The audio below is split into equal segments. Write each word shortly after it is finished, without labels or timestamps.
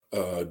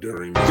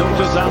during.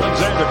 Gilgeous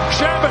Alexander,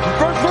 Shabbat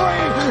for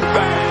three,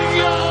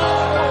 bingo!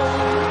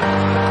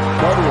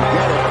 Carter will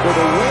get it for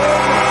the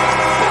win.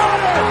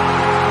 Got it!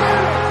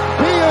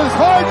 He is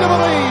hard to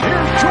believe.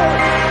 Here's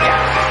Jordan.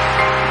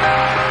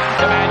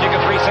 The Magic, a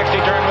 360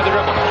 turn with the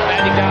dribble.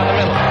 Magic down the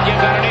middle.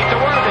 Gives underneath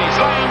to Worthy.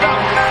 Slam dunk.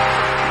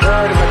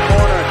 Third in the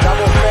corner.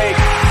 Double fake.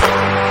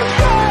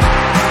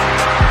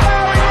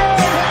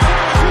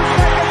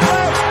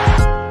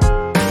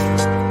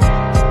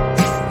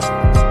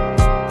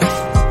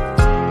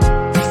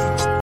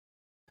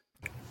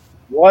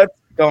 What's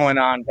going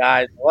on,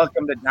 guys?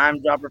 Welcome to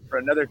Dime Dropper for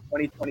another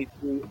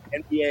 2022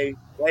 NBA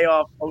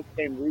playoff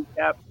post-game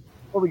recap.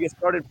 Before we get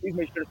started, please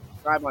make sure to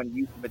subscribe on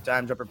YouTube at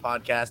Dime Dropper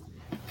Podcast,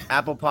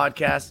 Apple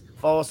Podcasts,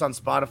 follow us on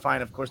Spotify,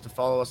 and of course to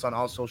follow us on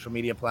all social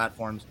media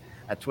platforms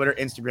at Twitter,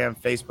 Instagram,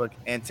 Facebook,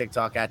 and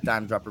TikTok at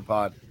Dime Dropper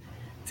Pod.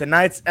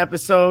 Tonight's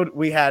episode,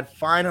 we had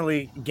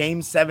finally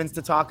Game 7s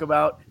to talk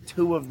about,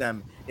 two of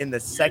them in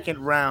the second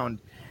round.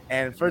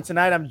 And for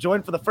tonight, I'm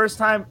joined for the first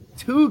time,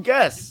 two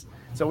guests.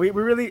 So we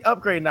really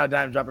upgrading now,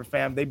 Dime Dropper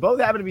fam. They both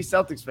happen to be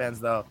Celtics fans,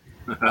 though,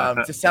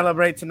 to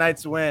celebrate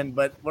tonight's win.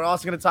 But we're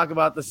also going to talk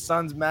about the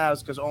Suns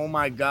Mavs because, oh,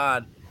 my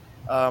God.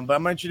 But I'm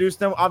going to introduce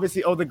them.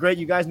 Obviously, the Great.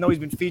 You guys know he's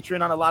been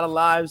featuring on a lot of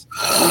lives.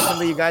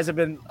 Recently, you guys have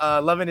been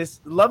loving and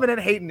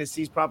hating his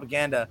C's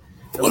propaganda.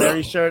 The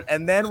Larry shirt.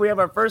 And then we have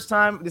our first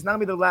time. It's not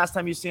going to be the last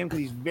time you see him because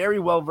he's very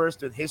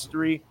well-versed with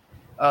history.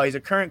 He's a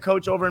current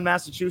coach over in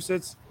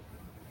Massachusetts.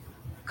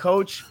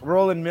 Coach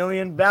Roland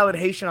Million, Valid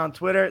Haitian on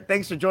Twitter.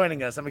 Thanks for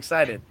joining us. I'm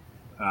excited.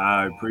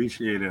 I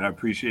appreciate it. I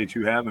appreciate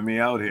you having me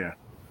out here.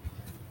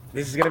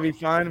 This is going to be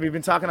fun. We've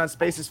been talking on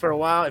Spaces for a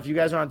while. If you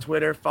guys are on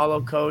Twitter,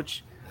 follow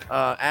Coach.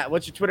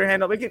 What's your Twitter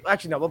handle?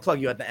 We'll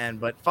plug you at the end,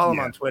 but follow him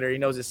on Twitter. He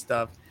knows his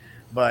stuff.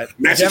 But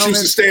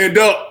Massachusetts, stand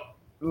up.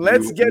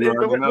 Let's get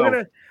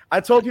it. I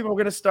told people we're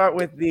going to start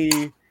with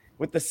the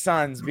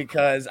Suns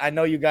because I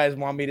know you guys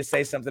want me to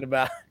say something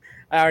about –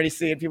 I already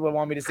see it. People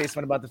want me to say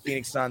something about the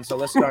Phoenix Suns, so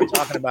let's start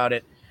talking about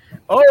it.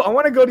 Oh, I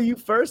want to go to you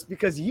first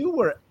because you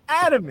were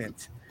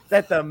adamant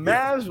that the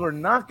Mavs were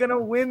not going to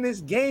win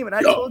this game, and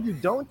I told you,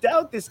 don't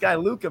doubt this guy,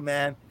 Luka,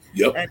 man.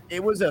 Yep. And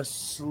it was a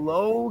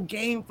slow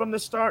game from the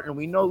start, and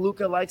we know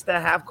Luka likes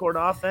that half-court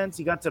offense.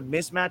 He got to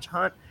mismatch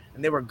hunt,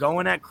 and they were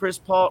going at Chris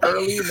Paul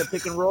early in the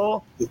pick and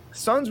roll.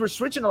 Suns were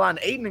switching a lot, and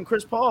Ayton and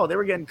Chris Paul, they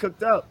were getting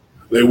cooked up.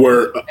 They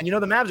were. And the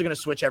Mavs are going to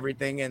switch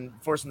everything and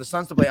forcing the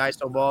Suns to play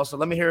ISO ball. So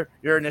let me hear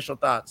your initial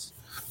thoughts.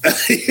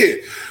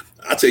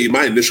 I'll tell you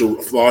my initial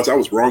thoughts. I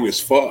was wrong as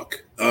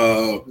fuck.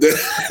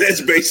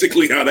 That's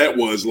basically how that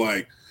was.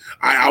 Like,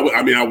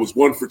 I mean, I was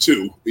 1 for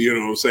 2. You know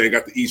what I'm saying?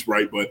 Got the East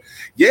right. But,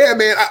 yeah,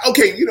 man.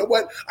 Okay, you know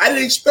what? I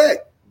didn't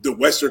expect the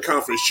Western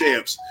Conference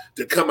champs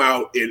to come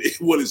out and,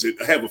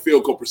 have a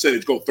field goal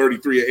percentage, go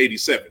 33 or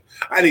 87.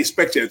 I didn't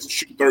expect that to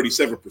shoot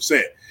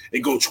 37%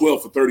 and go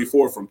 12 for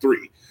 34 from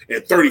 3.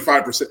 And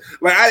 35%.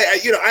 Like I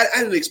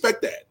didn't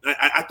expect that.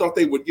 I thought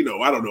they would,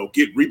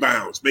 get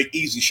rebounds, make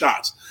easy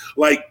shots.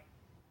 Like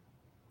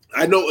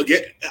I know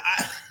again,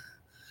 I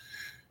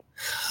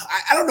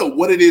don't know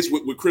what it is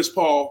with Chris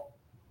Paul.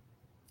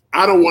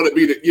 I don't want to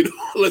be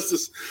let's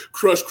just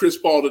crush Chris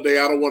Paul today.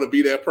 I don't want to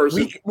be that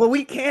person.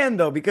 We can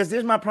though, because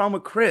there's my problem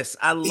with Chris.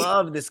 I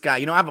love this guy.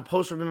 I have a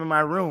poster of him in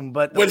my room,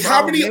 but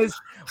how many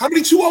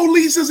 2-0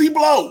 leads does he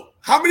blow?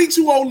 How many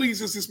 2-0 leads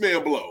does this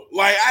man blow?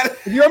 Like,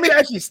 if you want me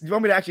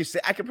to actually say,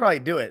 I could probably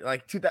do it.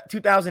 Like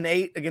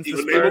 2008 against the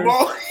Spurs.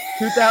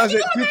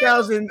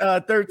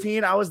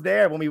 2013, I was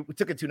there when we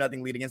took a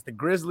 2-0 lead against the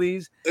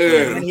Grizzlies. Yeah.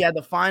 And then he had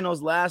the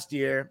finals last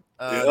year.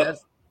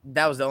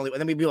 That was the only.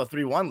 And then we blew a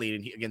 3-1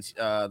 lead against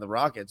the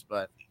Rockets.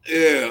 But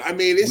yeah, I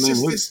mean,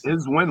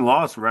 his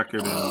win-loss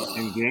record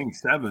in Game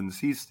 7s.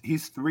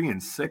 He's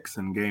 3-6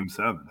 in Game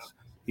 7s.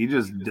 He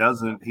just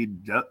doesn't.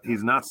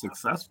 He's not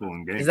successful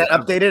in games. Is that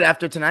updated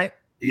after tonight?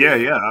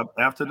 Yeah.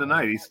 After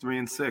tonight, he's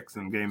 3-6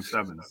 in Game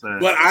 7.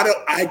 But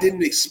I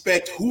didn't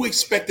expect. Who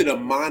expected a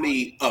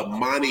Monty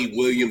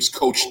Williams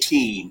coach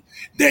team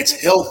that's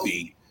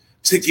healthy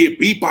to get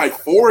beat by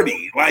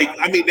 40? Like,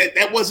 I mean,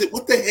 that wasn't.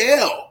 What the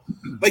hell?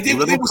 Like,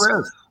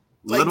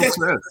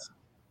 Chris.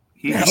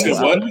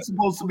 He's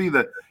supposed to be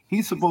the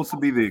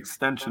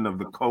extension of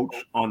the coach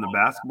on the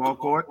basketball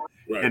court,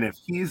 right. And if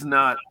he's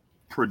not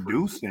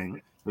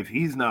producing. If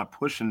he's not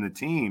pushing the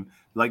team,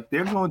 like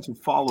they're going to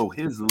follow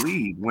his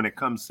lead when it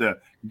comes to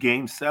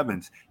Game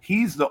 7s.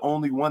 He's the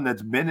only one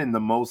that's been in the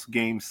most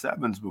Game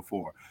 7s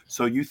before.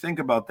 So you think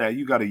about that.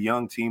 You got a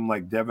young team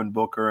like Devin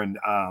Booker and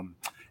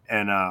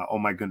oh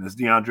my goodness,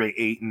 DeAndre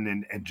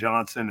Ayton and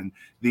Johnson and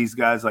these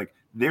guys, like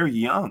they're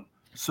young.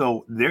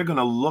 So they're going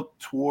to look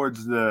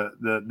towards the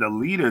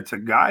leader to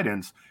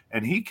guidance.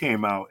 And he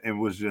came out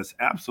and was just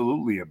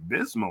absolutely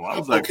abysmal. I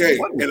was like, okay,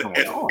 what is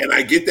going on? And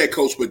I get that,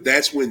 Coach, but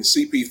that's when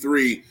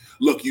CP3.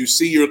 Look, you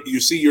see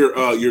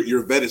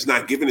your vet is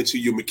not giving it to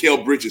you.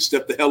 Mikal Bridges,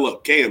 step the hell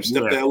up. Cam,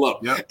 step the hell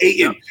up.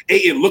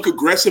 Ayton, look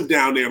aggressive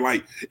down there.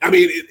 Like, I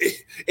mean,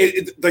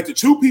 like the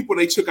two people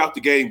they took out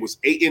the game was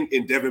Ayton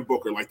and Devin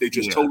Booker. Like they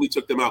just totally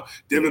took them out.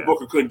 Devin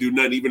Booker couldn't do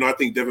nothing, even though I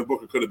think Devin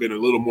Booker could have been a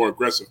little more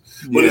aggressive.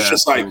 But it's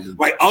just like,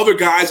 like other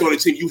guys on the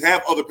team. You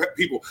have other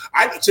people.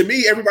 To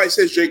me, everybody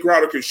says Jay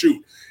Crowder can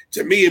shoot.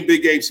 To me, in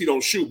big games, he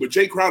don't shoot. But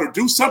Jay Crowder,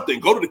 do something.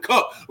 Go to the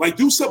cup. Like,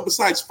 do something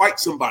besides fight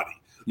somebody.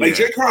 Like,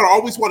 Jay Crowder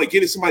always want to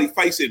get in somebody's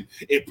face and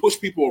push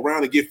people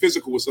around and get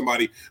physical with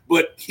somebody.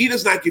 But he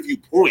does not give you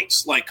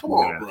points. Like, come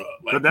on, bro.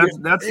 Like, but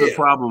that's the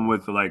problem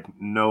with, like,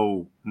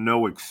 no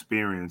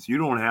experience. You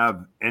don't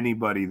have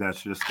anybody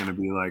that's just going to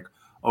be like,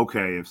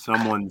 okay, if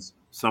someone's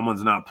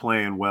not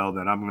playing well,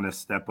 then I'm going to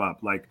step up.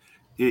 Like,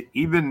 I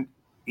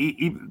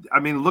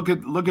mean, look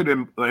at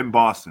him in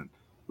Boston.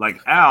 Like,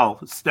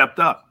 Al stepped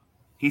up.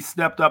 He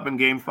stepped up in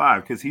Game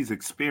 5 because he's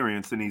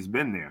experienced and he's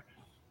been there.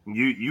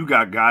 You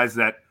got guys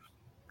that,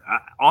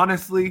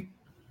 honestly,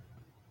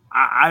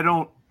 I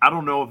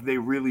don't know if they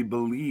really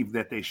believe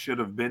that they should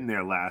have been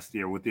there last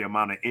year with the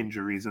amount of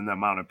injuries and the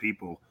amount of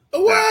people.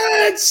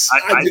 What?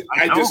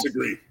 I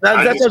disagree. That's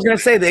what I was going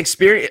to say. The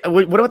experience.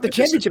 What about the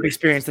championship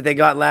experience that they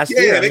got last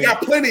year? Yeah, they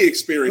got plenty of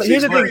experience.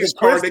 Here's the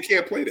thing: they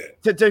can't play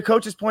that. To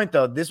Coach's point,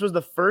 though, this was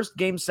the first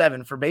Game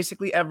 7 for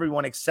basically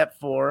everyone except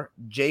for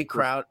Jay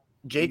Crowder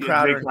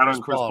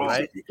and Chris Paul,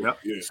 right? Yep.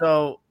 Yeah.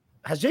 So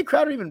has Jay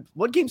Crowder even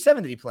what Game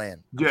 7 did he play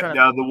in?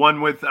 The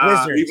one with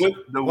Wizards.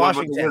 the Washington. one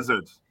with the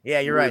Wizards. Yeah,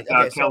 you're right.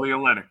 Okay, Kelly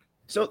Olynyk.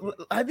 So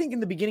I think in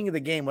the beginning of the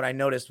game, what I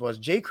noticed was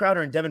Jay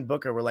Crowder and Devin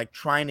Booker were like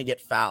trying to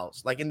get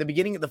fouls. Like in the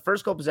beginning of the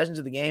first couple possessions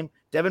of the game,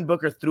 Devin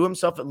Booker threw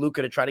himself at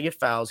Luka to try to get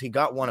fouls. He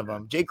got one of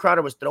them. Jay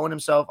Crowder was throwing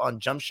himself on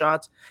jump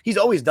shots. He's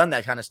always done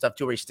that kind of stuff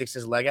too, where he sticks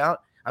his leg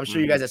out. I'm sure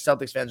you guys as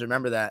Celtics fans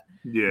remember that.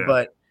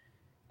 Yeah.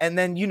 And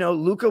then,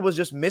 Luka was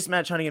just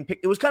mismatch hunting and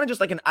pick. It was kind of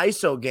just like an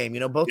ISO game.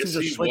 Both teams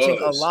are switching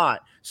a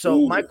lot.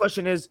 So my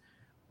question is,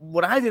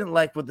 what I didn't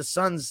like with the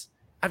Suns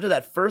after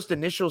that first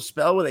initial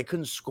spell where they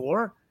couldn't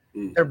score,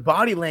 their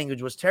body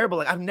language was terrible.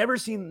 Like, I've never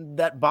seen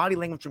that body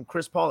language from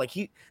Chris Paul. Like,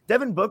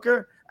 Devin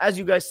Booker, as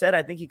you guys said,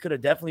 I think he could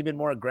have definitely been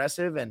more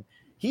aggressive, and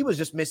he was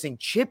just missing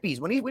chippies.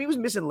 When he was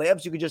missing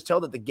layups, you could just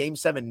tell that the Game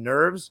 7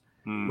 nerves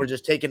were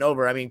just taking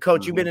over. I mean,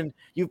 Coach,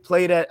 you've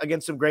played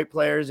against some great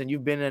players, and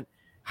you've been at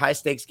high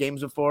stakes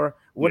games before.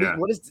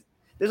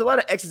 There's a lot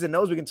of X's and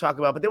O's we can talk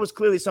about, but there was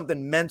clearly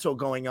something mental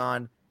going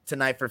on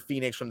tonight for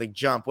Phoenix from the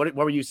jump. What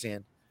were you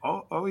seeing?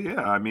 Oh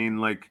yeah. I mean,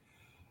 like,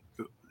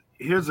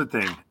 here's the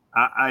thing.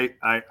 I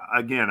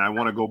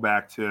want to go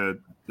back to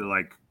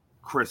like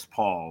Chris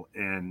Paul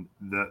and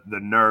the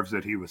nerves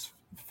that he was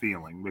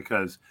feeling,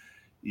 because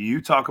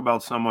you talk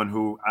about someone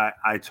who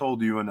I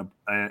told you in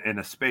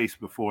a space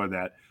before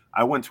that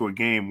I went to a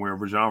game where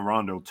Rajon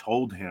Rondo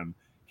told him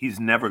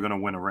he's never going to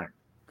win a ring.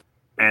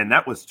 And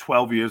that was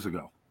 12 years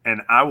ago.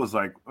 And I was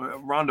like,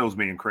 Rondo's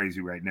being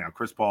crazy right now.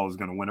 Chris Paul is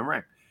going to win a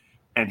ring.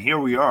 And here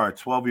we are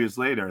 12 years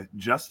later,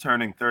 just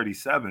turning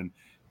 37.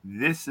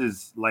 This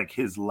is like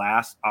his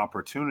last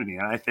opportunity.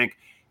 And I think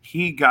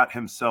he got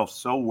himself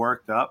so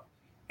worked up,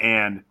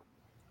 and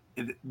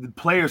the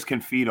players can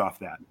feed off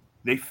that.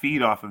 They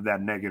feed off of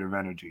that negative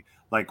energy.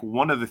 Like,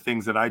 one of the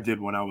things that I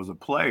did when I was a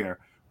player,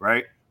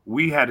 right?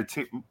 We had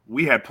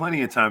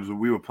plenty of times when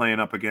we were playing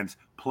up against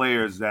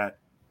players that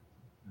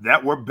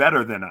were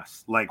better than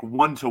us. Like,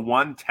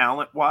 one-to-one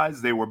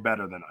talent-wise, they were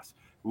better than us.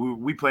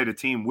 We played a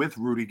team with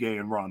Rudy Gay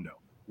and Rondo.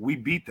 We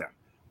beat them.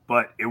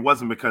 But it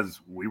wasn't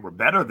because we were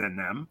better than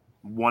them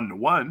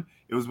one-to-one.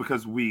 It was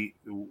because we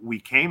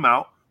came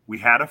out, we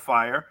had a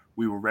fire,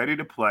 we were ready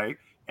to play,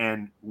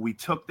 and we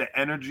took the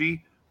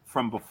energy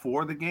from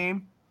before the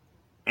game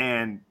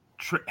and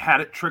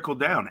had it trickle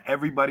down.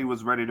 Everybody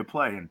was ready to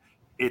play, and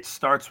it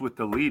starts with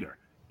the leader.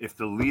 If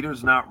the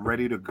leader's not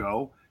ready to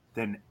go,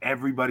 then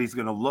everybody's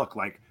going to look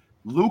like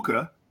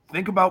Luka.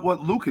 Think about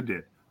what Luka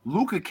did.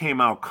 Luka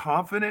came out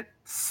confident,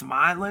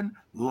 smiling,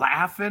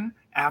 laughing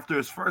after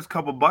his first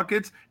couple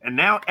buckets, and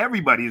now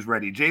everybody's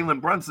ready.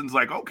 Jalen Brunson's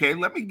like, okay,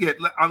 let me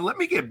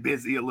get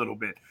busy a little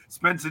bit.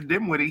 Spencer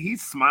Dinwiddie,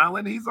 he's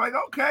smiling. He's like,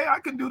 okay, I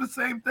can do the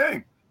same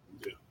thing.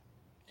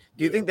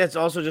 Do you think that's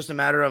also just a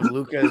matter of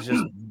Luka is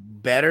just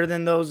better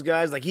than those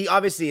guys? Like, he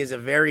obviously is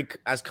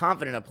as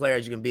confident a player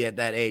as you can be at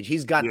that age.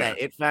 He's got that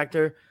it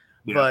factor,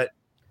 but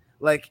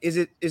like, is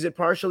it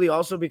partially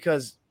also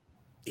because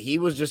he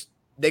was just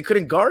they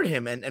couldn't guard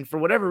him, and for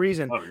whatever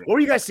reason, what were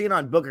you guys seeing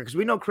on Booker? Because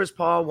we know Chris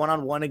Paul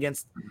one-on-one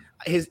against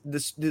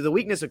the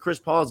weakness of Chris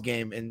Paul's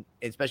game, and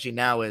especially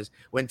now, is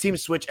when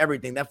teams switch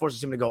everything, that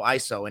forces him to go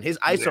ISO, and his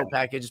ISO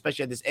package,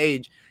 especially at this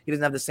age, he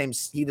doesn't have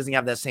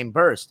that same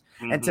burst.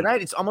 And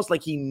tonight, it's almost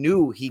like he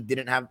knew he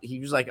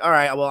was like, all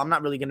right, well, I'm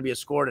not really going to be a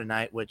scorer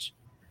tonight, which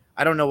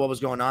I don't know what was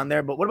going on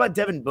there. But what about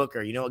Devin Booker?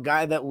 A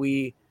guy that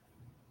we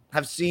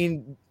have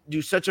seen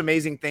do such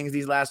amazing things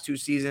these last two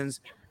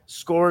seasons,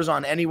 scores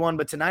on anyone,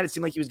 but tonight it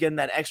seemed like he was getting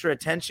that extra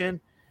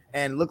attention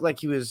and looked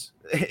like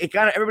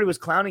everybody was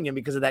clowning him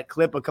because of that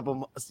clip a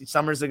couple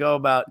summers ago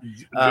about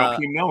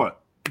Joakim Noah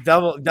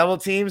double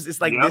teams.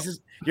 It's like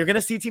you're going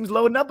to see teams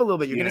loading up a little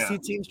bit. You're going to see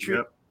teams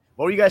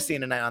What were you guys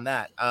seeing tonight on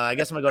that? I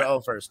guess I'm gonna go to O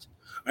first.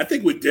 I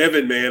think with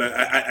Devin, man,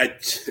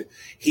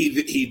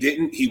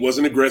 he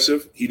wasn't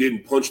aggressive. He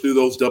didn't punch through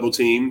those double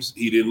teams.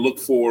 He didn't look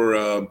for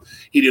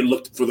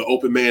the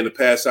open man to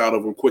pass out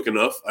of him quick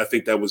enough. I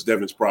think that was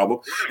Devin's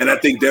problem, and I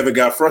think Devin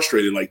got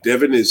frustrated. Like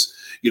Devin is,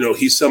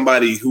 he's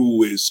somebody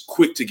who is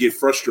quick to get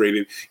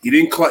frustrated. He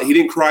didn't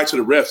cry to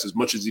the refs as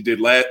much as he did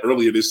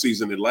earlier this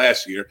season and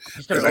last year.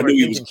 Because I knew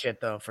he was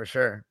shit though, for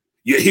sure.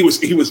 Yeah, he was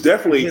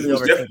definitely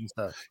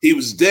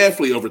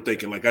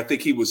overthinking. Like I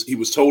think he was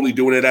totally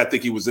doing it. I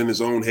think he was in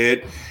his own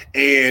head.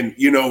 And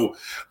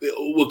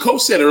what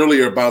Coach said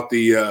earlier about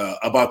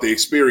the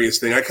experience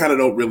thing, I kind of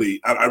don't really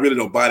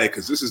buy that,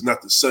 because this is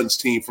not the Suns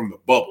team from the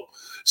bubble.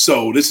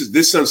 So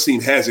this Suns team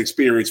has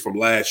experience from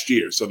last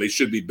year, so they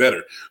should be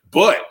better.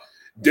 But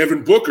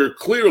Devin Booker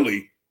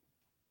clearly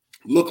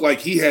looked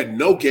like he had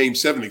no Game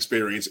 7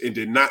 experience and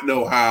did not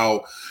know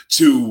how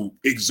to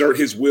exert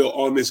his will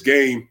on this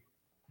game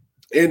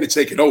and to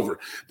take it over.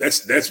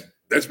 That's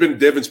been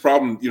Devin's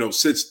problem,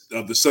 since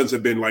the Suns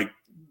have been like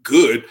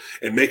good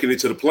and making it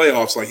to the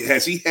playoffs. Like,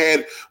 has he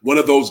had one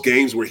of those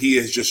games where he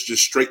has just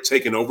straight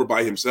taken over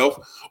by himself,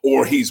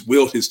 or he's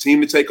willed his team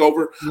to take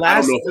over?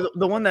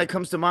 The one that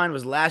comes to mind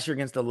was last year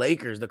against the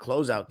Lakers, the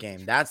closeout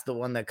game. That's the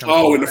one that comes.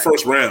 Oh, in the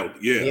first round,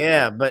 yeah.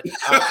 Yeah, but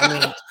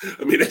I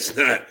mean, that's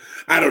not.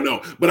 I don't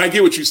know, but I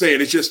get what you're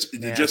saying. It's just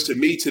to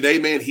me today,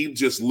 man. He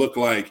just looked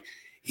like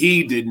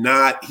he did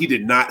not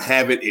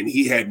have it, and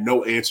he had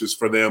no answers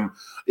for them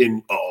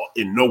in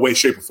no way,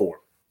 shape, or form.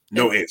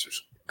 No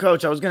answers.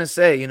 Coach, I was going to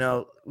say,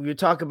 we can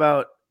talk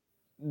about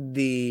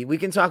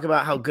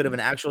how good of an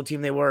actual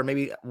team they were, or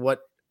maybe what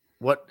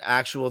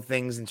actual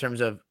things in terms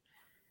of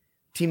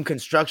team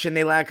construction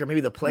they lack, or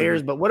maybe the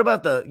players. Mm-hmm. But what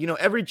about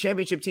every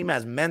championship team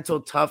has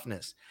mental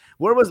toughness.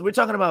 We're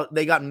talking about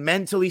they got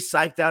mentally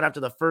psyched out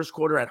after the first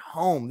quarter at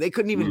home. They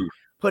couldn't even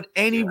put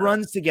any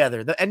runs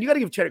together. And you got to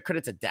give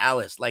credit to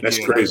Dallas. Like, that's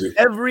crazy.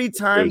 Every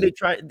time they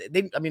tried,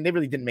 they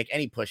really didn't make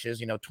any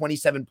pushes.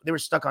 27. They were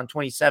stuck on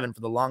 27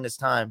 for the longest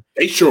time.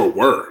 They sure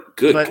were.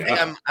 Good. But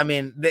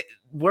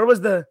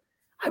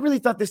I really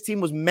thought this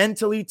team was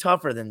mentally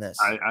tougher than this.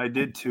 I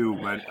did too,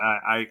 but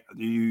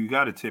you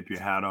got to tip your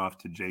hat off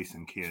to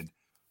Jason Kidd.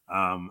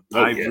 I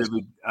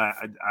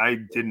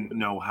didn't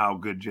know how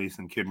good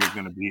Jason Kidd was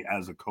going to be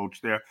as a coach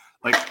there.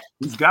 Like,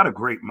 he's got a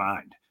great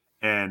mind.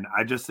 And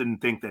I just didn't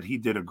think that he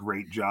did a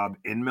great job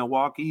in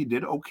Milwaukee. He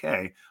did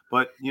okay,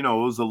 but, it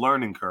was a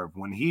learning curve.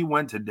 When he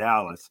went to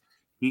Dallas,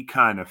 he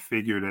kind of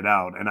figured it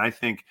out. And I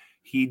think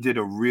he did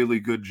a really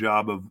good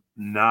job of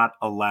not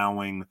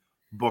allowing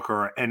Booker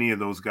or any of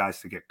those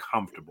guys to get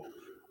comfortable.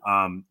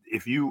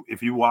 If you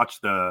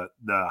watch the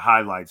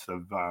highlights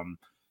of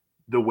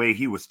the way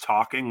he was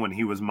talking when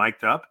he was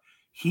mic'd up,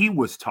 he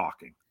was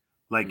talking.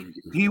 Like,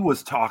 he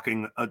was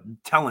talking,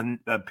 telling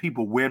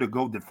people where to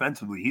go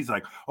defensively. He's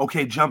like,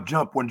 okay, jump,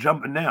 we're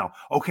jumping now.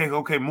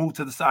 Okay, move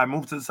to the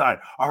side.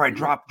 All right,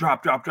 drop.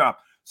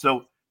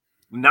 So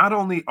not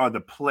only are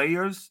the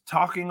players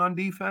talking on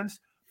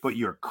defense, but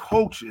your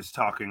coach is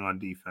talking on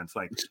defense.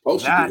 Like,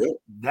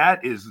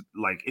 that is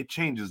like, it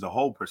changes the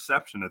whole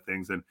perception of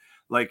things. And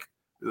like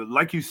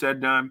you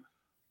said, Dime,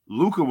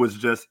 Luka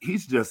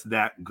he's just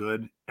that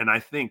good. And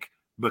I think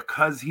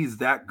because he's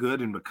that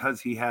good and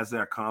because he has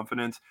that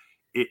confidence,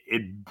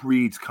 it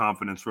breeds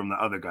confidence from the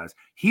other guys.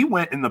 He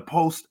went in the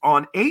post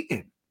on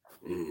Ayton.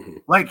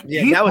 Like,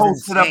 he that was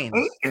posted insane. up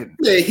Ayton.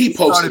 Yeah, he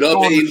posted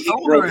up Ayton. He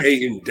broke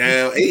Ayton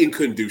down. Ayton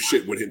couldn't do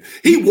shit with him.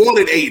 He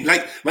wanted Ayton.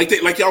 Like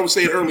y'all was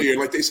saying earlier,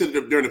 like they said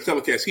during the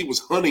telecast, he was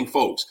hunting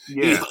folks.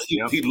 Yeah,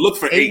 he looked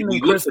for Ayton.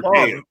 He looked for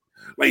Cam.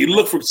 Like, he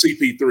looked for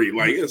CP3.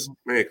 Like,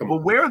 man, come on.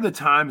 But where are the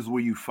times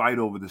where you fight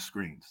over the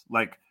screens?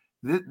 Like,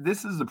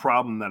 this is the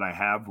problem that I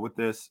have with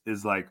this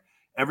is, like,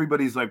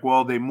 everybody's like,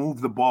 well, they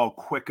move the ball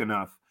quick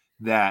enough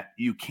that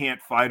you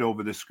can't fight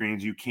over the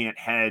screens. You can't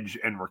hedge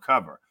and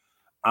recover.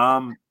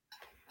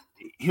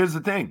 Here's the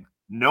thing.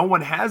 No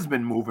one has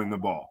been moving the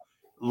ball.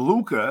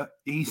 Luka,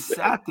 he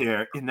sat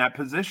there in that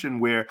position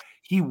where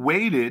he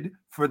waited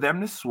for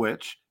them to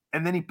switch,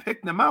 and then he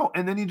picked them out,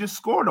 and then he just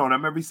scored on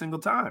them every single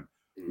time.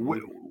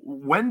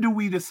 When do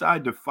we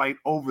decide to fight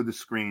over the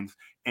screens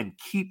and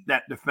keep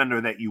that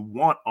defender that you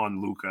want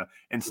on Luka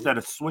instead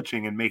of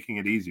switching and making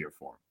it easier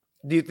for him?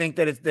 Do you think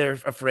that they're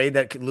afraid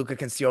that Luka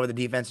can see over the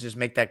defense and just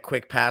make that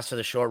quick pass to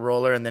the short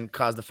roller and then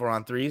cause the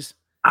 4-on-3s?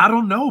 I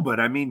don't know, but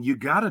I mean, you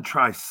got to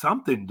try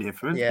something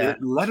different. Yeah.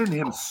 Letting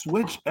him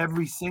switch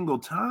every single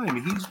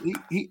time.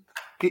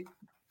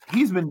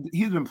 He's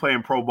been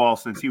playing pro ball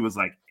since he was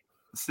 7.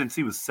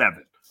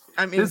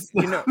 I mean,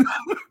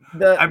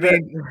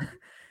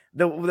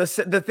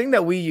 the thing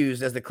that we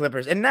used as the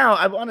Clippers, and now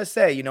I want to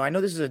say, I know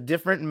this is a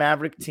different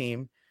Maverick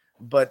team,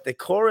 but the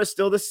core is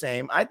still the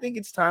same. I think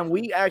it's time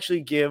we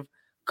actually give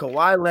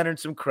Kawhi Leonard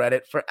some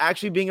credit for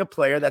actually being a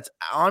player that's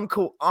on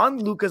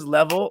Luka's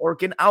level or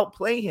can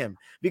outplay him.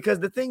 Because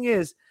the thing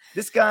is,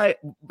 this guy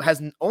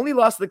has only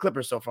lost to the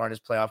Clippers so far in his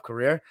playoff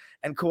career,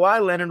 and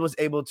Kawhi Leonard was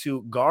able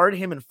to guard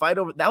him and fight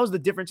over. That was the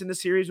difference in the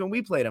series when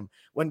we played him.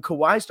 When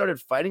Kawhi started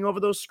fighting over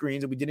those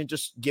screens and we didn't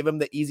just give him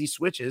the easy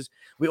switches,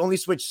 we only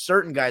switched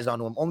certain guys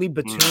onto him. Only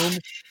Batum,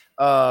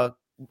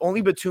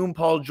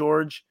 Paul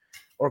George,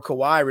 or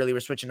Kawhi really were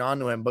switching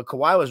onto him. But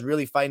Kawhi was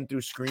really fighting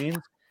through screens,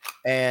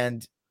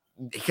 and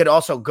he could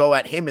also go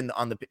at him in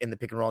the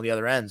pick and roll on the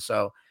other end.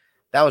 So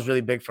that was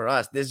really big for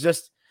us. There's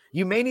just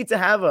you may need to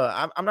have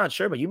I'm not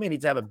sure, but you may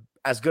need to have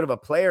as good of a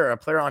player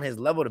on his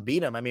level to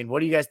beat him. I mean, what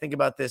do you guys think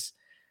about this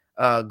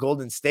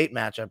Golden State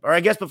matchup? Or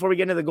I guess before we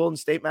get into the Golden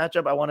State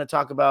matchup, I want to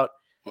talk about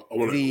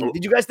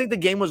did you guys think the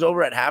game was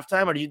over at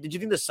halftime, or did you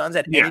think the Suns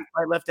had any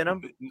fight left in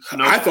them?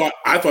 No. I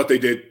thought they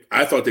did.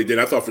 I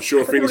thought for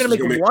sure Phoenix was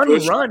going to make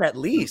one run at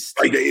least.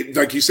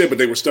 Like you said, but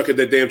they were stuck at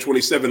that damn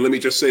 27. Let me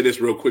just say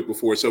this real quick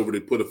before it's over to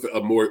put a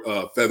more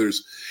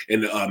feathers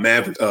in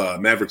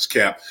Mavericks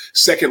cap.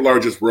 Second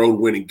largest road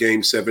win in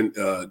Game 7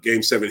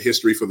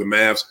 history for the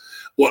Mavs.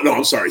 Well, no,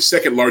 I'm sorry.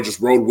 Second largest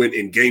road win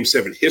in Game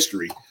 7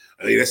 history.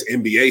 I think that's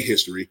NBA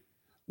history.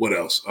 What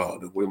else?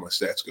 Where my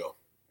stats go?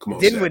 Come on,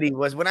 Dinwiddie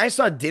was when I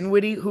saw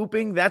Dinwiddie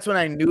hooping. That's when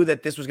I knew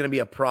that this was going to be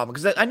a problem,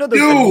 because I know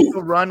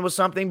the run was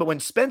something, but when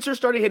Spencer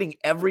started hitting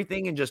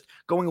everything and just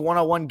going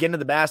one-on-one, getting to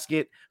the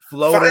basket,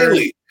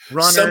 floaters,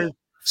 runners,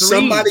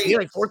 he had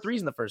like 4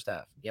 threes in the first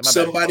half. Yeah,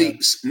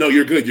 no,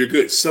 you're good. You're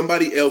good.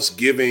 Somebody else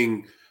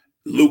giving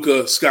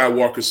Luka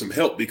Skywalker some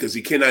help, because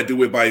he cannot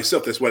do it by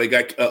himself. That's why they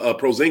got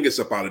Porzingis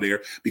up out of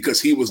there,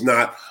 because he was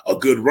not a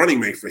good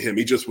running mate for him.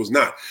 He just was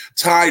not.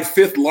 Tied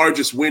 5th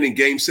largest win in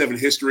Game 7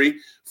 history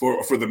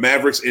for the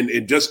Mavericks.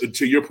 And just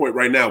to your point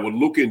right now, with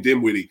Luka and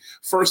Dinwiddie,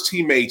 first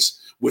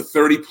teammates with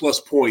 30-plus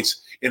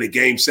points in a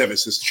Game 7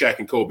 since Shaq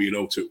and Kobe in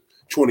 2002,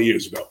 20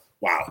 years ago.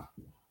 Wow.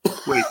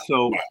 Wait,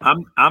 so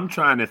I'm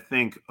trying to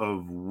think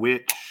of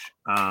which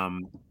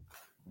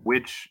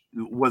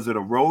was it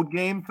a road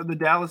game for the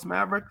Dallas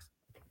Mavericks?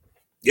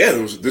 Yeah,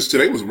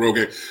 today was a road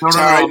game. No,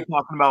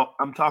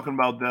 I'm talking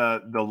about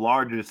the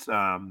largest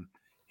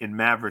in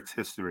Mavericks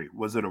history.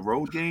 Was it a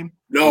road game?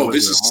 No,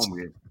 this is a home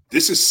game.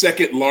 This is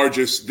second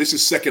largest. This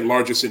is second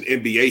largest in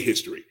NBA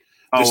history.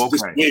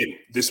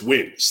 This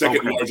win,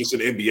 second largest in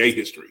NBA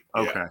history.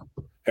 Okay. Yeah.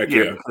 Heck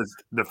yeah. Because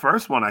the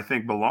first one I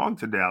think belonged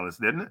to Dallas,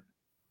 didn't it?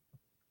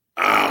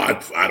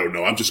 I don't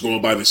know. I'm just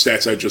going by the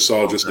stats I just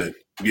saw just then.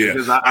 Yeah.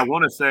 Because I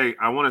want to say,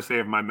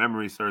 if my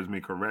memory serves me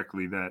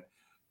correctly, that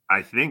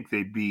I think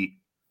they beat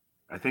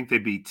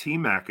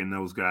T-Mac and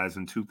those guys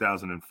in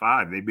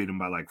 2005. They beat them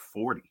by like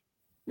 40.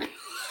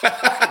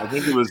 I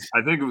think it was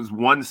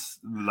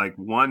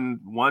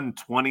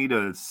 120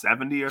 to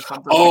 70 or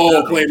something. Oh,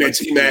 like that. Playing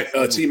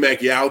that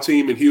T-Mac Yao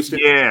team in Houston.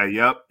 Yeah,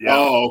 yep.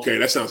 Oh, okay,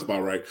 that sounds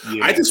about right.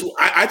 Yeah. I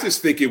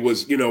just think it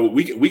was,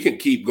 we can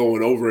keep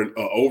going over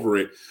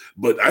it,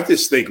 but I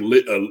just think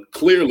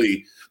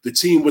clearly the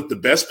team with the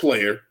best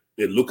player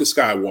in Luka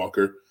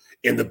Skywalker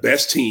and the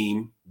best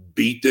team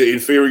beat the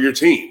inferior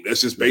team.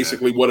 That's just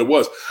basically what it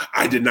was.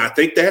 I did not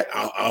think that.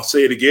 I'll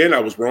say it again. I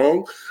was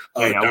wrong.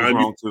 I was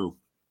wrong too.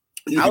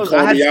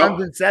 I had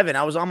Suns in 7.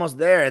 I was almost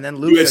there, and then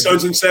Luka. You had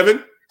Suns in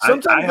 7?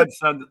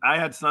 I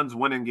had Suns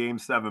winning Game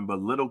 7, but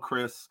little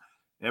Chris,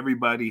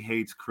 everybody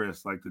hates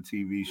Chris like the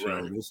TV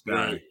show. Right. This guy.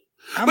 Right.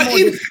 I'm more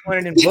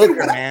disappointed in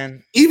Booker,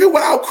 man. Even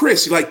without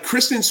Chris,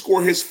 Chris didn't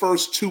score his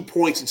first 2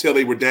 points until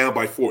they were down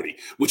by 40,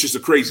 which is a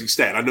crazy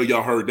stat. I know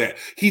y'all heard that.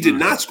 He did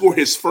not score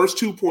his first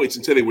 2 points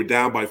until they were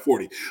down by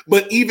 40.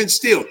 But even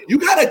still, you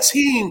got a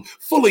team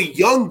full of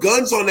young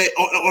guns on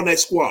that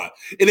squad,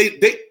 and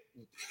they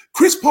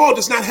Chris Paul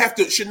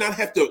should not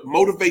have to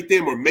motivate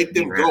them or make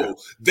them go.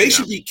 They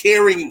should be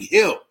carrying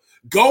him.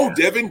 Go,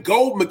 Devin.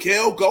 Go,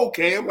 Mikal. Go,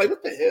 Cam. Like,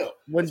 what the hell?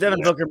 When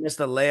Devin Booker missed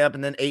a layup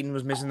and then Ayton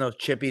was missing those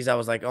chippies, I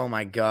was like, oh,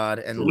 my God.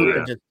 And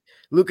Luka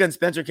and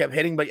Spencer kept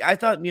hitting. But I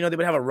thought, they would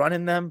have a run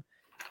in them.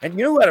 And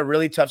who had a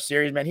really tough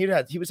series, man? He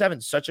was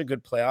having such a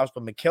good playoffs.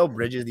 But Mikal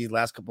Bridges these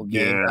last couple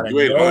games out of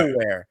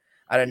nowhere.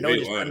 Out of nowhere,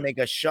 just trying to make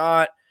a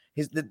shot.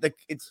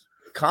 It's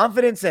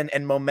confidence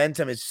and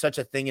momentum is such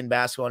a thing in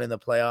basketball and in the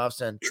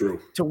playoffs. And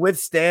to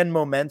withstand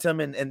momentum,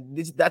 and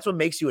that's what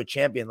makes you a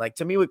champion. Like,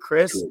 to me with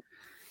Chris,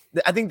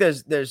 I think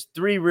there's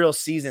 3 real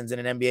seasons in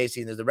an NBA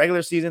season. There's the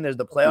regular season, there's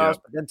the playoffs,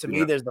 but then to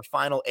me, there's the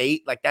final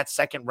 8, like that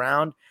second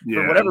round.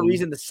 For whatever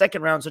reason, the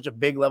second round is such a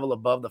big level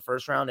above the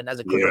first round. And as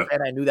a Clipper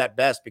fan, I knew that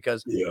best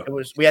because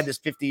we had this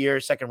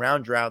 50-year second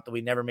round drought that we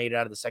never made it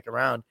out of the second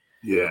round.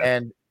 Yeah.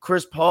 And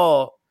Chris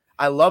Paul,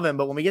 I love him,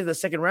 but when we get to the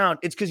second round,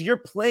 it's because you're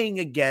playing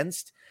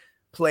against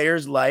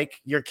players like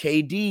your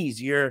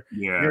KDs, your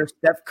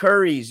Steph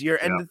Currys,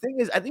 and the thing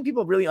is, I think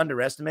people really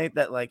underestimate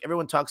that. Like,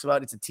 everyone talks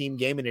about it's a team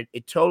game, and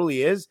it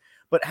totally is.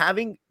 But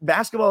having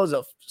basketball is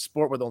a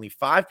sport with only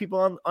 5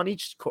 people on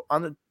each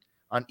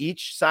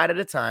side at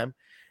a time,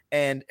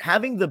 and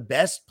having the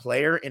best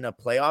player in a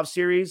playoff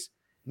series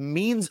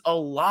means a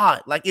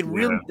lot. Like, it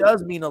really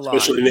does mean a lot.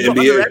 Especially in the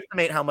people NBA.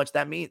 Underestimate how much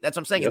that means. That's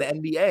what I'm saying. In the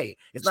NBA,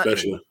 it's not.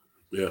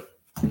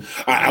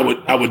 I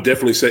would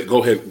definitely say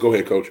go ahead,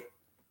 Coach.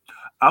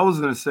 I was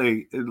going to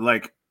say,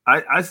 like,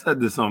 I said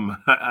this on.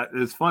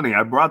 It's funny.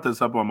 I brought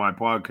this up on my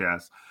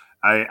podcast.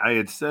 I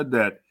had said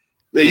that.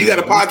 Man, you got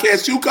a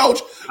podcast too,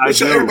 Coach?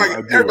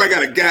 Everybody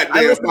got a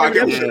goddamn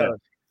podcast. Yeah.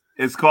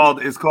 It's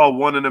called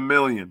 1 in a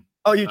Million.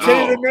 Oh, you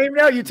changed the name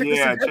now? You took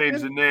I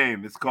changed the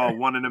name. It's called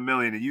 1 in a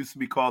Million. It used to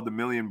be called The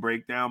Million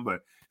Breakdown,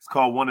 but it's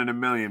called 1 in a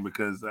Million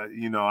because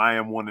I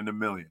am 1 in a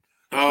million.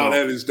 Oh, so,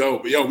 that is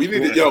dope. Yo, we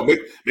need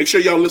to make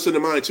sure y'all listen to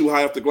mine too.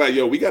 High Off the Glass.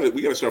 Yo, we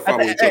gotta start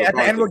following each other. At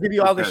the end, we'll give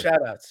you all the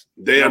shout outs.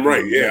 Damn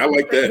right. Yeah, I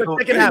like that.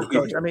 Second half,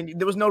 Coach. I mean,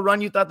 there was no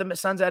run you thought the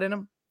Suns had in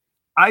them?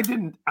 I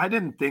didn't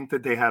think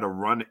that they had a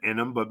run in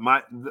them, but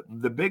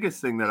the biggest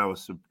thing that I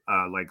was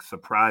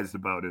surprised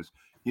about is,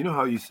 you know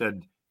how you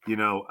said,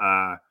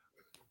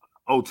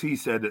 OT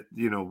said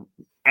that,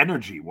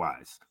 energy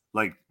wise,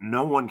 like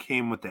no one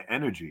came with the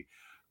energy.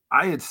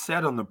 I had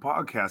said on the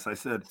podcast, I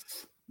said,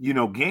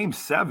 game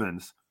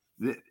sevens,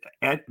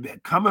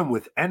 coming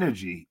with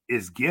energy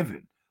is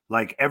given.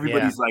 Like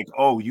everybody's like,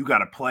 oh, you got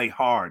to play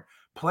hard.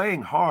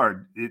 Playing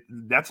hard,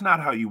 that's not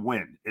how you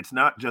win. It's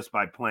not just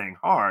by playing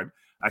hard.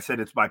 I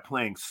said it's by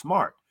playing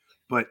smart.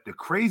 But the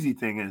crazy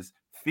thing is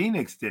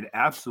Phoenix did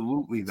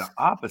absolutely the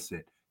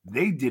opposite.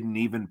 They didn't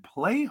even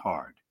play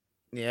hard.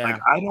 Yeah.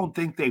 Like, I don't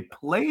think they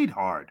played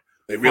hard.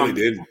 They really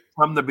didn't.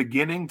 From the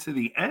beginning to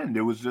the end.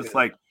 It was just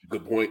like,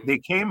 good point. They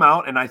came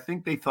out, and I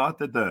think they thought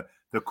that the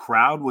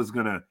crowd was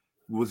gonna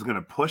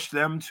push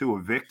them to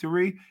a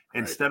victory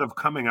instead of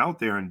coming out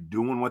there and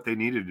doing what they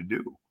needed to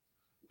do.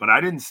 But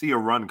I didn't see a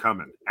run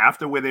coming.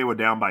 After where they were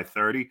down by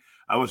 30,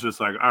 I was just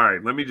like, all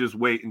right, let me just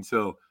wait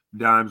until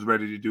Dime's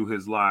ready to do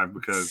his live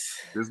because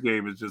this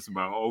game is just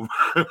about over.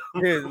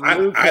 Dude,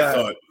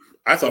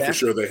 I thought for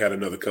sure they had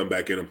another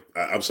comeback in them.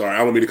 I'm sorry. I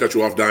don't mean to cut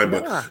you off, Dime,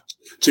 but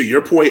to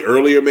your point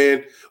earlier,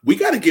 man, we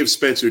got to give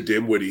Spencer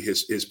Dinwiddie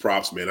his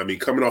props, man. I mean,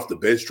 coming off the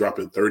bench,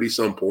 dropping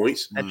 30-some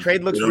points. That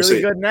trade looks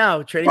really good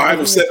now. Trading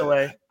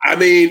away. I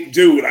mean,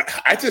 dude,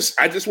 I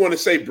just want to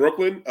say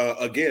Brooklyn,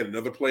 again,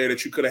 another player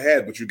that you could have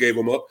had, but you gave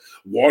him up.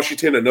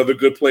 Washington, another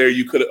player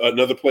you could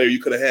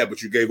have had,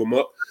 but you gave him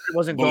up. It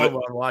wasn't going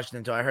well in Washington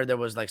until I heard there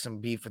was like some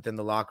beef within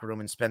the locker room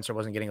and Spencer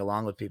wasn't getting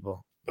along with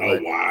people.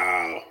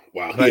 Wow.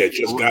 He had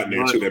just gotten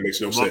there too. That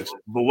makes no sense.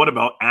 But what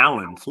about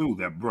Allen too?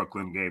 That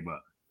Brooklyn gave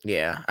up.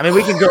 Yeah, I mean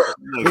we can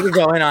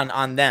go in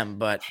on them,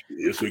 but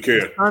yes, we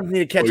can. We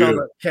need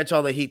to catch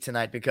all the heat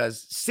tonight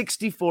because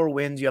 64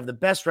 wins. You have the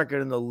best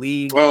record in the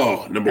league.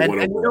 Oh, number one.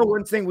 And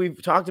one thing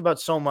we've talked about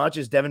so much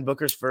is Devin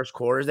Booker's first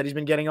quarters that he's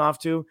been getting off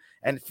to,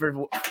 and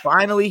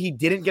finally he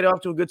didn't get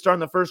off to a good start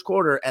in the first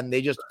quarter, and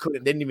they just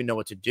didn't even know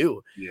what to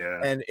do. Yeah,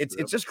 and it's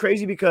just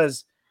crazy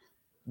because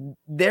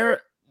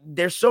they're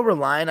so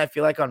reliant, I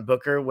feel like, on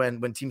Booker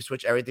when teams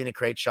switch everything to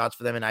create shots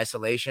for them in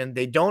isolation.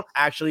 They don't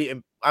actually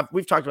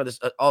we've talked about this,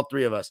 all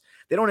three of us.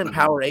 They don't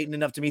empower Ayton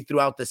enough to me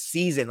throughout the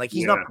season. Like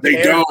he's not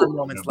prepared for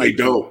moments like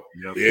they don't.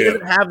 He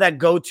doesn't have that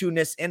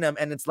go-to-ness in him.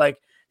 And it's like,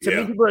 to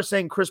me, people are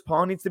saying Chris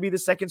Paul needs to be the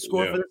second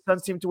scorer for the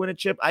Suns team to win a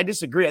chip. I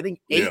disagree. I think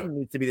Ayton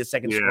needs to be the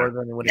second scorer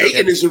to win a chip.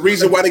 Ayton is the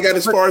reason why they got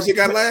as far as they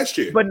got last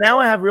year. But now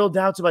I have real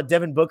doubts about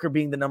Devin Booker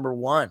being the number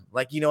one.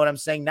 Like, you know what I'm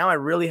saying? Now I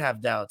really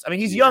have doubts. I mean,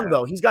 he's young,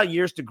 though. He's got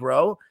years to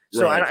grow.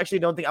 So I actually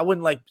don't think – I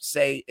wouldn't,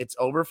 say it's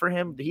over for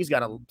him. He's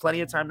got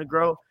plenty of time to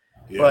grow.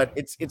 Yeah. But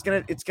it's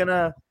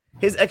gonna –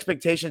 his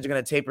expectations are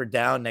going to taper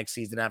down next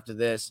season after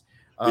this.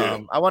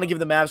 I want to give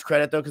the Mavs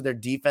credit, though, because their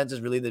defense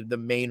is really the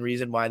main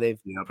reason why they've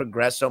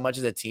progressed so much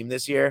as a team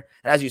this year.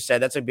 And as you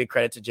said, that's a big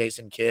credit to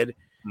Jason Kidd.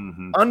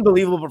 Mm-hmm.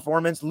 Unbelievable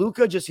performance.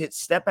 Luka just hit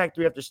step back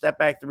three after step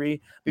back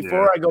three.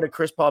 Before I go to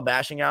Chris Paul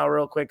bashing hour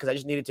real quick, because I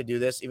just needed to do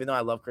this, even though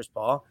I love Chris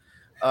Paul.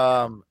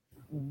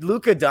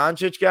 Luka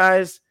Doncic,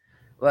 guys,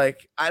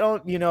 like I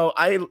don't,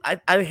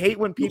 I hate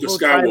when people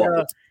try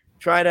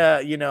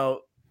to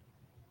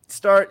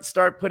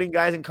start putting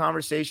guys in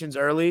conversations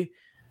early,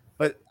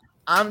 but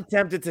I'm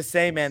tempted to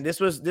say, man,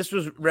 this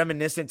was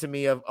reminiscent to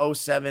me of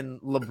 07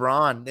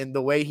 LeBron in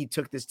the way he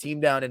took this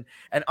team down.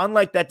 And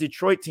unlike that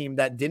Detroit team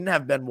that didn't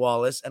have Ben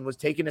Wallace and was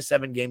taken to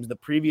 7 games the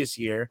previous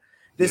year,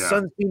 this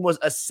Suns team was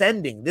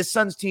ascending. This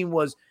Suns team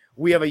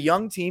we have a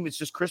young team. It's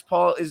just Chris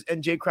Paul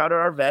and Jay Crowder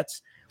are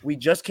vets. We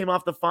just came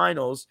off the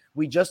finals.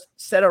 We just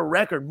set a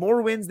record.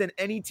 More wins than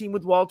any team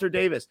with Walter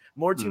Davis.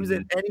 More teams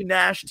than any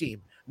Nash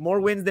team. More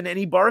wins than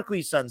any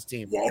Barkley Suns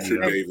team.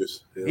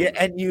 Davis.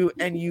 And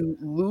you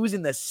lose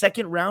in the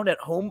second round at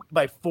home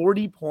by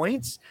 40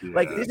 points. Yeah.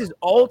 Like, this is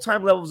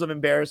all-time levels of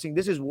embarrassing.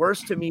 This is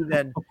worse to me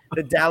than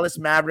the Dallas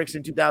Mavericks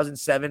in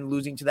 2007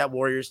 losing to that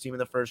Warriors team in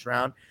the first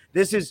round.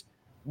 They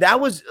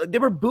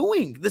were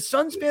booing. The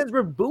Suns fans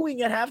were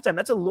booing at halftime.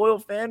 That's a loyal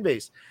fan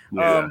base.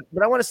 Yeah.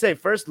 But I want to say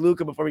first,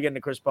 Luka, before we get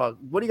into Chris Paul,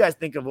 what do you guys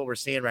think of what we're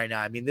seeing right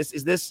now? I mean,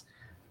 is this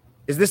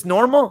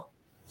normal?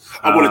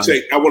 I want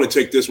to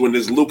take this one.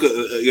 There's Luka,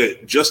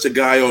 just a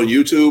guy on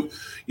YouTube.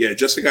 Yeah,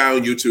 just a guy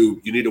on YouTube.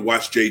 You need to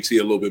watch JT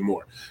a little bit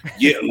more.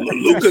 Yeah,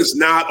 Luka's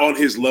not on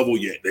his level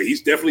yet.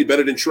 He's definitely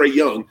better than Trae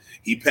Young.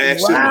 He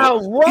passed him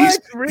up. What?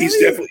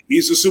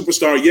 He's a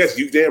superstar. Yes,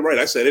 you damn right.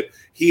 I said it.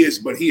 He is,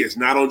 but he is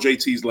not on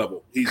JT's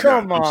level.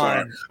 Come on. I'm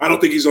sorry. I don't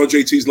think he's on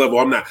JT's level.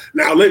 I'm not.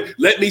 Now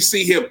let me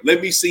see him.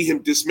 Let me see him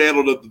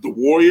dismantle the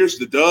Warriors,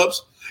 the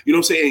Dubs. You know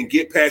what I'm saying? And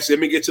get past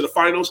him and get to the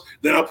finals,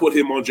 then I'll put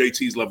him on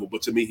JT's level.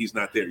 But to me, he's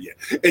not there yet.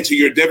 And to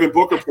your Devin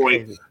Booker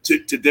point,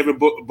 to Devin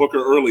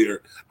Booker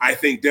earlier, I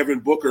think Devin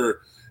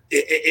Booker,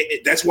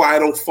 that's why I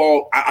don't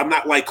fault. I'm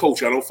not like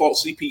Coach. I don't fault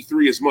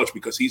CP3 as much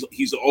because he's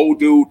an old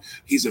dude.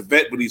 He's a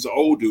vet, but he's an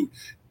old dude.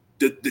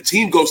 The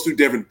team goes through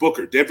Devin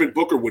Booker. Devin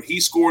Booker, when he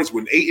scores,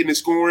 when Ayton is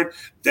scoring,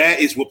 that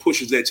is what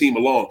pushes that team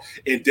along.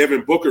 And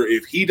Devin Booker,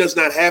 if he does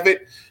not have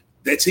it,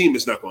 that team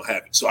is not going to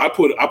have it. So I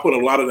put a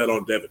lot of that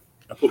on Devin.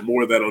 I put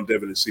more of that on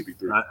Devin and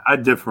CP3. I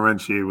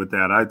differentiate with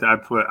that.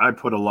 I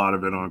put a lot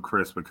of it on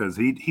Chris because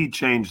he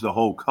changed the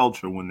whole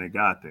culture when they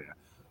got there.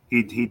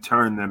 He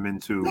turned them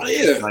into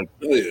an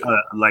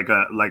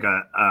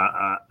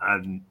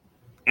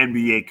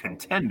NBA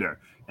contender.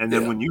 And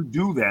then when you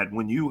do that,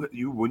 when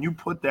you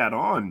put that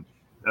on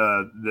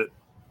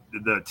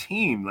the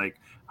team, like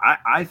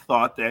I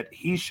thought that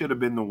he should have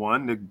been the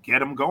one to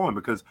get him going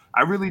because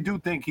I really do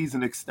think he's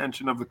an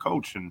extension of the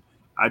coach. And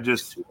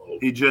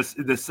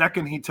the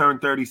second he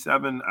turned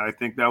 37, I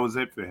think that was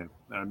it for him.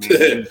 I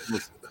mean,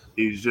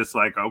 he's just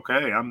like,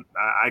 okay,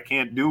 I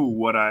can't do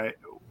what I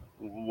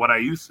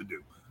used to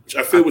do.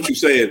 I feel what you're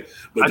saying,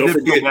 but don't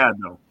forget,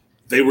 though.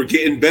 They were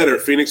getting better.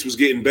 Phoenix was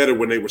getting better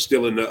when they were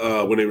still in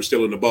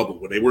the bubble.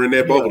 When they were in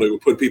that bubble, they were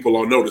putting people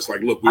on notice.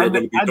 Like, look, we're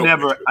going to be.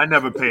 I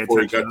never pay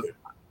attention.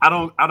 I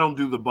don't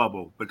do the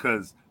bubble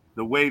because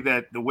the way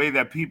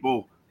that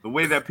people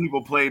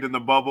played in the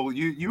bubble,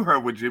 you heard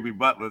what Jimmy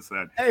Butler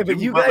said. Hey, but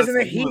Jimmy you Butler guys in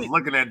the he Heat was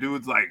looking at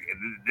dudes like,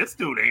 this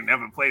dude ain't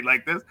never played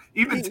like this.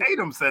 Even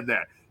Tatum said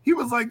that. He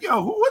was like,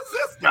 yo, who is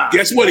this guy?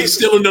 Guess what? He's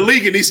still in the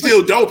league and he's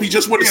still dope. He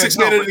just won the Sixth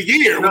Man of the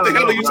Year. What the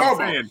hell are you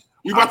talking about?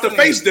 We about to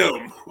face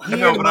them. I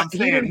know what I'm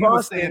saying. He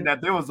was saying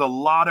that there was a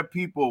lot of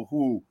people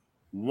who,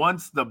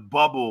 once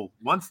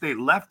they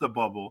left the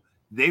bubble,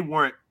 they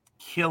weren't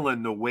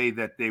killing the way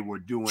that they were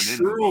doing.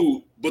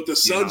 True, but the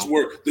Suns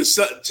were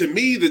to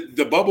me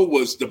the bubble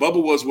was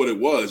what it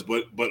was,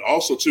 but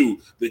also too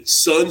the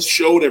Suns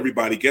showed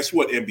everybody. Guess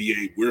what?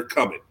 NBA, we're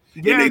coming.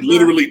 Yeah, and they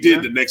literally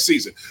did the next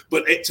season.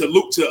 But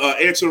to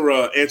answer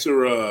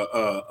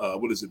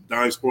what is it?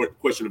 Dime's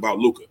question about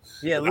Luka.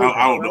 Yeah, Luka.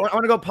 I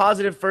want to go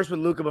positive first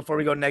with Luka before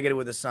we go negative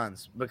with the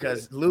Suns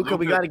because Luka,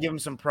 we got to give him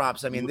some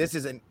props. I mean, this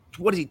isn't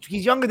what is he?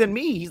 He's younger than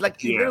me. He's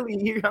like literally a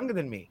year younger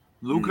than me.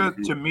 Luka,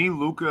 to me,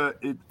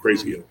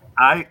 crazy.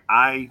 I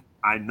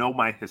know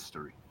my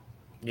history.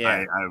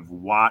 Yeah, I've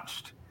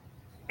watched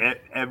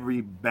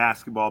every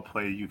basketball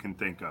player you can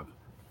think of.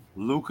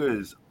 Luka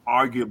is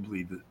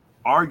arguably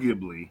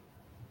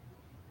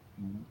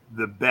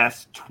the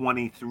best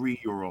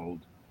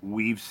 23-year-old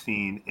we've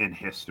seen in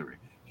history.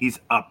 He's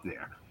up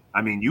there.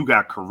 I mean, you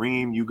got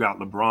Kareem, you got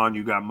LeBron,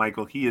 you got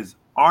Michael. He is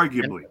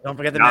arguably. Don't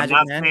forget the Magic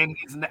Man.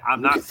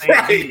 I'm not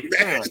saying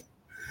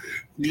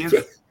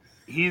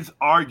he's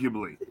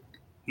arguably.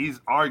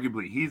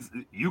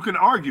 You can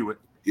argue it.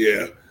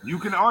 Yeah, you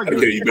can argue.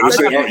 Okay, you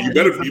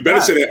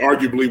better say that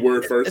arguably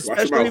word first.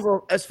 Especially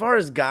as far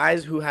as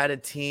guys who had a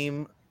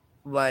team.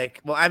 I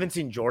haven't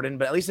seen Jordan,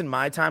 but at least in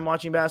my time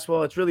watching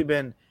basketball, it's really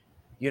been,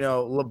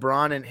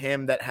 LeBron and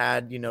him that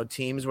had,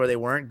 teams where they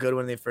weren't good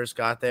when they first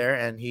got there.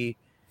 And he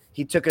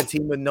took a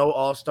team with no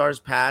all-stars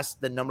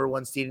past the number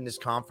one seed in this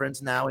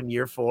conference now in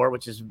year 4,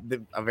 which is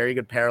a very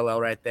good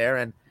parallel right there.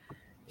 And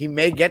he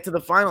may get to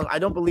the finals. I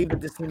don't believe that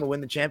this team will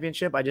win the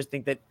championship. I just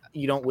think that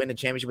you don't win a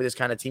championship with this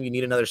kind of team. You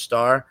need another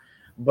star,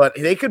 but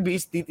they could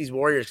beat these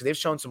Warriors because they've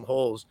shown some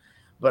holes.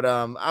 But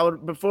I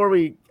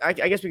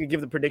guess we could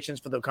give the predictions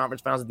for the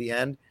conference finals at the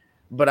end.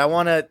 But I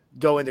want to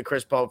go into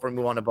Chris Paul before we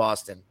move on to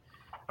Boston.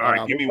 All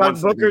right, give me 1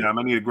 second. I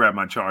need to grab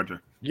my charger.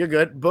 You're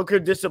good. Booker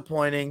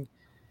disappointing.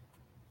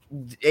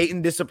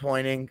 Ayton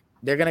disappointing.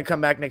 They're going to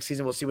come back next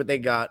season. We'll see what they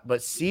got.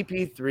 But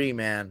CP3,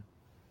 man,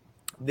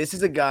 this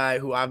is a guy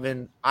who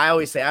I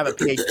always say I have a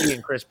PhD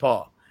in Chris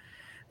Paul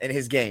and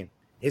his game,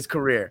 his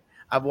career.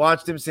 I've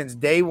watched him since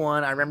day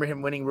one. I remember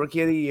him winning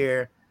Rookie of the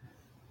Year.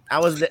 You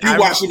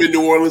watched him in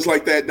New Orleans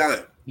like that,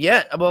 Dime?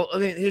 Yeah. Well,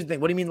 here's the thing.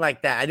 What do you mean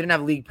like that? I didn't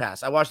have League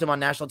Pass. I watched him on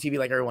national TV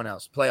like everyone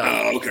else.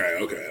 Playoffs. Oh,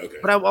 okay.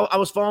 But I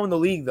was following the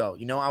league, though.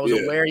 I was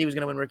aware he was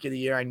going to win Rookie of the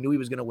Year. I knew he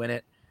was going to win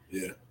it.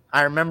 Yeah.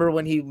 I remember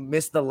when he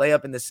missed the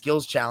layup in the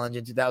skills challenge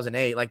in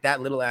 2008, like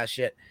that little ass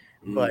shit.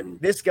 But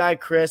this guy,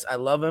 Chris, I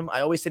love him.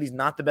 I always said he's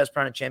not the best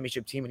player on a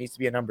championship team. He needs to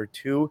be a number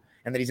 2,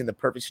 and that he's in the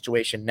perfect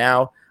situation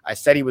now. I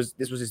said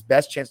this was his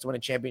best chance to win a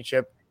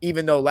championship,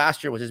 even though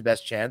last year was his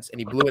best chance, and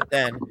he blew it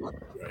then.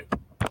 Right.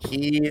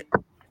 He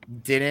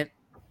didn't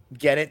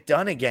get it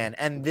done again.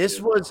 And this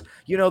was,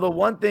 the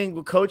one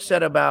thing Coach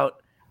said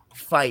about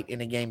fight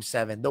in a Game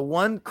 7. The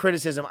one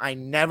criticism I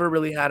never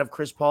really had of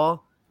Chris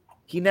Paul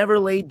He never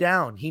laid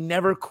down. He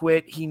never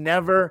quit. He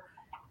never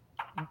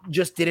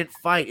just didn't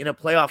fight in a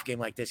playoff game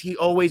like this. He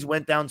always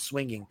went down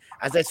swinging.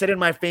 As I said in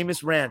my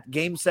famous rant,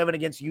 Game 7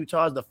 against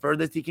Utah is the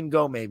furthest he can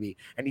go, maybe.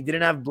 And he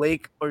didn't have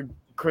Blake or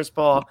Chris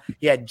Paul.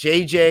 He had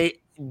JJ,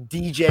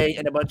 DJ,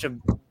 and a bunch of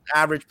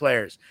average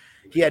players.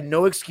 He had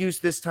no excuse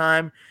this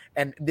time.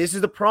 And this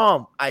is the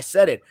problem. I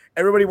said it.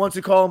 Everybody wants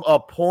to call him a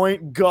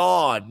point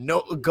god.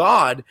 No,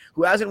 God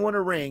who hasn't won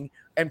a ring.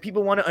 And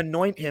people want to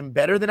anoint him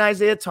better than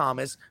Isaiah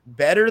Thomas,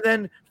 better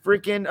than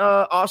freaking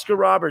Oscar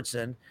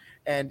Robertson.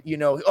 And,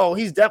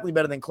 he's definitely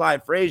better than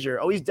Clyde Frazier.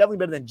 Oh, he's definitely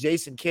better than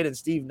Jason Kidd and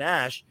Steve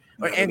Nash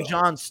and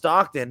John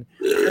Stockton.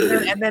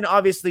 And then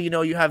obviously,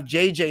 you have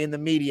JJ in the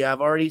media.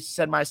 I've already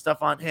said my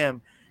stuff on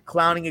him,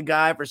 clowning a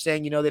guy for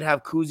saying, they'd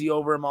have Kuzi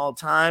over him all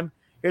the time.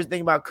 Here's the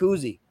thing about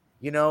Kuzi.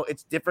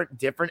 It's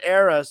different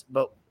eras,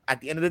 but at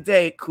the end of the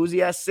day,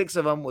 Kuzi has 6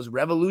 of them, was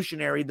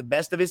revolutionary, the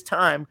best of his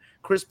time.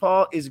 Chris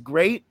Paul is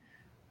great.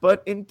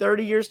 But in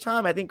 30 years'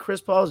 time, I think Chris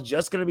Paul is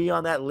just going to be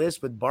on that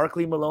list with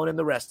Barkley, Malone, and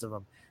the rest of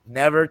them.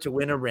 Never to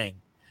win a ring.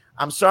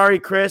 I'm sorry,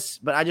 Chris,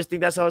 but I just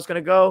think that's how it's going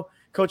to go.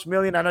 Coach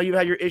Million, I know you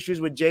had your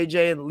issues with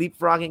JJ and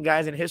leapfrogging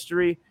guys in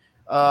history.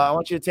 I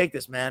want you to take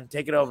this, man.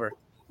 Take it over.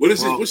 What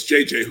is it? What's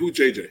JJ? Who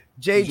JJ?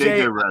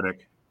 JJ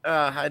Redick.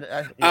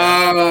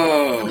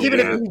 I'm keeping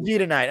it PG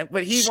tonight.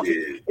 But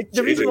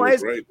the reason why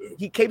is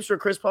he capes for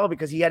Chris Paul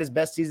because he had his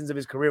best seasons of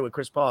his career with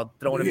Chris Paul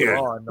throwing him the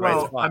ball in the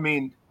right spot. I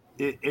mean,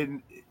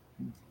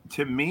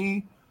 to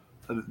me,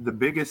 the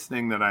biggest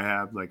thing that I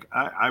have,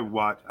 I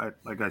watch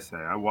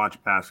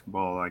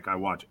basketball. Like I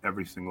watch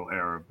every single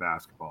era of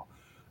basketball.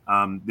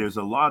 There's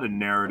a lot of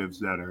narratives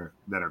that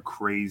are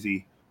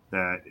crazy.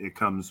 That it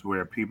comes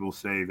where people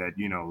say that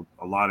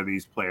a lot of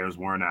these players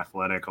weren't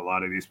athletic. A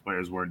lot of these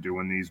players weren't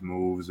doing these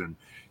moves. And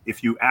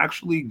if you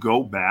actually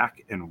go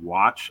back and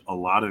watch a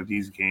lot of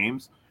these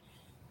games,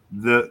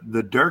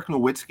 the Dirk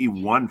Nowitzki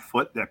 1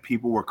 foot that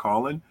people were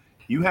calling.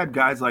 You had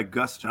guys like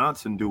Gus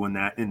Johnson doing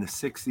that in the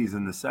 60s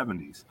and the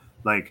 70s.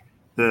 Like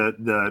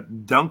the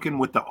Duncan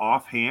with the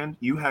offhand,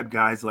 you had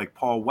guys like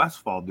Paul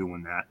Westphal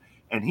doing that,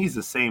 and he's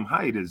the same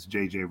height as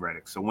JJ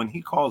Redick. So when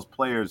he calls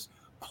players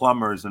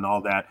plumbers and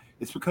all that,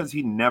 it's because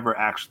he never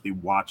actually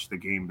watched the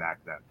game back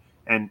then.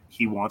 And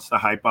he wants to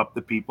hype up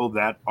the people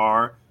that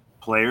are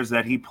players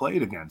that he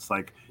played against.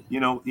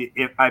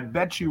 I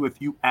bet you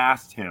if you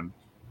asked him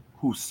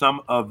who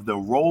some of the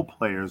role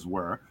players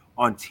were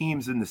on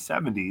teams in the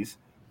 70s,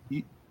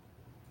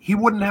 he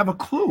wouldn't have a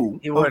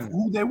clue of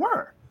who they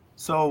were.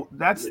 So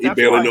that's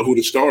barely know who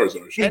the stars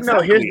are. Exactly.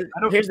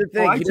 No, here's the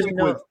thing. He doesn't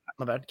know.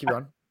 My bad. Keep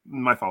going.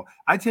 My fault.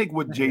 I take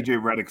what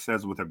JJ Redick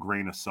says with a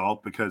grain of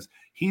salt because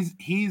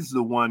he's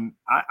the one.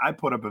 I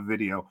put up a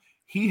video.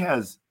 He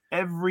has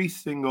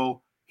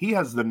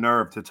the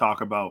nerve to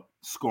talk about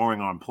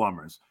scoring on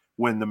plumbers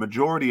when the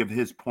majority of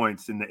his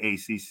points in the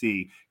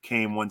ACC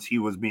came once he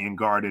was being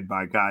guarded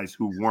by guys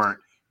who weren't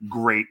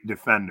great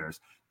defenders.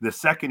 The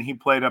second he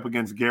played up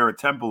against Garrett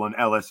Temple and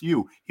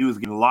LSU, he was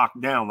getting locked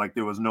down like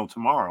there was no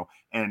tomorrow.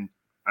 And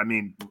I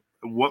mean,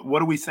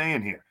 what are we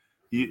saying here?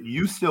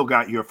 You still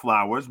got your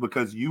flowers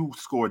because you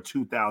scored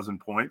 2,000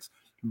 points,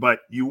 but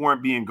you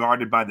weren't being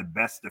guarded by the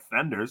best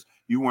defenders.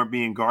 You weren't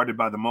being guarded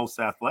by the most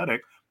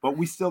athletic, but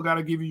we still got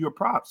to give you your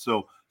props.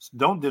 So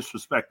don't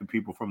disrespect the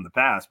people from the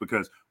past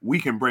because we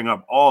can bring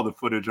up all the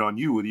footage on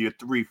you with your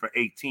 3 for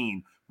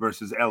 18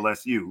 versus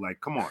LSU.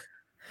 Like, come on.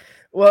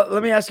 Well,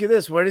 let me ask you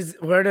this. Where does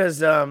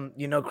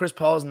Chris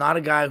Paul is not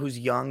a guy who's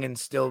young and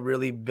still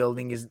really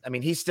building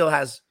he still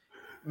has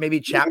maybe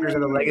chapters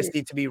of the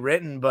legacy to be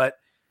written, but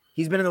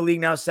he's been in the league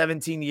now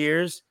 17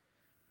 years.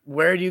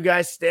 Where do you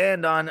guys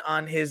stand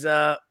on his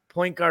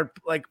point guard?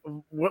 Like,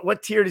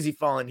 what tier does he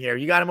fall in here?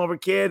 You got him over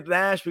Kidd,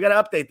 Nash? We got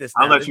to update this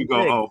now. I'll let you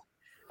go.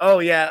 Oh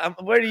yeah.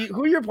 Who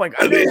are your point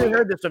guards? I never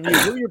heard this from you.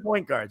 Who are your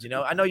point guards?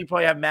 I know you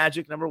probably have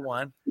Magic number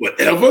 1.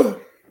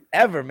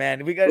 Ever,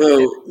 man. We got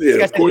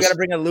to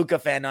bring a Luka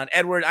fan on.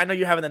 Edward, I know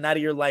you're having the night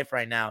of your life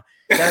right now.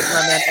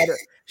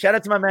 Shout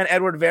out to my man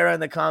Edward Vera in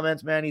the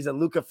comments, man. He's a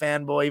Luka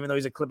fanboy, even though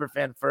he's a Clipper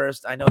fan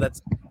first. I know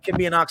can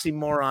be an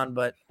oxymoron,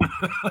 but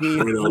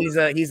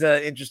he's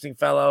an interesting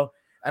fellow.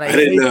 And I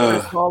hate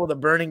Chris Paul with a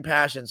burning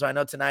passion. So I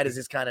know tonight is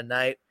his kind of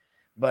night.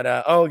 But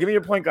give me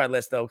your point guard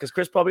list though, because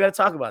Chris Paul, we got to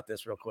talk about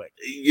this real quick.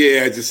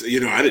 Yeah, I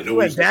didn't know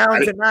went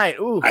down tonight.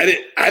 Ooh, I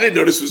didn't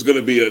know this was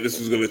going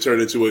to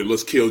turn into a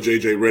let's kill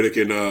JJ Redick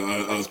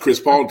and Chris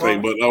Paul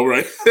thing. But all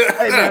right,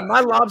 hey man, my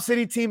Lob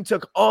City team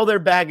took all their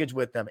baggage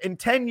with them. In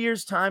 10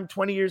 years' time,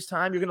 20 years'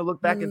 time, you're going to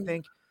look back and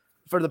think,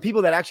 for the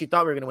people that actually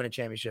thought we were going to win a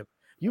championship,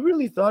 you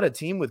really thought a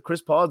team with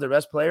Chris Paul as the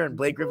best player and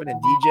Blake Griffin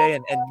and DJ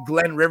and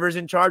Glenn Rivers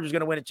in charge was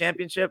going to win a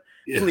championship?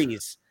 Yeah.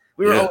 Please.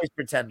 We were always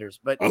pretenders,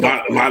 but a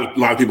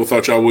lot of people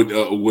thought y'all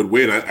would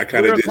win. I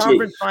kind of did too.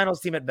 Conference finals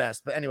team at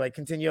best, but anyway,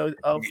 continue.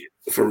 Oh,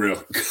 for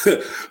real.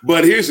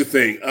 But here's the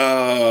thing.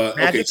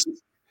 Okay,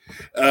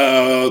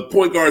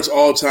 point guards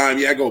all time.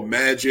 Yeah, I go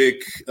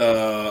Magic.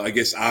 I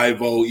guess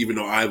Ivo. Even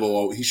though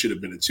Ivo, he should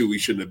have been a 2. He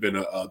shouldn't have been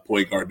a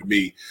point guard to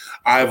me.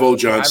 Ivo,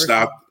 John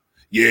Stockton.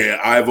 Yeah,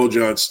 Ivo,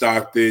 John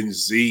Stockton,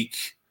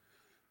 Zeke.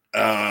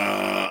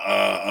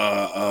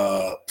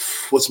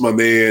 what's my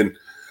man?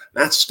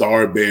 Not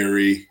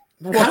Starberry.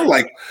 Kind of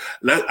like,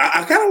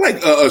 I kind of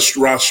like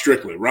Rod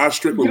Strickland. Rod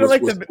Strickland. You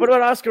don't what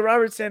about Oscar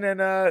Robertson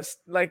and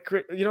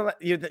you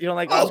don't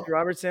like Oscar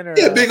Robertson or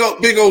Big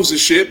O's and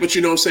shit. But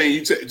you know what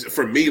I'm saying?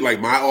 For me,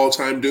 like my all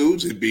time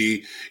dudes, it'd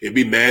be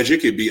Magic,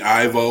 it'd be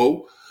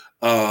Ivo,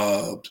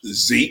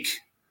 Zeke,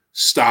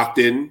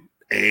 Stockton,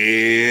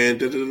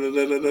 and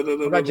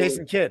what about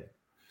Jason Kidd?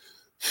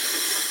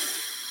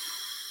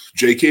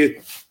 J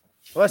Kidd.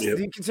 Well, do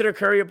you consider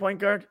Curry a point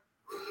guard?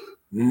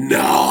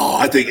 No,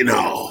 I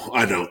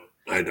don't.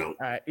 All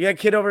right, you got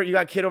Kidd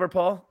over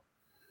Paul.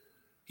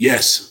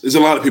 Yes, there's a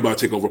lot of people I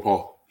take over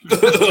Paul. A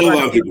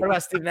lot of people. What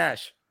about Steve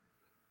Nash?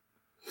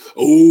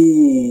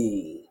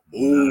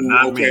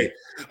 Okay.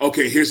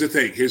 Okay, here's the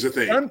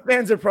thing. Some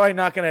fans are probably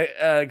not going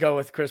to go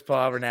with Chris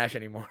Paul over Nash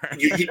anymore.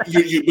 But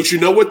you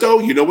know what though?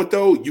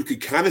 You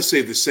could kind of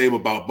say the same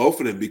about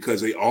both of them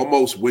because they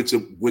almost went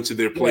to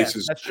their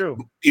places. Yeah, that's true.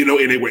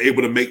 And they were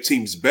able to make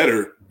teams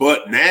better.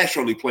 But Nash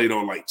only played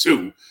on like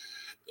 2.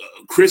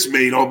 Chris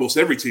made almost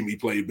every team he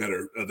played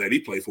better that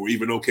he played for,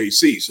 even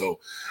OKC. So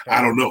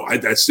I don't know.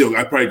 I'd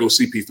probably go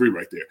CP3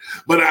 right there.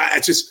 But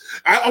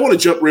I want to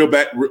jump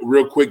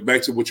real quick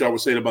back to what y'all were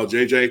saying about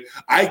JJ.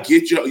 I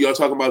get y'all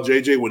talking about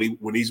JJ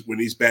when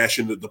he's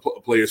bashing the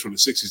players from the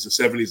 60s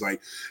and 70s.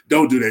 Like,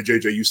 don't do that,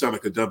 JJ. You sound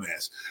like a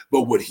dumbass.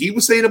 But what he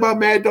was saying about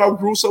Mad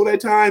Dog Russo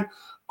that time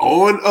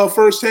on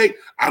First Take,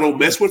 I don't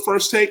mess with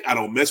First Take. I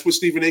don't mess with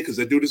Stephen A. because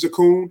that dude is a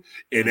coon,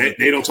 and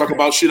they don't talk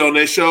about shit on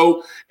that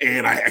show,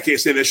 and I can't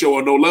stand that show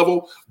on no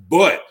level.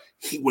 But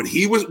what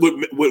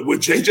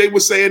JJ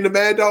was saying to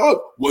Mad Dog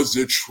was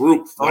the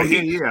truth. I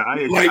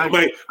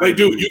agree.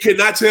 Dude, you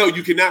cannot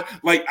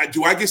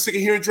do I get sick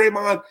of hearing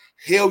Draymond?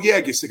 Hell yeah,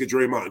 I get sick of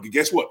Draymond.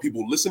 Guess what?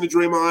 People listen to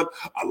Draymond.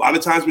 A lot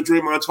of times when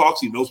Draymond talks,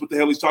 he knows what the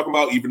hell he's talking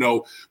about, even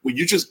though when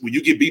you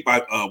get beat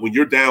by when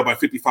you're down by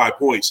 55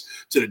 points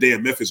to the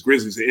damn Memphis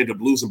Grizzlies and end up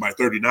losing by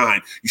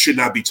 39, you should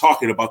not be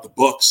talking about the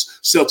Bucks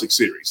Celtics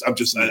series. I'm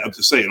just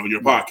saying on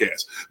your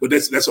podcast. But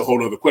that's a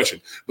whole other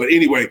question. But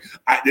anyway,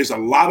 there's a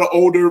lot of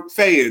older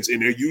fans, and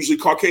they're usually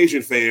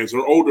Caucasian fans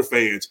or older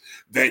fans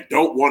that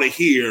don't want to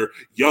hear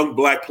young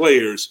black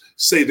players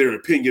say their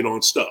opinion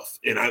on stuff.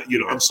 And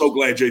I'm so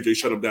glad JJ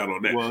shut him down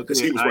on that because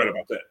he was right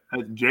about that.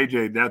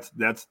 JJ,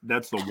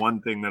 that's the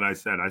one thing that I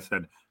said. I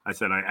said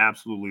I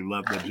absolutely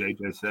love that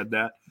JJ said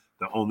that.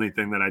 The only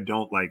thing that I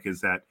don't like is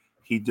that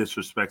he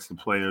disrespects the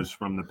players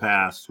from the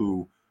past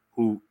who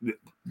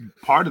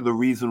part of the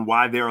reason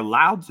why they're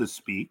allowed to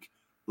speak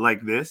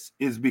like this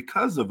is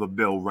because of a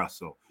Bill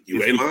Russell.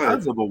 It's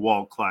because of a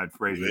Walt Clyde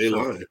Frazier.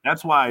 So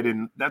that's why I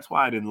didn't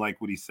like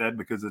what he said,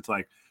 because it's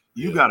like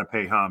you got to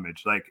pay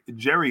homage. Like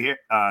Jerry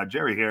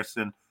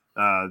Hairston,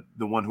 the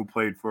one who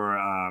played for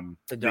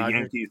the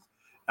Yankees.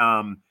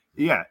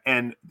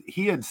 And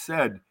he had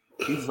said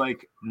he's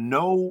like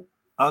no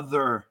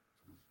other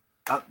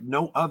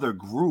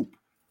group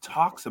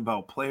talks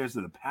about players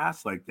of the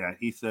past like that.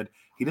 He said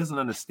he doesn't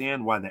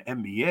understand why the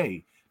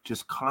NBA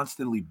just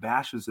constantly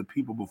bashes the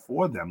people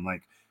before them.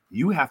 Like,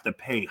 you have to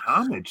pay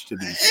homage to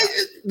these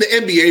guys. The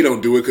NBA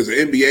don't do it because the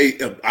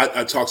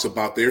NBA talks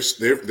about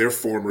their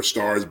former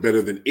stars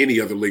better than any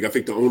other league. I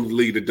think the only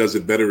league that does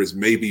it better is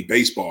maybe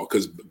baseball,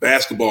 because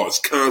basketball is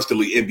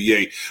constantly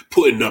NBA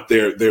putting up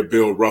their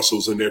Bill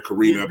Russells and their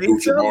Kareem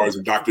Abdul-Jabbar's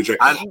and Dr. J.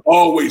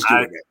 Always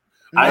doing it.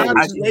 But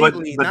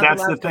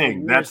that's the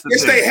thing. Yes,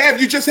 they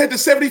have. You just had the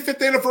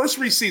 75th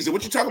anniversary season.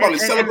 What you talking about? They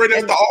celebrated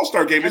at the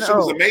All-Star game. This shit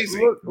was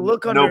amazing.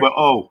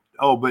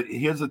 But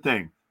here's the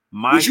thing.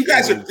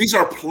 These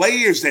are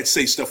players that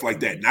say stuff like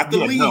that, not the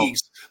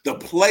leagues.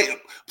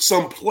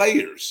 Some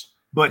players.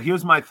 But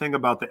here's my thing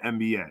about the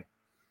NBA.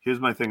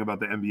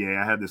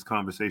 I had this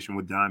conversation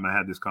with Dime. I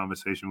had this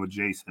conversation with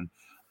Jason.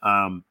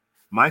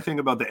 My thing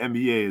about the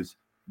NBA is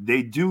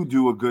they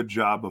do a good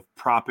job of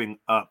propping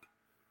up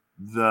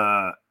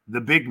the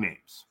big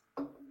names.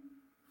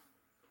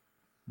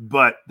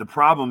 But the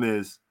problem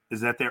is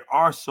that there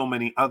are so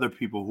many other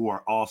people who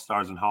are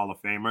all-stars and Hall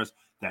of Famers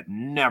that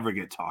never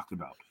get talked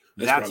about.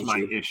 That's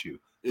my issue.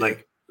 Yeah.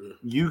 Like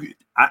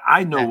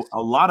I know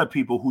a lot of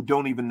people who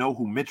don't even know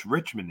who Mitch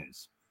Richmond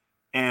is.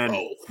 And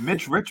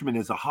Mitch Richmond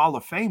is a Hall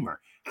of Famer.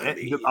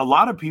 A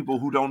lot of people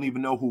who don't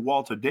even know who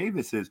Walter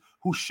Davis is,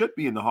 who should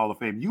be in the Hall of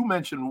Fame. You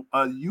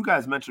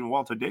guys mentioned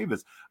Walter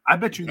Davis. I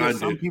bet you there's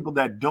some people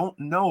that don't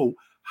know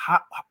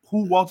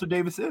who Walter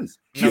Davis is.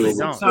 He's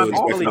a six-time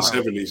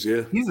All-Star.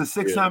 He's a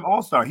six-time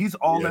All-Star. He's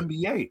all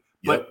NBA.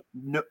 But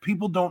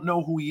people don't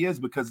know who he is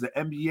because the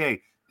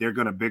NBA, they're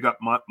going to big up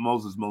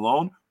Moses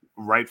Malone,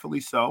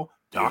 rightfully so,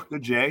 Dr.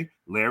 J,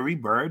 Larry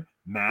Bird,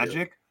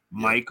 Magic,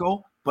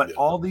 Michael, but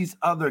all these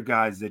other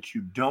guys that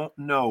you don't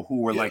know who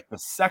were like the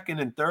second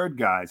and third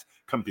guys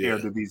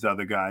compared to these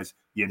other guys,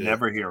 you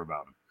never hear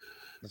about them.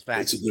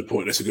 That's a good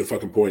point. That's a good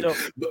fucking point. So,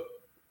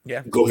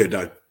 yeah. Go ahead,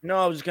 Don. No,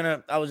 I was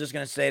just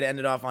gonna say to end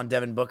it off on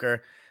Devin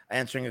Booker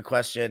answering a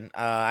question.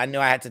 I knew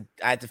I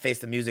had to face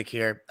the music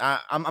here. I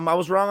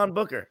was wrong on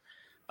Booker.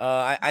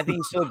 I think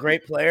he's still a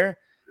great player.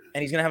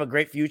 and he's going to have a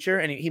great future.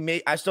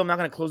 And I still am not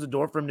going to close the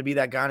door for him to be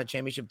that guy on a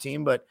championship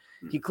team, but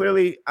he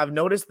clearly, I've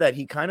noticed that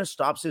he kind of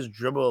stops his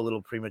dribble a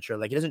little premature.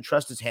 Like he doesn't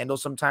trust his handle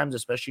sometimes,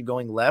 especially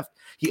going left.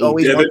 He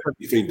always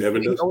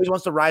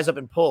wants to rise up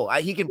and pull.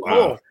 He can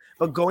pull,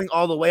 but going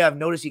all the way, I've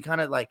noticed he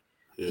kind of like,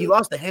 he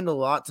lost the handle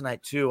a lot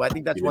tonight too. I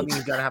think that's one thing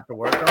he's going to have to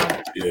work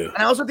on. Yeah. And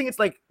I also think it's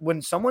like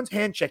when someone's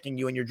hand checking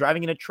you and you're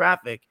driving into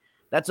traffic,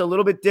 that's a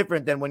little bit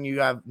different than when you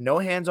have no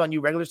hands on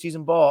you regular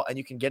season ball and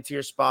you can get to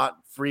your spot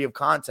free of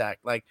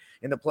contact. Like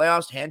in the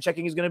playoffs, hand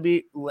checking is going to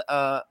be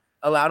allowed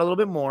a little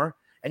bit more,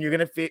 and you're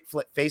going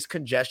to face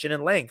congestion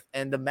and length.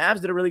 And the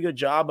Mavs did a really good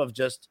job of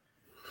just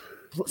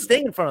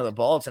staying in front of the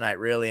ball tonight,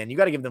 really. And you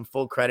got to give them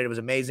full credit. It was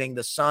amazing.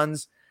 The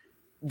Suns,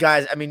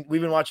 guys, I mean,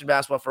 we've been watching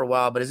basketball for a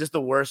while, but is this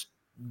the worst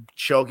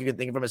choke you can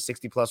think of from a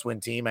 60-plus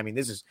win team? I mean,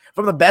 this is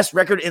from the best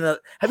record in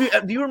the –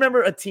 do you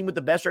remember a team with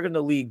the best record in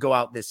the league go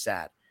out this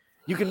sad?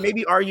 You can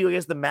maybe argue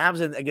against the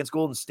Mavs and against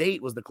Golden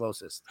State was the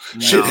closest.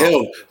 Shit,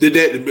 hell, did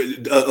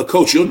that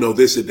coach? You'll know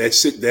this.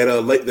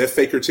 That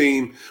Faker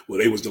team. Well,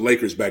 they was the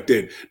Lakers back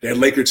then. That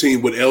Laker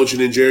team with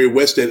Elgin and Jerry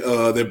West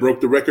that broke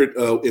the record.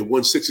 It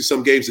won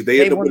 60-some games. Did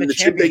they end up winning the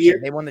chip that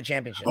year? They won the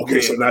championship. Okay,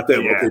 so not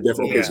them. Yeah. Okay,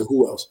 definitely. Okay, so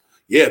who else?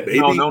 Yeah, baby.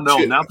 No,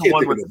 Shit, not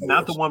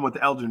the one with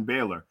Elgin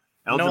Baylor.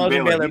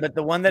 Elgin Baylor, but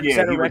the one that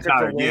set a record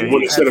for wins. The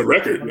one that set a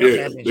record.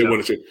 Yeah, they won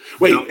a chip.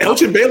 Wait,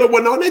 Elgin Baylor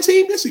wasn't on that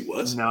team? Yes, he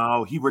was.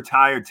 No, he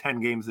retired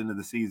 10 games into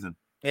the season.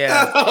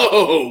 Yeah.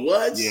 Oh,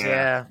 what?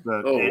 Yeah.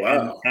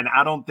 Wow. And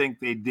I don't think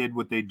they did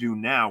what they do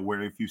now,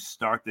 where if you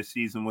start the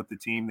season with the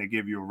team, they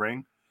give you a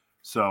ring.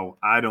 So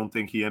I don't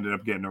think he ended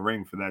up getting a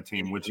ring for that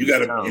team. Which you got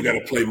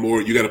to play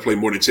more. You got to play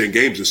more than 10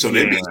 games. And so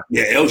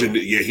Elgin,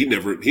 he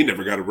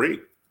never got a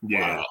ring.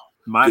 Yeah. Wow.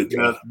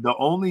 The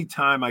only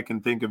time I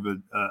can think of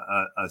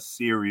a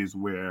series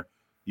where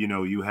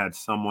you had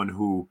someone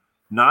who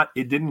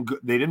they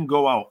didn't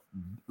go out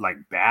like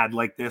bad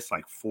like this,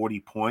 like 40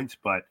 points,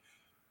 but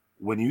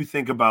when you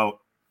think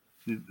about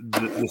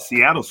the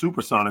Seattle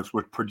Supersonics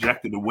were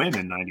projected to win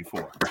in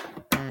 '94,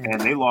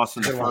 and they lost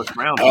in the first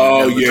round.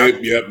 Oh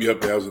yep,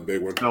 that was a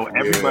big one. So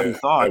everybody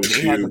thought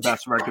they had the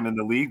best record in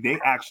the league. They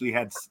actually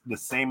had the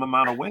same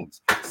amount of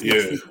wins,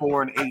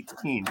 64 and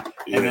 18,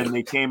 and then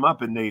they came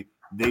up and they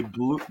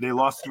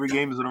lost 3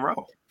 games in a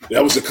row.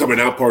 That was the coming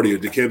out party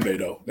of Dikembe,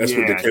 though. That's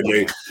when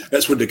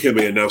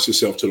Dikembe announced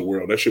himself to the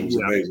world. That shit was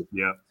amazing.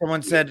 Yeah.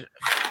 Someone said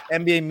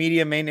NBA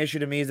media main issue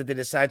to me is that they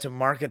decide to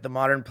market the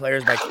modern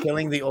players by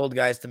killing the old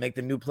guys to make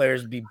the new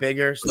players be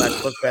bigger /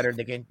 look better.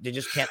 They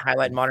just can't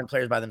highlight modern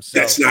players by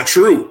themselves. That's not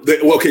true.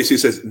 So he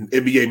says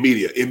NBA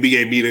media.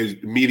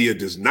 NBA media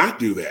does not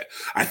do that.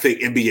 I think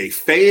NBA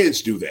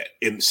fans do that,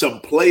 and some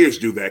players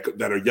do that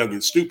are young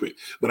and stupid.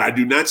 But I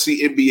do not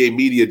see NBA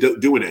media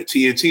doing that.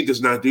 TNT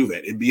does not do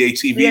that. NBA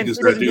TV does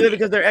not do that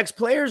because they're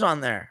ex-players on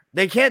there.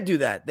 They can't do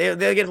that. They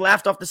get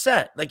laughed off the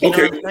set. Like, know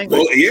what I'm saying?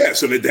 Well, yeah.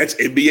 So that's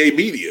NBA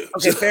media.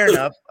 Okay, fair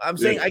enough. I'm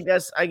saying, I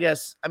guess.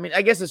 I mean,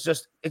 I guess it's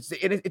just it's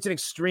an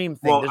extreme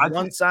thing. Well, There's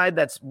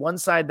one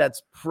side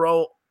that's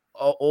pro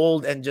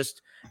old and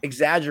just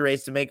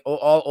exaggerates to make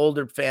all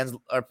older fans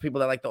or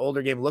people that like the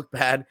older game look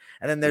bad,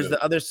 and then there's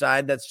the other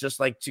side that's just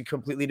like to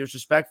completely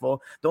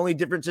disrespectful. The only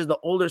difference is the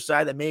older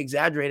side that may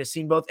exaggerate has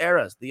seen both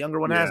eras. The younger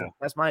one hasn't.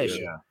 That's my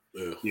issue.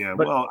 Yeah.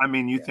 But, well, I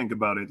mean, you think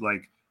about it,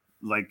 like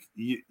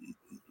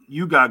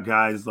you got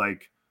guys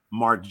like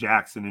Mark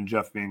Jackson and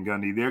Jeff Van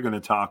Gundy. They're going to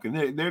talk, and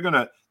they're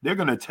going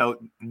to tell.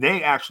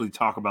 They actually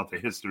talk about the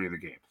history of the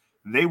game.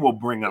 They will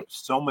bring up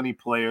so many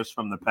players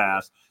from the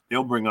past.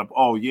 They'll bring up,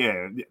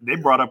 they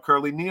brought up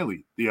Curly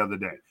Neely the other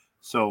day.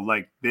 So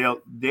like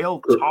they'll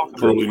talk about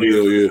Curly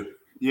Neal,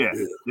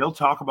 they'll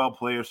talk about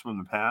players from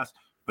the past.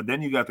 But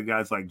then you got the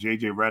guys like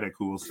JJ Redick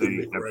who will say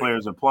that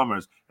players are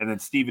plumbers, and then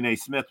Stephen A.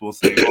 Smith will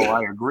say,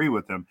 I agree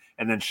with him,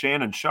 and then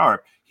Shannon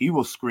Sharp, he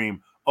will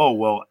scream,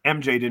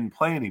 MJ didn't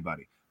play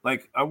anybody.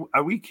 Like,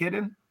 are we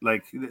kidding?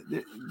 Like,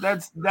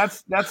 that's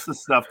the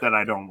stuff that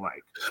I don't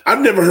like.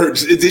 I've never heard.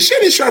 Did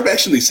Shannon Sharp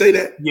actually say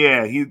that?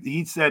 Yeah,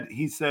 he said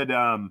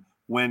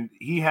when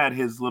he had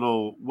his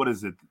little, what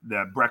is it,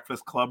 that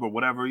breakfast club or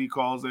whatever he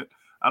calls it.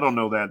 I don't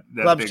know that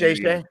Club Shay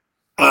Shay.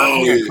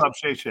 Club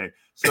Shay Shay.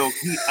 So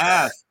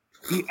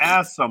he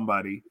asked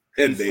somebody,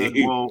 and he said,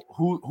 well,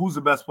 who's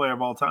the best player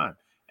of all time?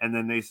 And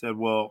then they said,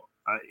 well,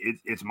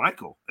 it's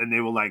Michael. And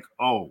they were like,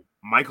 oh,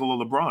 Michael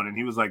or LeBron? And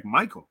he was like,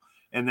 Michael.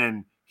 And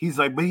then he's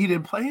like, but he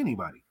didn't play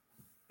anybody.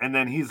 And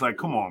then he's like,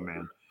 come on,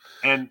 man.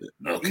 And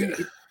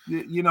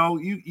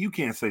you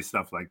can't say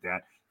stuff like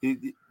that.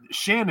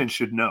 Shannon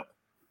should know.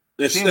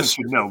 Shannon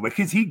should know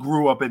because he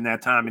grew up in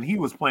that time and he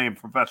was playing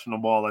professional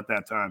ball at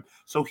that time.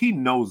 So he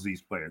knows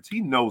these players. He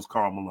knows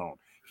Karl Malone.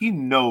 He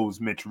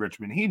knows Mitch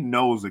Richmond. He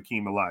knows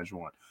Akeem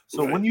Olajuwon.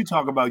 So when you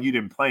talk about you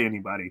didn't play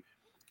anybody,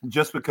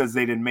 just because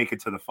they didn't make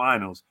it to the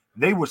finals,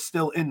 they were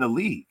still in the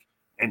league.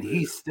 And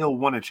he still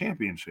won a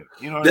championship.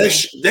 You know what I mean?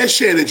 That's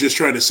Shannon just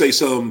trying to say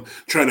something,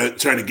 trying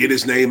to get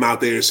his name out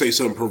there and say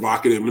something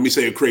provocative. Let me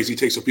say it crazy,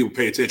 take so people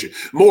pay attention.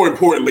 More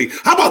importantly,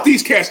 how about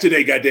these cats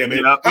today,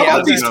 goddammit? How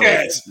about these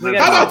cats? How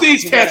about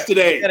these cats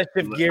today?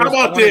 How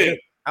about this?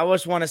 I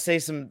just want to say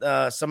some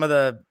of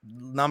the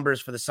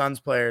numbers for the Suns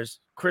players.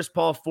 Chris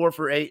Paul, 4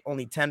 for 8,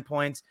 only 10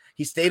 points.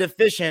 He stayed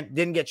efficient,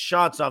 didn't get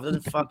shots off.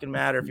 Doesn't fucking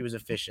matter if he was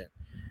efficient.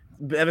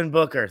 Devin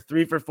Booker,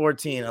 3 for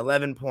 14,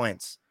 11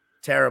 points.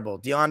 Terrible.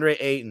 DeAndre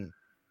Ayton,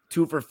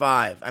 2 for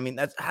 5. I mean,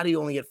 that's how do you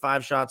only get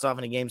 5 shots off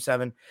in a game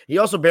 7? He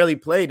also barely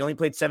played. Only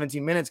played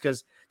 17 minutes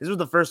because this was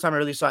the first time I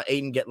really saw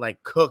Ayton get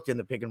like cooked in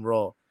the pick and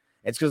roll.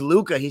 It's because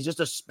Luka, he's just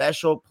a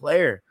special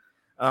player.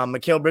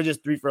 Mikal Bridges,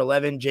 3 for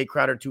 11. Jay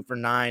Crowder, 2 for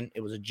 9.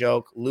 It was a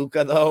joke.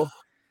 Luka, though,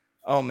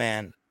 oh,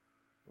 man.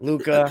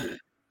 Luka,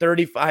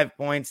 35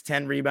 points,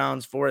 10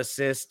 rebounds, 4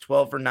 assists,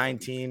 12 for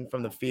 19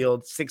 from the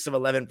field, 6 of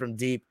 11 from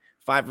deep,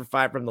 5 for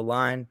 5 from the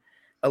line,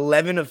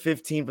 11 of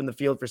 15 from the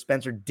field for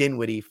Spencer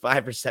Dinwiddie,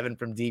 5 for 7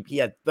 from deep. He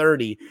had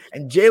 30.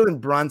 And Jalen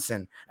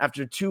Brunson,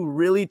 after 2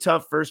 really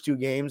tough first 2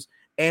 games,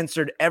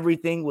 answered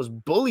everything, was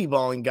bully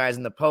balling guys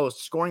in the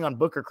post, scoring on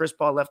Booker, Chris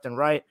Paul left and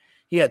right.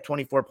 He had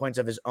 24 points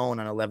of his own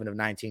on 11 of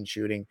 19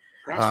 shooting.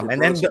 And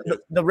then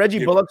the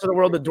Reggie Bullocks of the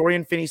world, the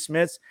Dorian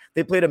Finney-Smiths,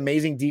 they played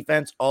amazing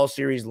defense all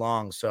series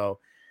long. So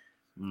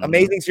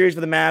amazing series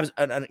for the Mavs,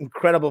 an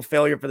incredible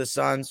failure for the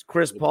Suns.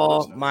 Chris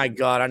Paul, my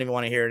God, I don't even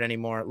want to hear it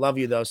anymore. Love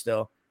you, though,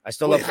 still. I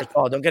still love Chris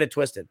Paul. Don't get it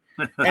twisted.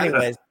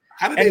 Anyways.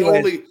 How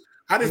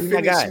did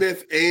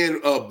Finney-Smith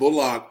and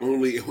Bullock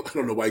only – I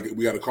don't know why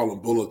we got to call him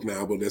Bullock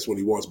now, but that's what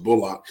he wants,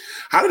 Bullock.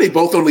 How did they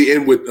both only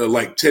end with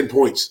like 10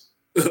 points?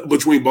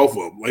 Between both of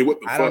them, like what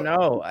the fuck? I don't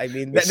know. I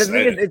mean, the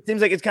thing is, it seems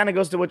like it kind of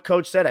goes to what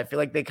Coach said. I feel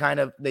like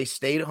they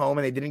stayed home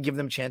and they didn't give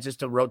them chances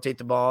to rotate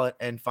the ball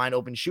and find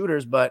open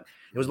shooters. But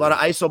it was a lot of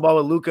iso ball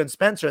with Luka and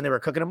Spencer, and they were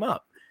cooking them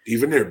up.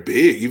 Even they're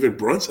big. Even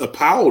Brunson,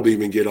 Powell didn't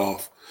even get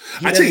off.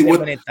 I tell you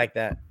what, like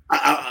that.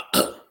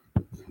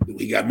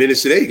 He got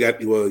minutes today. He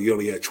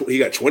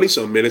got 20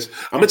 some minutes.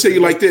 I'm gonna tell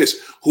you like this: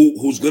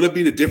 who's gonna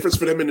be the difference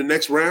for them in the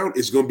next round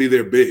is gonna be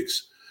their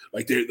bigs.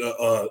 Like they're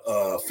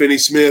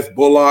Finney-Smith,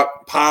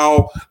 Bullock,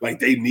 Powell, like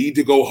they need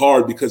to go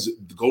hard because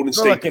Golden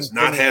State does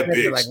not have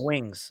bigs. Like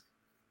wings,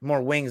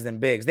 more wings than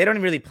bigs. They don't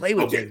even really play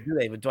with bigs, do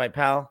they? With Dwight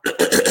Powell,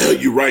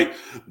 you're right.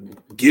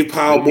 Give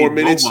Powell more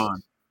minutes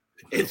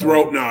and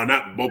throw. No,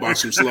 not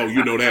Boban's too slow.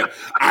 You know that.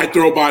 I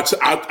throw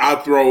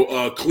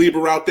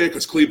Kleber out there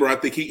because Kleber, I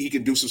think he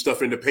can do some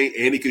stuff in the paint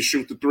and he can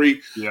shoot the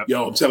 3. Yep.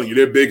 Yo, I'm telling you,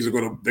 their bigs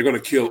they're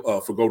gonna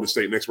kill for Golden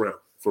State next round.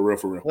 For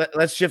real.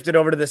 Let's shift it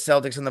over to the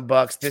Celtics and the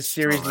Bucks. This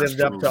series lived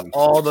up to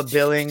all the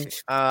billing.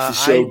 I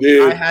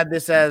had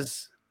this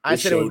as I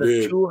said it was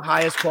the 2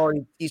 highest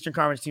quality Eastern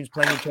Conference teams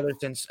playing each other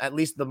since at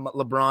least the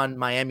LeBron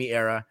Miami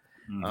era.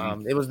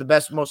 It was the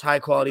best, most high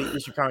quality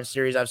Eastern Conference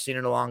series I've seen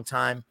in a long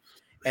time.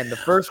 And the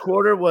first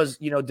quarter was,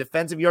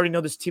 defensive. You already know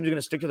this team's going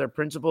to stick to their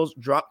principles,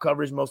 drop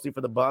coverage mostly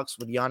for the Bucks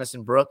with Giannis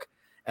and Brook,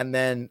 and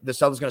then the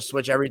Celtics going to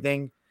switch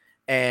everything.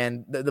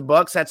 And the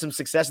Bucks had some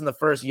success in the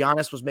first.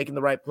 Giannis was making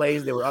the right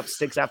plays. They were up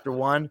 6 after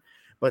 1,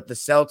 but the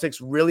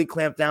Celtics really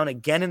clamped down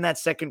again in that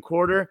second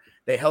quarter.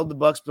 They held the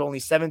Bucks to only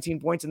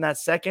 17 points in that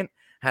second,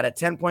 had a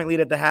 10-point lead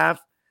at the half.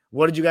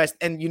 What did you guys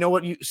 – and you know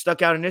what you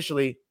stuck out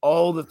initially?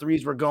 All the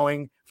threes were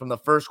going from the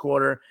first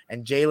quarter,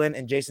 and Jalen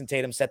and Jason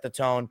Tatum set the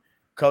tone.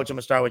 Coach, I'm going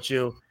to start with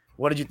you.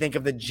 What did you think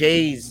of the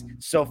Jays?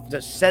 So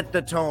to set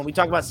the tone, we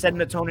talk about setting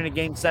the tone in a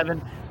game 7.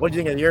 What did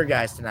you think of your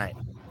guys tonight?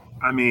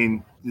 I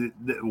mean,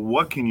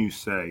 what can you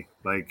say?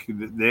 Like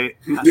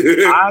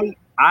I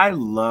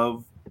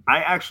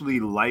actually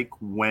like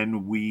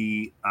when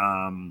we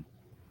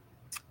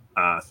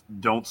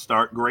don't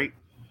start great,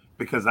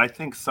 because I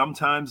think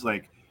sometimes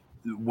like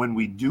when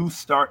we do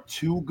start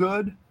too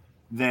good,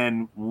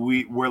 then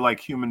we're like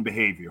human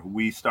behavior.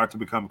 We start to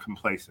become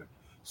complacent.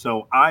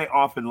 So I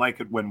often like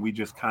it when we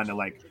just kind of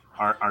like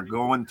are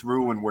going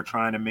through and we're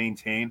trying to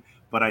maintain.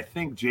 But I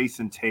think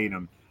Jason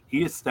Tatum,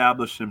 he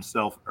established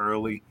himself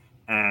early.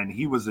 And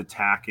he was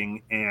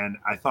attacking, and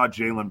I thought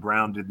Jaylen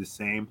Brown did the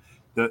same.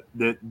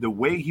 The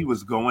way he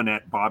was going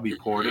at Bobby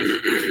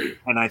Portis,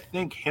 and I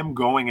think him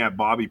going at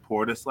Bobby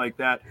Portis like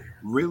that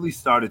really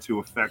started to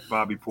affect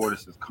Bobby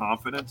Portis's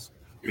confidence,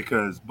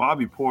 because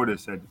Bobby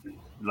Portis had,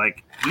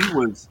 like, he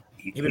was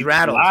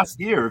rattled last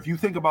year. If you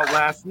think about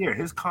last year,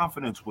 his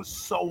confidence was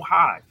so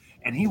high,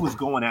 and he was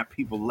going at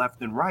people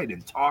left and right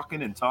and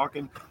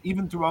talking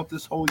even throughout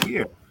this whole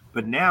year.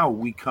 But now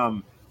we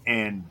come.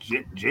 And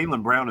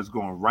Jaylen Brown is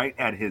going right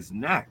at his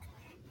neck.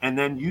 And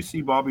then you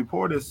see Bobby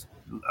Portis,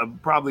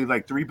 probably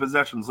like 3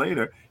 possessions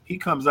later, he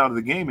comes out of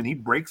the game and he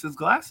breaks his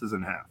glasses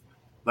in half.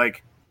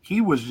 Like,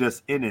 he was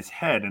just in his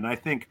head. And I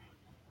think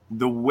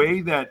the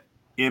way that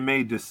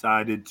Ime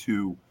decided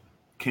to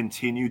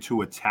continue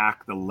to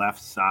attack the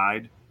left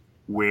side,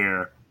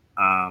 where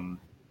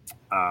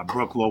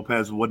Brook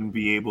Lopez wouldn't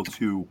be able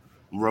to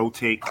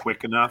rotate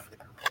quick enough,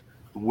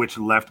 which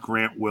left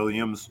Grant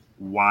Williams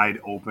wide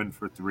open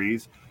for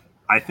threes,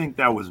 I think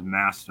that was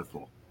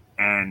masterful.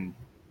 And,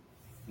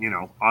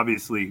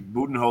 obviously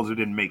Budenholzer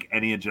didn't make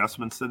any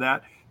adjustments to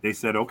that. They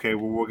said, okay,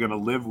 well, we're going to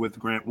live with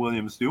Grant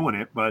Williams doing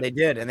it. But they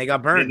did, and they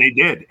got burned. And they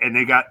did. And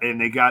they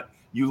got,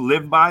 you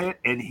live by it,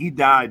 and he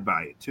died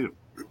by it too.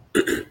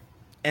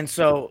 And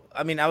so,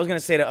 I mean, I was going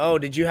to say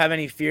did you have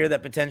any fear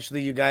that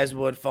potentially you guys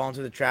would fall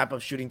into the trap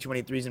of shooting too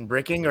many threes and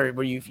bricking, or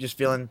were you just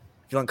feeling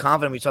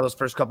confident? We saw those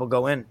first couple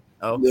go in.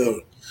 Oh,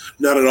 no,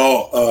 not at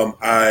all.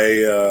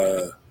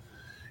 I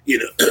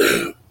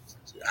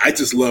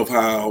just love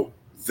how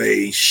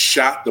they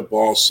shot the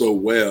ball so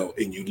well.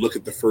 And you look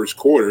at the first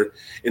quarter.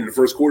 In the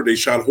first quarter, they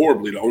shot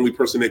horribly. The only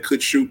person that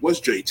could shoot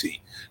was JT.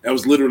 That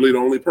was literally the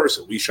only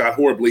person. We shot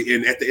horribly.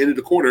 And at the end of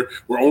the quarter,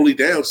 we're only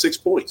down 6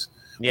 points.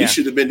 Yeah. We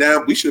should have been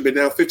down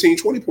 15,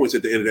 20 points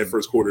at the end of that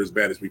first quarter, as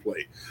bad as we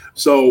played.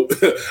 So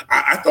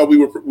I thought we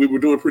were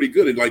doing pretty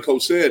good. And like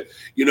Coach said,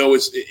 I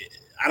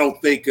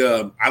don't like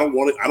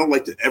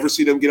to ever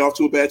see them get off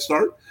to a bad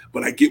start.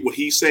 But I get what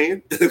he's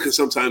saying, because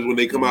sometimes when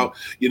they come out,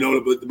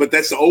 but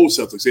that's the old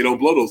Celtics. They don't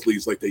blow those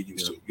leads like they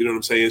used to. You know what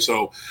I'm saying?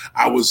 So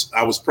I was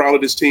proud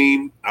of this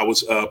team. I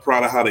was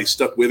proud of how they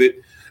stuck with it.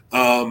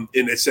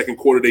 In that second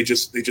quarter, they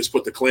just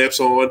put the clamps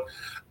on.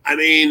 I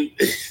mean,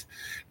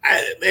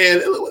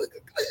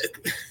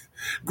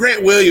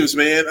 Grant Williams,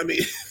 man. I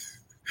mean,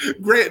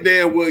 Grant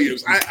Dan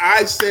Williams.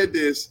 I said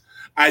this.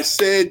 I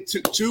said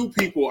to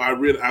people, I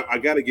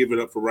got to give it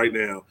up for right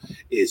now,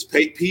 is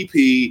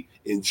PP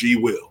and G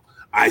Will.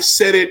 I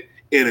said it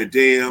in a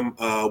damn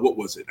what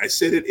was it? I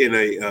said it in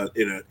a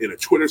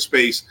Twitter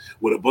space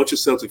with a bunch of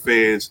Celtic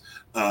fans,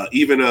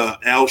 even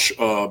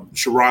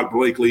Sherrod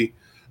Blakely,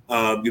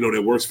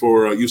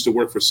 that used to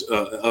work for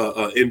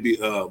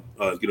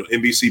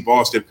NBC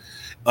Boston.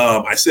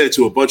 I said it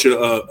to a bunch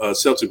of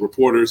Celtic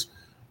reporters.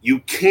 You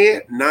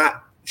can't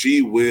not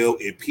G Will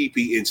and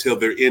PP until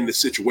they're in the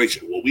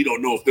situation. Well, we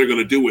don't know if they're going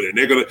to do it, and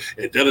they're going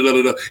to, and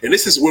da-da-da-da-da. And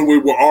this is when we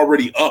were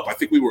already up. I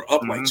think we were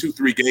up like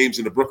 2-3 games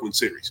in the Brooklyn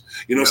series.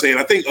 You know what I'm saying?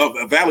 I think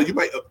Valley,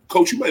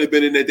 Coach, you might have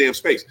been in that damn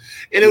space.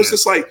 And it was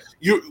just like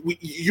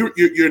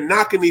you're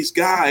knocking these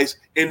guys,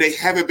 and they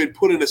haven't been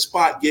put in a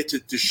spot yet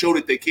to show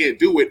that they can't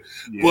do it.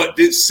 Yeah. But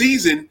this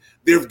season,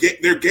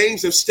 their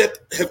games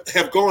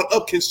have gone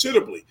up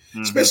considerably,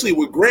 especially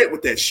with Grant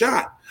with that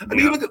shot. I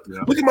mean, look at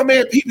my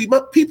man PP. My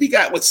PP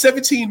got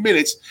 17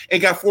 minutes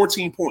and got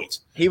 14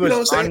 points. He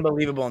was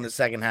unbelievable in the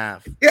second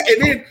half. Yeah,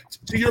 and then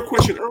to your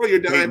question earlier,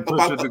 Dime,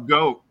 about the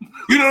GOAT.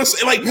 You know what I'm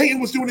saying? Like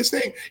Payton was doing his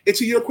thing. And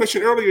to your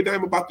question earlier,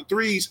 Dime, about the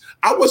threes,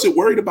 I wasn't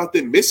worried about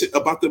them missing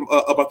about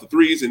the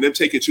threes and them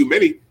taking too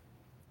many.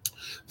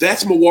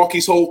 That's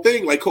Milwaukee's whole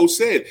thing. Like Coach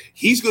said,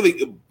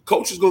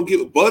 Bud is going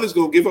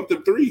to give up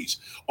them threes.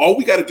 All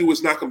we got to do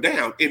is knock them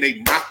down, and they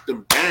knocked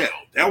them down.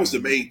 That was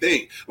the main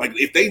thing. Like,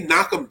 if they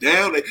knock them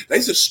down,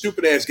 that's a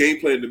stupid-ass game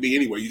plan to me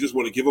anyway. You just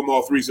want to give them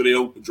all threes so they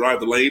don't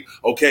drive the lane.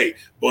 Okay,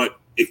 but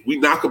if we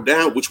knock them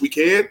down, which we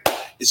can,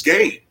 it's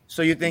game.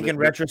 So you think in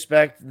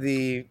retrospect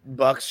the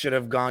Bucks should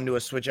have gone to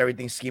a switch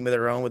everything scheme of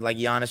their own with like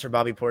Giannis or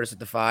Bobby Portis at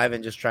the 5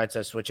 and just tried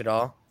to switch it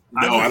all?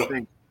 No, I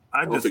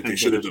don't think they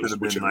should have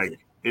been like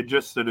 – it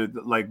just sort of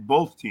like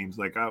both teams.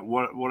 Like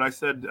what I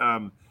said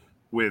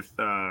with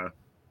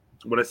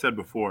what I said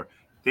before,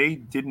 they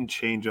didn't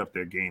change up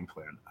their game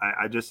plan.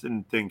 I just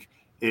didn't think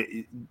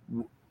it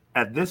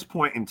at this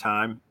point in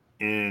time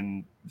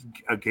in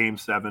a game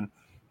 7,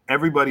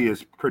 everybody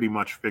has pretty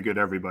much figured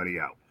everybody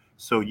out.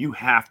 So you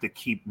have to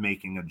keep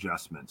making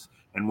adjustments.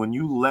 And when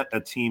you let a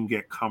team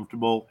get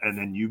comfortable and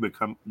then you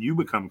become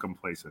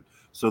complacent.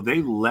 So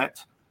they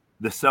let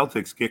the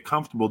Celtics get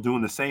comfortable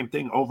doing the same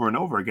thing over and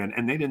over again,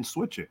 and they didn't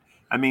switch it.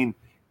 I mean,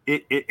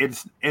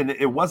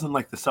 it wasn't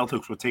like the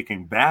Celtics were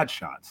taking bad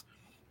shots.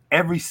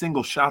 Every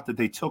single shot that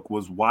they took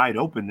was wide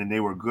open, and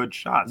they were good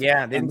shots.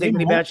 Yeah, they didn't take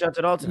any bad shots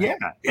at all tonight.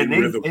 Yeah,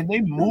 and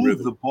they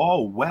moved the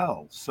ball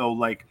well. So,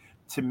 like,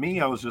 to me,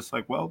 I was just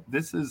like, well,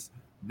 this is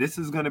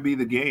going to be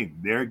the game.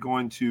 They are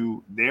going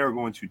to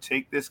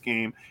take this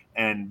game,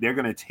 and they're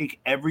going to take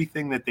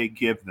everything that they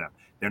give them.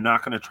 They're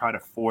not going to try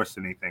to force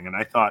anything. And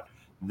I thought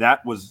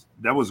that was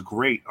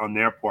great on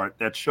their part.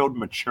 That showed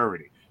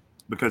maturity,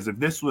 because if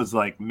this was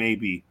like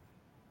maybe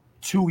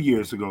 2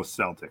 years ago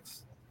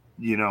Celtics,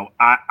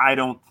 I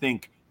don't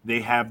think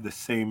they have the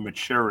same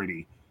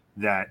maturity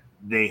that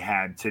they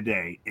had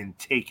today in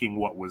taking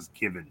what was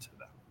given to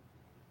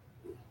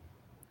them.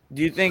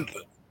 Do you think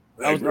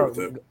I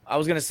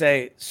was going to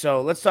say,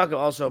 so let's talk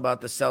also about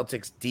the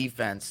Celtics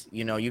defense.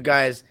 You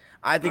guys,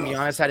 I think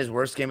Giannis had his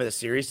worst game of the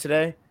series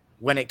today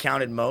when it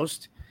counted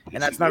most.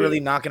 And that's not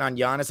really knocking on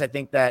Giannis. I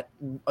think that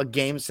a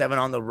game 7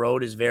 on the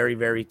road is very,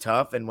 very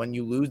tough. And when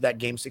you lose that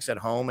game 6 at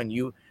home and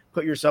you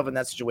put yourself in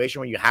that situation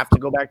where you have to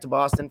go back to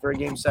Boston for a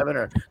game 7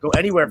 or go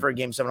anywhere for a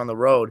game 7 on the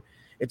road,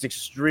 it's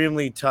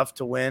extremely tough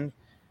to win.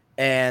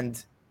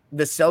 And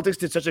the Celtics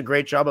did such a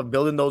great job of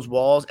building those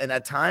walls. And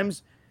at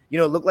times,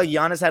 it looked like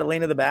Giannis had a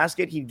lane to the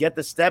basket. He'd get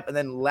the step, and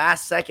then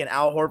last second,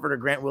 Al Horford or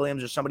Grant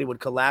Williams or somebody would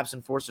collapse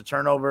and force a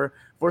turnover,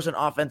 force an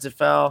offensive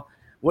foul.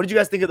 What did you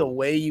guys think of the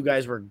way you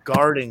guys were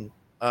guarding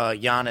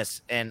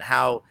Giannis, and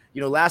how,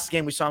 last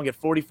game we saw him get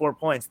 44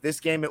 points. This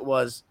game it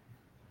was,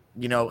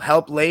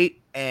 help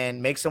late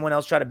and make someone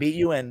else try to beat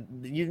you,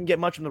 and you didn't get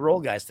much from the role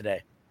guys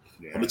today.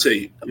 Yeah. I'm gonna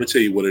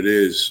tell you what it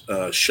is.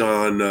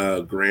 Sean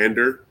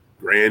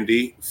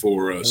Grandy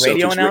for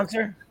radio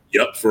announcer.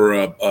 Yep,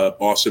 for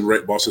Boston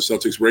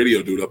Celtics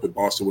radio dude up in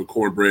Boston with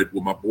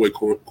my boy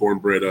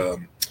Cornbread,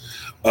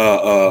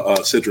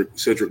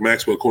 Cedric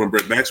Maxwell,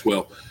 Cornbread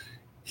Maxwell.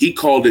 He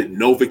called it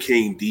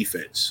Novocaine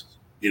defense.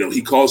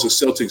 He calls the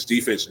Celtics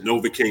defense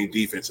Novocaine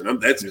defense,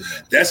 and that's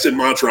the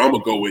mantra I'm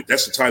gonna go with.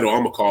 That's the title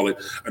I'm gonna call it.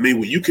 I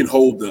mean, when you can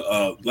hold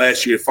the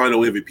last year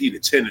final MVP to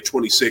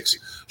 10-26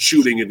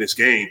 shooting in this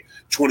game,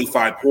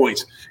 25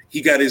 points.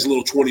 He got his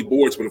little 20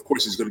 boards, but of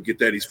course he's gonna get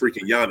that. He's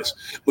freaking Giannis.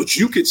 But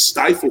you could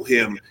stifle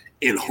him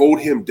and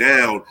hold him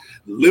down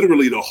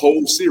literally the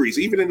whole series,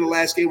 even in the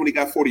last game when he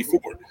got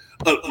 44.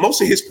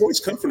 Most of his points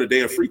come from the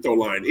damn free throw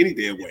line any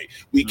damn way.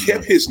 We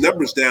kept his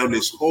numbers down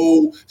this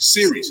whole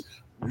series.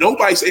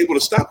 Nobody's able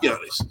to stop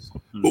Giannis,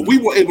 but we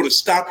were able to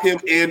stop him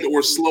and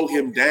or slow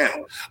him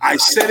down. I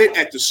said it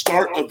at the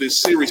start of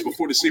this series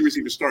before the series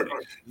even started.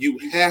 You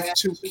have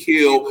to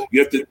kill.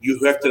 You have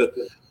to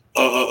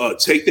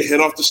take the head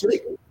off the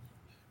snake.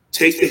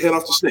 Take the head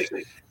off the snake.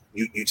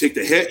 You take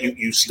the head.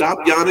 You stop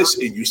Giannis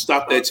and you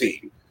stop that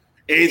team,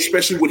 and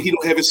especially when he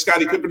don't have his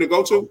Scottie Pippen to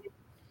go to.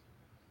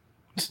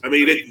 I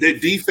mean, the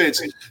defense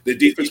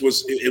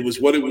was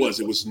what it was.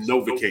 It was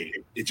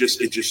Novocaine. It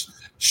just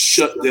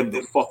shut them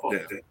the fuck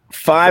down.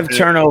 5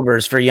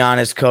 turnovers for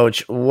Giannis,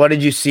 Coach. What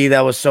did you see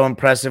that was so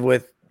impressive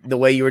with the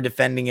way you were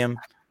defending him?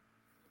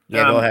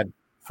 Yeah, go ahead.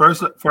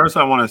 First,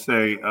 I want to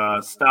say,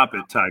 stop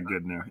it, Ty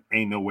Goodner.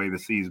 Ain't no way the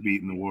C's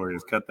beating the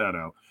Warriors. Cut that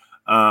out.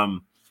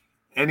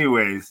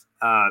 Anyways,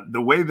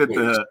 the way that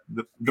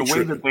the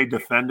way that they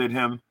defended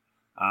him,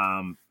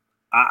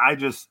 I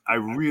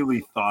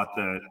really thought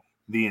that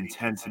the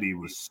intensity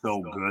was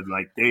so good.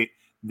 Like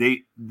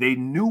they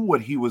knew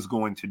what he was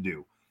going to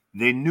do.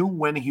 They knew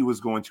when he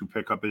was going to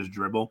pick up his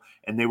dribble,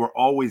 and they were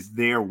always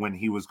there when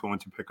he was going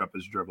to pick up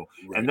his dribble.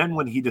 Right. And then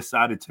when he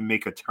decided to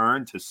make a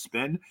turn to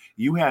spin,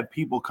 you had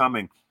people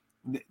coming.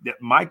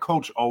 My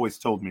coach always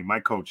told me,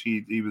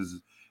 he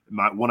was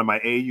one of my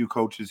AAU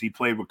coaches. He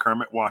played with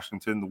Kermit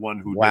Washington, the one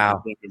who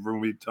did the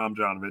roommate Tom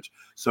Janovich.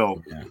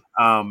 So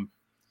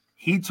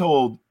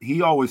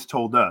he always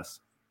told us,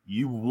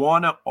 you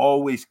want to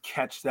always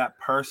catch that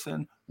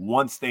person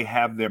once they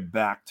have their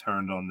back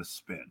turned on the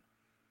spin,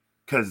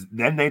 because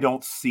then they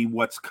don't see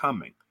what's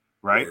coming,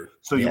 right?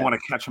 So you want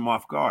to catch them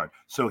off guard.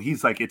 So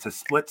he's like, it's a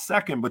split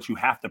second, but you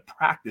have to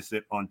practice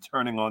it on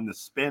turning on the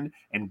spin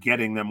and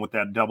getting them with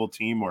that double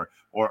team or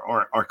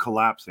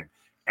collapsing.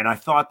 And I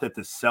thought that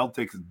the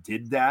Celtics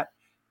did that,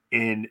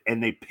 and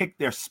they picked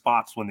their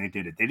spots when they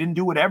did it. They didn't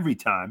do it every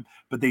time,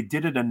 but they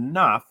did it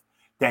enough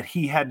that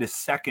he had to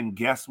second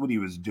guess what he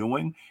was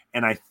doing.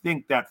 And I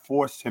think that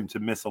forced him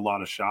to miss a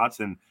lot of shots.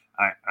 And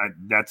I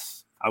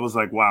was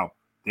like, wow,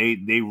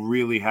 they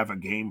really have a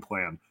game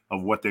plan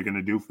of what they're going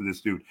to do for this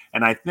dude.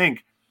 And I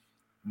think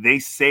they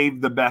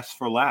saved the best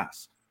for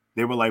last.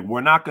 They were like,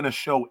 we're not going to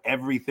show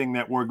everything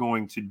that we're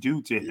going to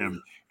do to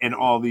him in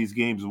all these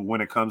games.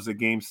 When it comes to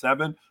game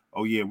 7,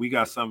 oh yeah, we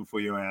got something for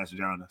your ass,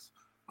 Giannis.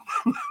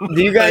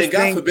 Do you guys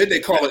God forbid they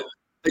call it.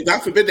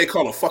 God forbid they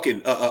call a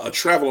fucking a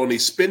travel on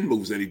these spin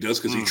moves that he does,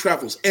 because he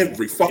travels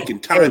every fucking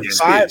time he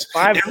spins.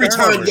 Every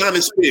time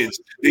Giannis spins,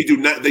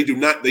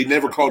 they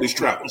never call these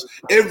travels.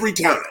 Every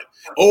time.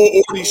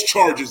 Or these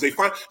charges. They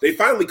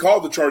finally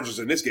called the charges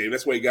in this game.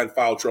 That's why he got in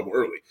foul trouble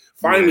early.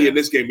 Finally, in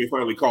this game, they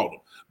finally called him.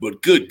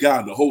 But good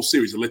God, the whole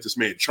series, they let this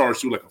man charge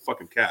through like a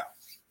fucking cow.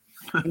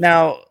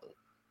 Now,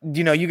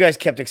 you guys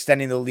kept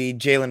extending the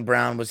lead. Jaylen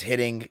Brown was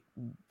hitting.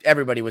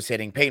 Everybody was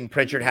hitting. Peyton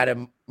Pritchard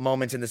had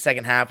moments in the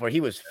second half where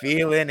he was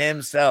feeling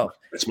himself.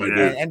 That's my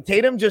dude. And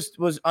Tatum just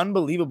was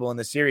unbelievable in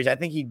the series. I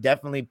think he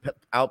definitely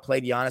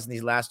outplayed Giannis in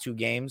these last 2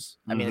 games.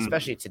 I mean,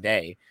 especially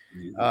today.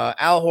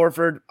 Al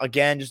Horford,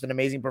 again, just an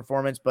amazing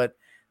performance. But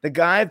the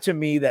guy to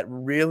me that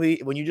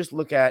really, when you just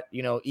look at,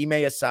 Ime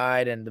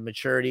aside and the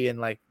maturity and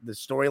like the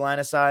storyline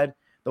aside,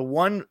 the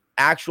one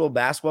actual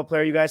basketball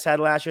player you guys had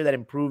last year that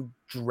improved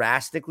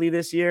drastically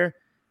this year,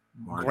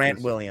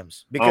 Grant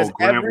Williams. Because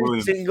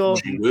single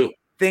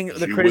thing,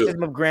 the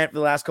criticism of Grant for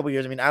the last couple of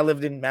years, I mean, I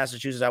lived in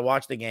Massachusetts. I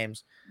watched the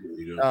games.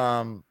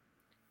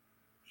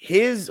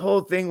 His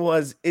whole thing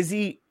was, is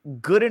he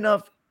good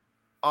enough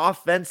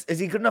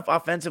offensively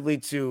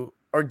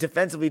or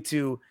defensively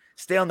to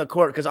stay on the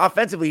court? Because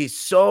offensively, he's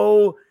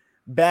so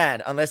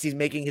bad unless he's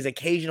making his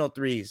occasional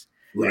threes.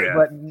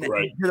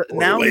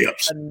 Now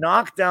he's a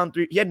knockdown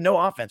three. He had no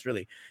offense,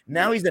 really.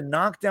 Now he's a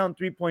knockdown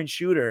 3-point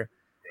shooter.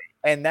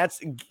 And that's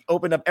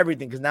opened up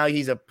everything, because now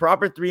he's a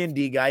proper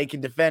 3-and-D guy. He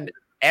can defend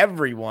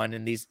everyone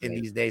in these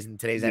days in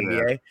today's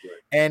NBA.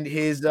 And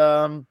his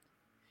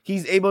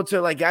he's able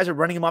to, like, guys are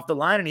running him off the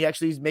line, and he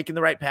actually is making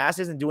the right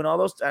passes and doing all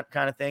those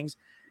kind of things.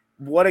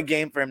 What a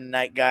game for him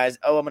tonight, guys.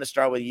 I'm going to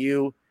start with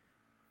you.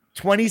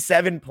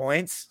 27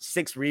 points,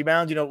 6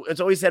 rebounds.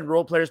 It's always said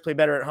role players play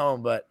better at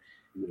home, but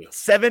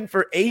 7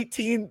 for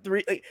 18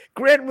 3.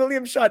 Grant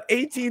Williams shot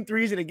 18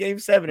 threes in a game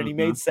 7, and he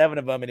made 7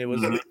 of them, and it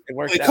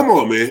worked out. Come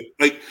on, man.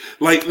 It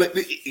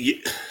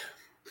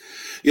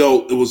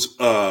was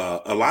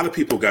a lot of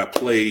people got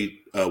played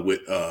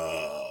with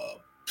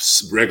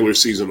regular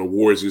season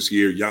awards this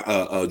year.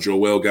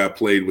 Joel got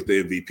played with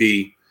the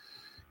MVP,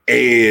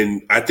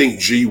 And I think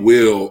G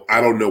Will, I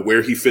don't know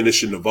where he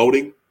finished in the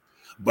voting,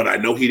 but I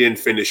know he didn't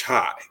finish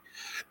high.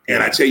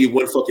 And I tell you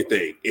one fucking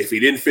thing. If he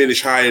didn't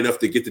finish high enough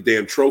to get the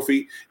damn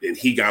trophy, then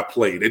he got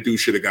played. That dude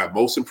should have got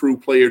most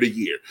improved player of the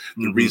year.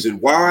 The reason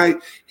why,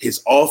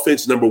 his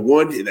offense, number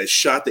one, that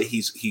shot that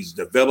he's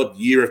developed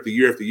year after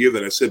year after year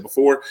that I said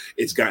before,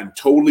 it's gotten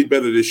totally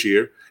better this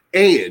year.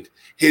 And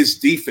his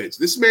defense.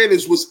 This man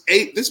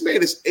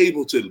is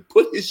able to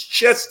put his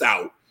chest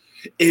out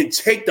and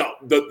take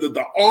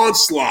the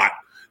onslaught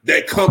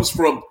that comes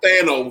from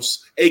Thanos,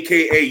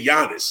 aka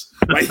Giannis.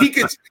 Like he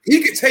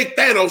could take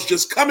Thanos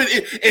just coming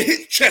in and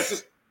hit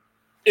chest,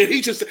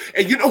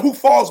 and you know who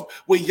falls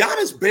when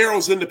Giannis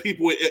barrels into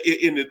people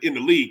in the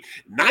league.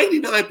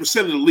 99%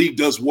 of the league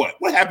does what?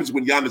 What happens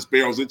when Giannis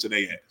barrels into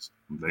their ass?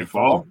 They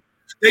fall.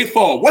 They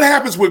fall. What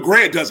happens when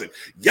Grant does it?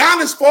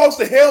 Giannis falls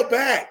the hell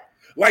back.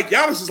 Like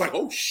Giannis is like,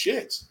 oh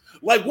shit.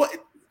 Like what?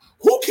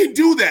 Who can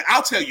do that?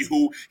 I'll tell you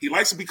who. He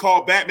likes to be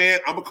called Batman.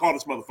 I'm going to call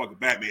this motherfucker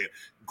Batman.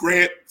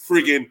 Grant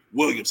friggin'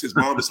 Williams. His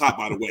mom is hot,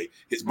 by the way.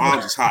 His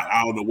mom's is hot.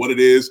 I don't know what it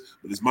is,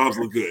 but his mom's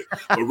look good.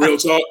 But real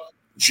talk,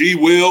 G.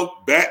 Will,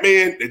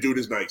 Batman, that dude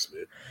is nice,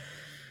 man.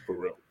 For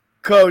real.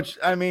 Coach,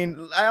 I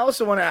mean, I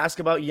also want to ask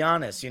about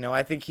Giannis. You know,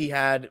 I think he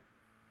had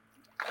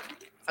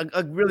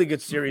a really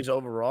good series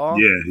overall.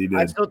 Yeah, he did.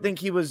 I still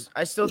think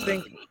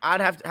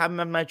I'd have to have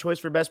him as my choice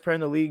for best player in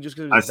the league just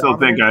because I still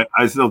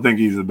think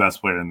he's the best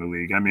player in the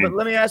league. I mean, but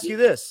let me ask you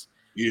this.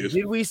 Yes.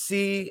 Did we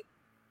see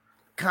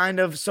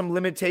kind of some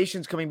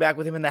limitations coming back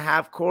with him in the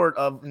half court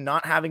of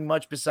not having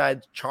much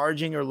besides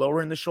charging or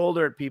lowering the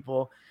shoulder at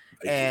people?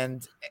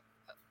 And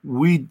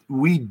we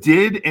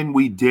did and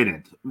we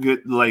didn't.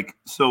 Like,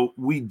 so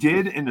we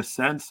did in a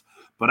sense,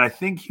 but I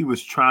think he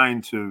was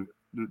trying to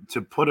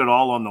put it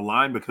all on the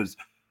line because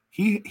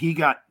he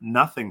got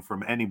nothing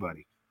from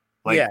anybody.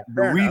 Like, yeah,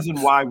 the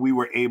reason why we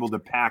were able to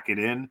pack it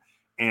in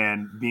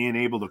and being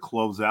able to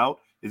close out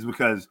is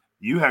because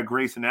you had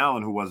Grayson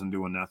Allen who wasn't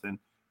doing nothing.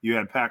 You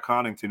had Pat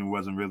Connaughton who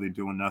wasn't really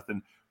doing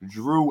nothing.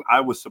 Drew, I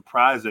was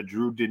surprised that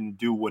Drew didn't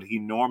do what he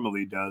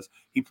normally does.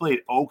 He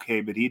played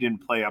okay, but he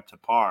didn't play up to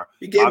par.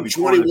 He gave him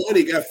 21.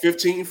 He got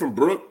 15 from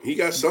Brook. He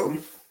got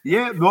something.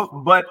 Yeah,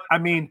 but I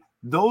mean,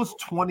 those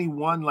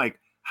 21, like,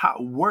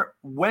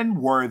 when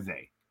were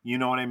they? You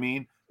know what I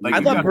mean? Like,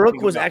 I thought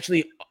Brook was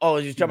actually. Oh,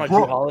 you're talking about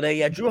Drew Holiday?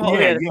 Yeah, Drew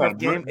Holiday had a tough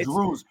game.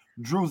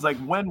 Drew's like,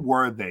 when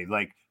were they?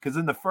 Like, because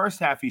in the first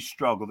half he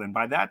struggled, and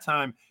by that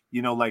time,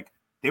 you know, like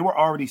they were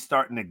already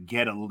starting to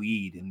get a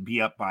lead and be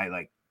up by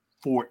like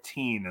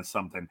 14 or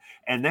something,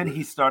 and then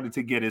he started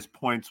to get his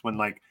points when,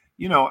 like,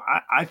 you know,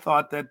 I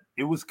thought that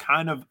it was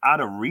kind of out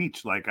of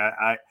reach. Like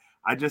I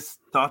just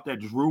thought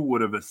that Drew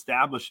would have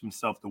established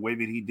himself the way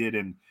that he did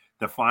in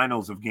the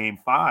finals of Game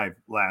 5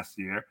 last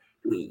year.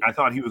 I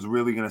thought he was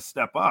really going to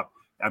step up.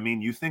 I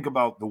mean, you think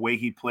about the way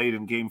he played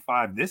in Game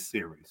 5 this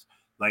series.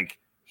 Like,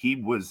 he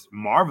was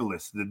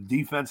marvelous. The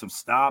defensive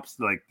stops,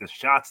 like the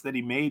shots that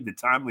he made, the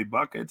timely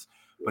buckets,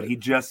 but he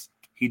just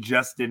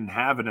didn't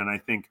have it. And I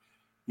think,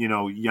 you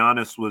know,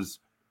 Giannis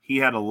he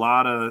had a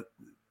lot of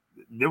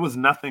 – there was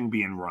nothing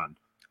being run.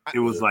 It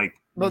was like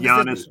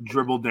Giannis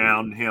dribble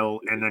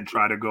downhill and then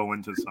try to go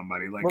into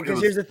somebody. Like, well,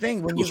 because here's the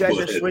thing: when you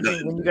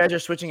guys are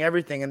switching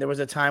everything, and there was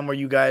a time where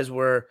you guys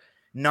were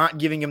not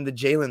giving him the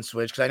Jalen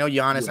switch, because I know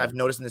Giannis, I've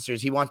noticed in the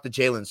series, he wants the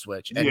Jalen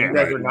switch, and you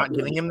guys were not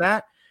giving him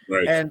that.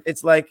 Right. And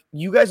it's like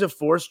you guys have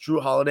forced Drew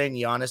Holiday and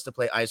Giannis to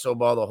play ISO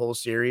ball the whole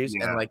series,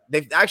 and like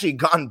they've actually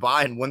gotten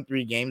by and won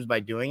 3 games by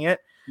doing it.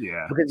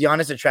 Yeah, because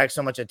Giannis attracts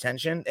so much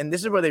attention, and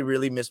this is where they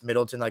really missed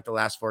Middleton, like the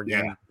last 4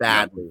 games,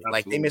 badly.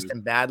 Like they missed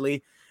him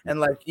badly. And,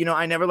 like, you know,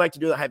 I never like to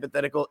do the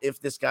hypothetical if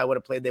this guy would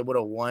have played, they would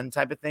have won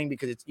type of thing,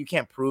 because you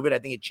can't prove it. I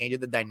think it changes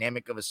the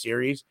dynamic of a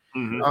series.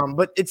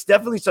 But it's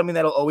definitely something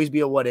that'll always be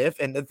a what if.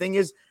 And the thing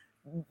is,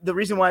 the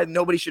reason why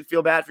nobody should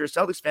feel bad for a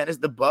Celtics fan is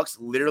the Bucks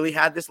literally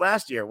had this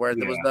last year where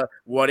there was the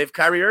what if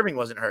Kyrie Irving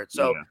wasn't hurt.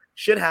 So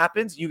shit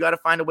happens. You got to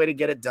find a way to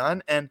get it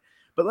done.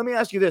 But let me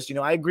ask you this. You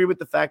know, I agree with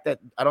the fact that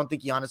I don't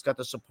think Giannis got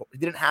the support.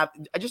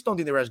 I just don't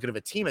think they were as good of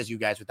a team as you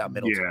guys without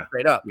Middleton,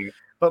 straight up. Yeah.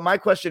 But my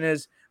question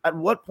is, at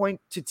what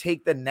point to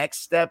take the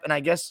next step? And I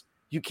guess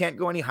you can't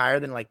go any higher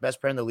than like best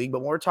player in the league, but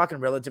when we're talking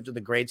relative to the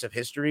greats of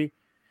history,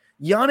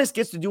 Giannis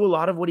gets to do a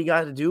lot of what he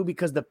got to do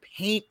because the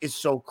paint is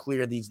so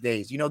clear these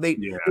days. You know, they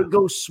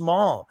go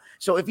small.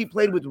 So if he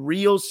played with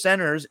real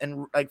centers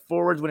and like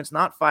forwards when it's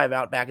not 5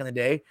 out back in the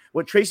day,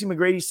 what Tracy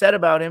McGrady said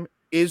about him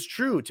is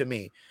true to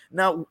me.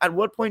 Now, at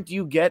what point do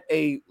you get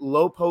a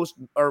low post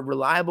or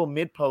reliable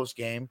mid post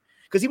game?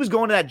 Because he was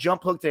going to that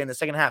jump hook today in the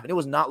second half, and it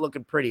was not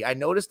looking pretty. I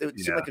noticed it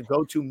seemed like a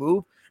go-to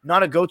move,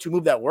 not a go-to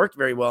move that worked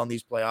very well in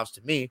these playoffs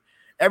to me.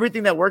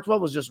 Everything that worked well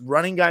was just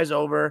running guys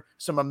over,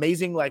 some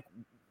amazing like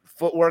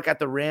footwork at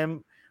the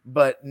rim,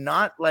 but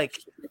not like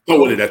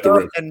throwing it at the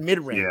rim and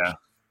mid-range. Yeah.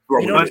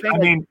 You know what I'm saying? I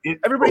mean,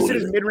 everybody said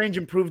his mid-range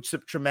improved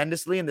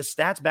tremendously, and the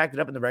stats backed it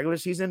up in the regular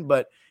season,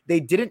 but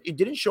it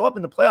didn't show up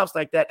in the playoffs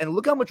like that. And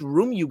look how much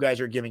room you guys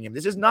are giving him.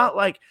 This is not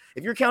like,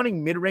 if you're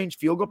counting mid-range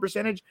field goal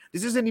percentage,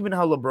 this isn't even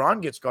how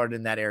LeBron gets guarded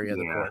in that area of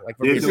the court. Like,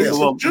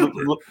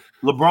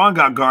 LeBron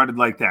got guarded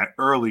like that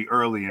early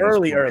in his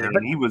career,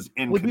 and he was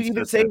inconsistent. Would you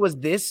even say was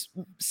this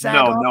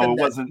No, it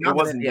wasn't. It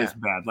wasn't this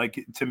bad.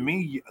 Like, to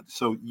me,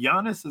 so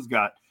Giannis has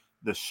got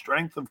the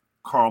strength of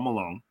Karl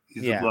Malone.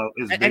 He's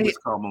as big as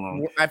Karl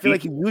Malone. I feel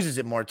like he uses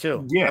it more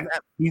too. Yeah,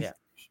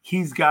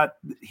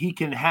 he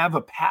can have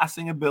a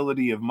passing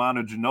ability of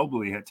Manu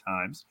Ginobili at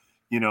times,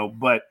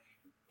 but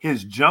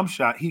his jump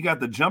shot, he got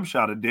the jump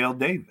shot of Dale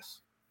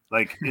Davis.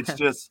 Like, it's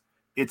just,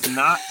 it's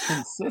not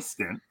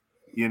consistent,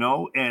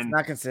 and it's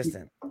not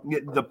consistent.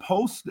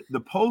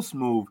 The post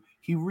move,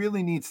 he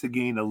really needs to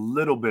gain a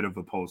little bit of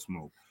a post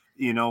move.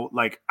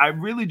 Like, I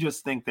really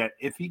just think that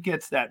if he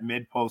gets that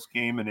mid-post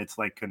game and it's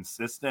like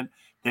consistent,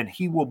 then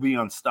he will be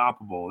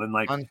unstoppable. And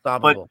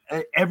unstoppable.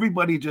 But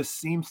everybody just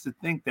seems to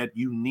think that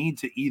you need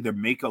to either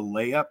make a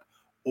layup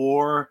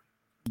or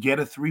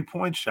get a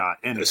 3-point shot.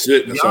 And that's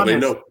it. That's all they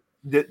know.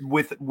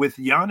 With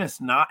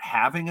Giannis not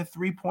having a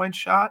 3-point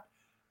shot,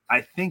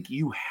 I think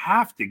you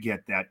have to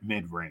get that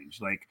mid-range.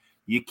 Like,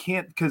 you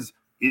can't, because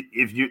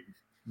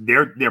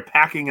they're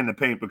packing in the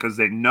paint because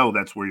they know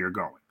that's where you're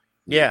going.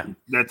 Yeah,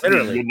 that's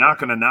literally. You're not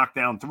going to knock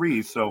down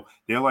threes. So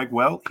they're like,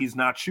 well, he's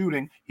not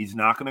shooting. He's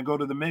not going to go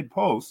to the mid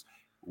post.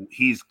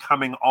 He's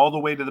coming all the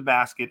way to the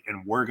basket,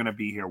 and we're going to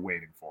be here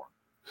waiting for him.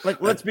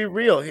 Like, let's be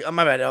real.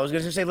 My bad. I was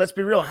going to say, let's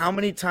be real. How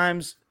many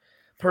times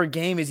per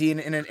game is he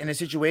in a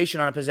situation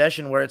on a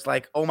possession where it's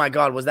like, oh my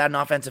God, was that an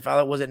offensive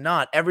foul? Was it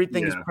not?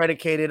 Everything is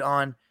predicated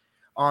on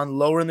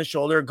lowering the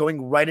shoulder,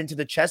 going right into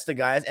the chest of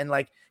guys, and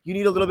like, you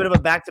need a little bit of a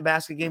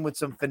back-to-basket game with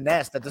some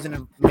finesse that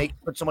doesn't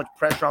put so much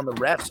pressure on the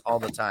refs all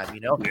the time,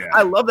 Yeah.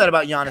 I love that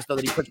about Giannis, though,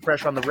 that he puts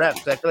pressure on the refs,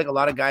 because I feel like a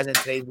lot of guys in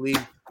today's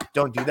league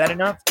don't do that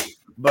enough.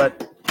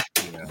 But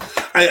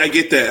I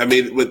get that. I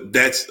mean,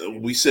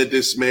 we said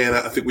this, man.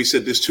 I think we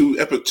said this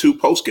two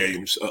post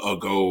games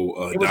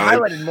ago. It was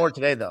highlighted more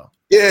today, though.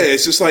 Yeah,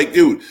 it's just like,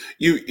 dude,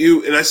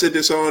 you and I said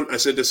this on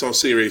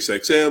Sirius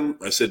XM.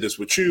 I said this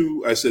with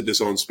you. I said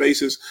this on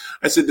Spaces.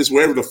 I said this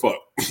wherever the fuck.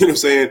 You know what I'm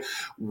saying?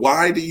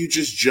 Why do you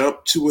just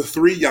jump to a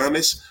 3,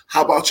 Giannis?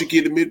 How about you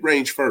get a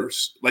mid-range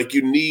first? Like,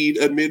 you need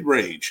a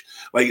mid-range.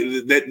 Like,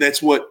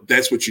 that's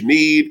what you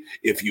need.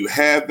 If you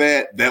have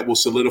that will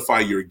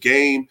solidify your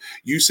game.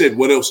 You said,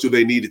 what else do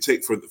they need to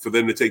take for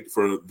them to take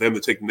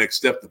the next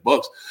step? The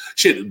Bucks.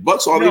 Shit, the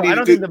Bucks all they need to do. I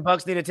don't think the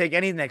Bucks need to take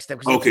any next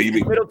step. Okay, you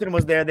mean Middleton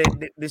was there,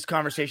 this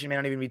conversation may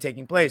not even be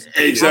taking place.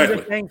 Exactly. I'm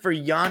just saying for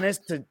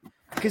Giannis to,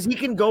 because he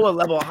can go a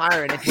level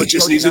higher, and he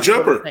just needs a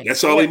jumper.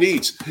 That's all he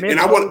needs. And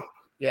I want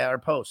or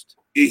post.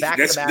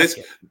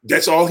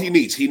 That's all he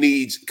needs. He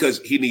needs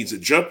a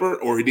jumper,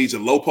 or he needs a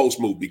low post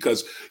move,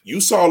 because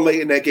you saw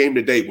late in that game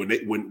today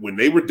when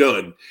they were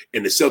done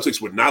and the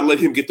Celtics would not let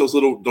him get those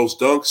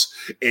dunks,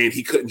 and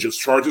he couldn't just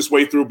charge his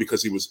way through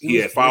because he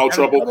had foul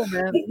trouble.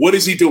 What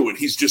is he doing?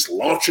 He's just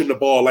launching the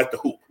ball at the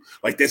hoop.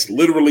 Like, that's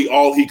literally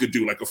all he could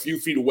do, like a few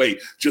feet away,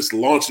 just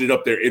launching it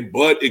up there. And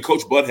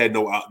Coach Bud had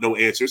no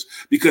answers,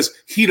 because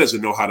he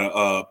doesn't know how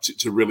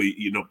to really,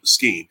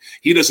 scheme.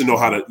 He doesn't know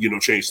how to,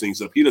 change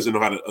things up. He doesn't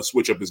know how to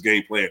switch up his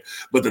game plan.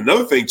 But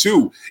another thing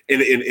too,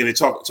 and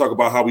talk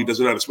about how he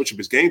doesn't know how to switch up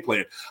his game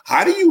plan.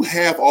 How do you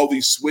have all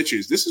these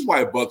switches? This is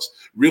why Bucks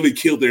really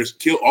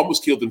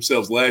almost killed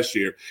themselves last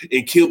year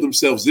and killed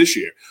themselves this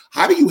year.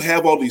 How do you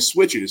have all these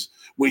switches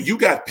when you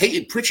got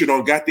Peyton Pritchard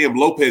on goddamn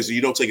Lopez and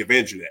you don't take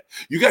advantage of that?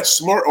 You got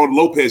Smart on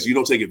Lopez and you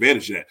don't take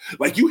advantage of that.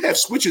 Like, you have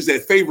switches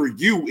that favor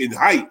you in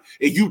height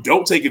and you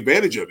don't take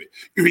advantage of it.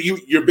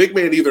 Your big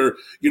man either,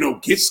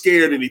 gets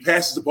scared and he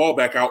passes the ball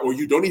back out, or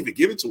you don't even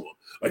give it to him.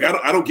 Like,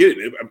 I don't get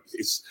it.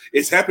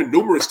 It's happened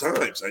numerous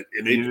times,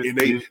 and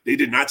they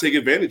did not take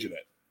advantage of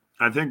that.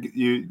 I think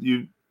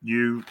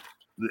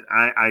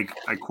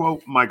I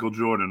quote Michael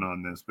Jordan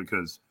on this,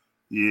 because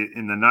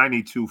in the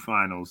 92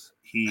 finals,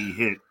 he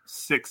hit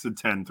 6 of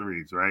 10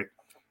 threes, right?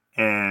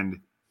 And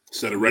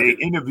they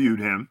interviewed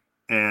him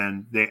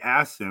and they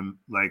asked him,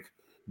 like,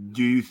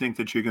 do you think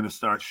that you're going to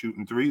start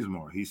shooting threes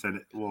more? He said,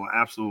 well,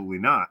 absolutely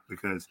not,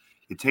 because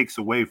it takes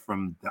away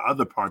from the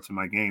other parts of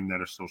my game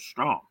that are so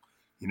strong.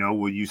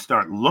 Will you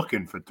start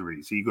looking for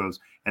threes? He goes,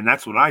 and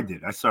that's what I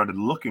did. I started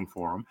looking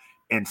for them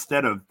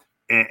instead of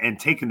and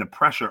taking the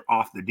pressure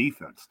off the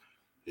defense.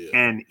 Yeah.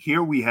 And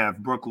here we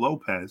have Brook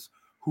Lopez,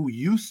 who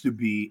used to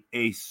be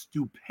a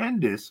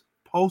stupendous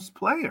post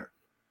player.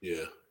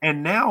 Yeah.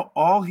 And now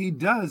all he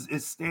does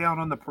is stay out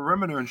on the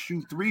perimeter and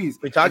shoot threes.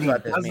 We talked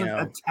about this. He doesn't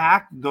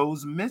attack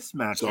those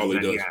mismatches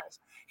that he has.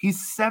 He's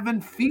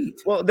 7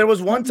 feet. Well, there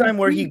was one time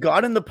where he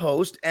got in the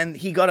post and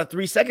he got a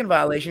 3-second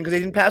violation because they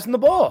didn't pass him the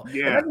ball.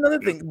 Yeah. And that's another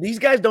thing. These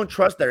guys don't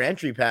trust their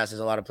entry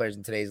passes, a lot of players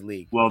in today's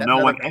league. Well, no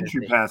one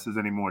entry passes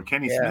anymore.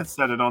 Kenny Smith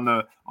said it on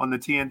the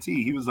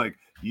TNT. He was like,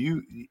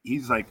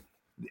 he's like,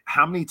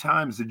 how many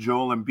times did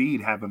Joel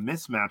Embiid have a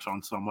mismatch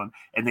on someone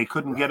and they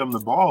couldn't get him the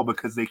ball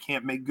because they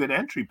can't make good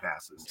entry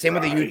passes? Same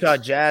with the Utah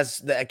Jazz,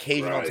 the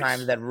occasional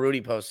times that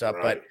Rudy posts up.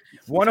 But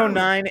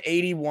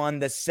 109-81,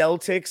 the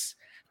Celtics,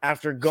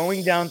 after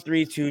going down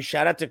 3-2,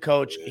 shout out to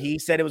Coach. He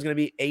said it was going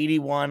to be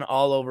 81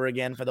 all over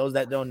again. For those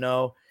that don't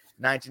know,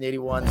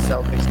 1981,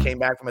 Celtics came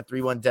back from a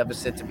 3-1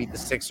 deficit to beat the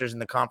Sixers in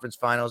the conference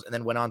finals and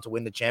then went on to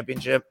win the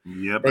championship.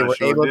 Yep, they I were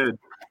sure able did.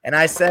 And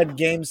I said,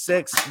 Game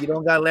 6, you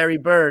don't got Larry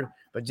Bird.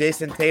 But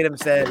Jason Tatum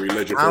said,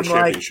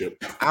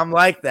 I'm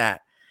like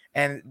that.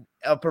 And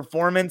a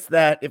performance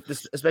that,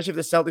 especially if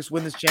the Celtics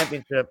win this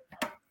championship,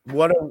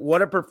 what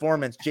a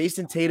performance.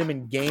 Jason Tatum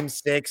in Game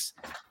 6.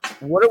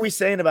 What are we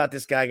saying about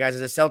this guy, guys,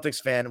 as a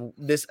Celtics fan?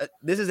 This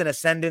is an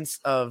ascendance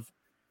of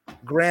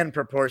grand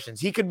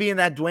proportions. He could be in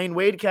that Dwayne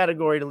Wade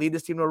category to lead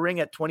this team to a ring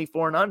at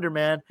 24 and under,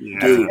 man. Yeah.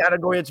 That's a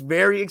category that's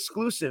very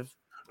exclusive.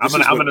 I'm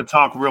gonna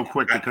talk real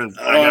quick because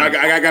I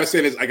gotta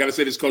say this. I gotta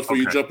say this, Coach, before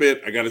you jump in.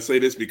 I gotta say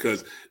this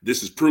because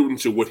this is prudent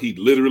to what he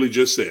literally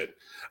just said.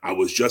 I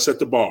was just at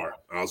the bar.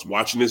 I was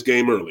watching this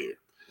game earlier,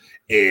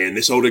 and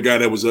this older guy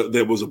that was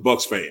a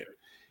Bucks fan.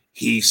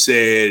 He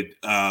said,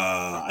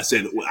 I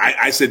said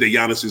that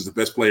Giannis is the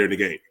best player in the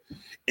game,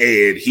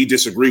 and he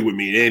disagreed with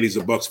me. And he's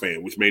a Bucks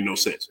fan, which made no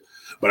sense.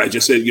 But I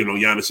just said,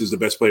 Giannis is the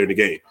best player in the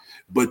game.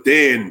 But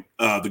then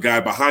the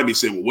guy behind me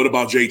said, well, what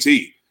about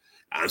JT?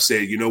 I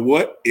said, you know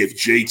what? If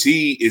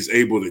JT is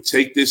able to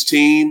take this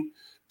team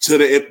to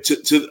the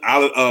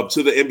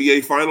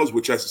NBA Finals,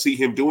 which I see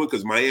him doing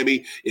because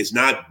Miami is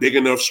not big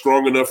enough,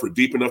 strong enough, or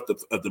deep enough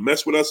to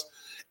mess with us,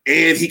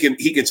 and he can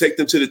take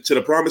them to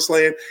the promised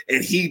land,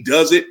 and he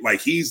does it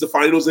like he's the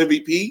Finals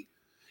MVP.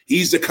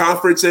 He's the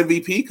conference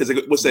MVP because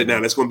what's that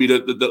now? That's going to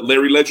be the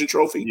Larry Legend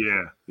Trophy.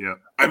 Yeah.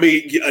 I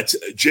mean,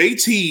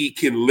 JT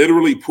can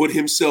literally put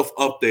himself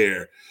up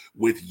there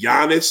with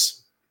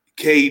Giannis,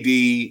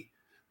 KD,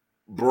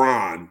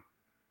 Bron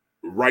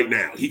right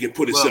now. He can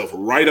put himself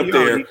right up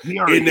there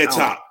in that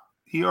top.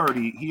 He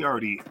already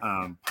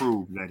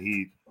proved that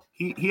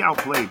he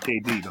outplayed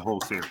KD the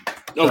whole series.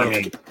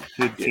 Okay.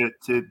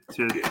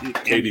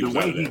 The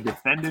way he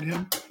defended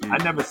him, I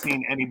never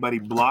seen anybody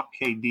block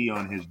KD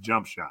on his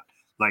jump shot.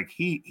 Like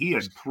he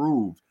had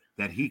proved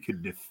that he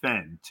could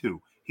defend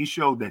too. He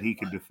showed that he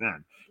could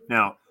defend.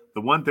 Now,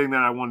 the one thing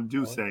that I want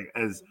to say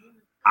is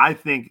I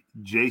think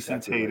Jason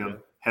Tatum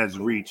has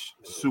reached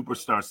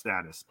superstar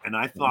status. And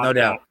I thought no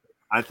doubt.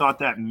 I thought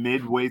that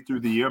midway through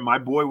the year, my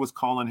boy was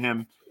calling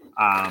him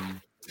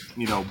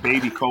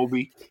baby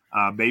Kobe,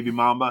 baby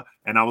Mamba.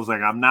 And I was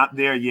like, I'm not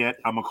there yet.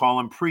 I'm gonna call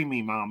him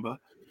preemie Mamba.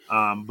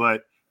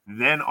 But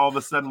then all of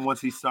a sudden, once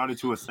he started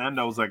to ascend,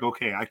 I was like,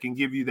 okay, I can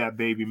give you that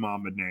baby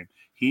Mamba name.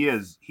 He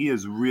has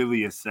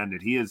really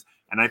ascended.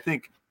 And I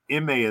think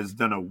Ime has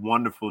done a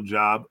wonderful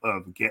job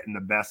of getting the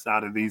best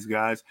out of these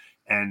guys.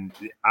 And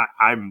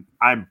I'm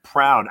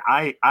proud.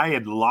 I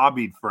had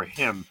lobbied for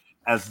him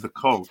as the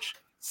coach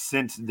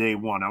since day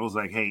one. I was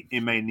like, hey,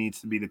 Ime needs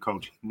to be the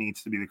coach. He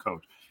needs to be the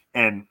coach.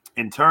 And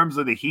in terms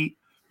of the Heat,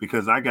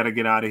 because I got to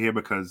get out of here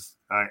because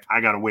I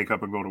got to wake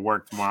up and go to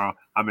work tomorrow.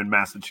 I'm in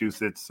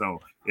Massachusetts,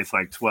 so it's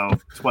like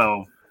 12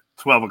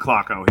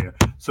 o'clock out here.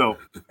 So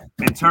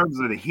in terms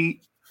of the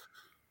Heat,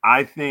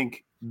 I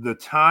think the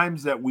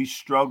times that we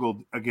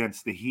struggled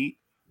against the Heat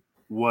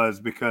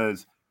was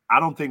because I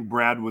don't think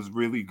Brad was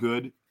really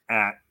good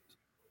at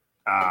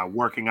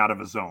working out of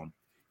a zone.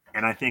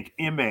 And I think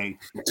Ime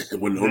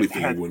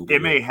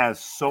has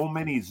so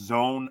many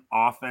zone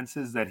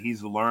offenses that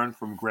he's learned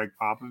from Greg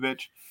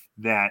Popovich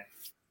that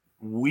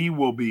we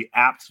will be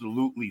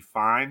absolutely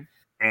fine.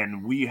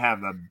 And we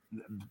have a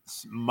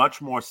much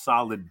more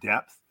solid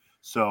depth.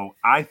 So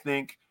I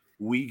think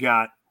we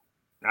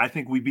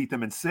beat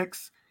them in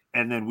 6.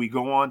 And then we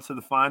go on to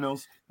the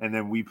finals, and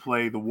then we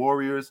play the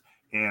Warriors,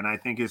 and I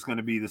think it's going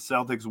to be the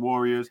Celtics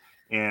Warriors.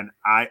 And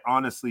I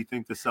honestly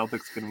think the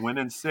Celtics can win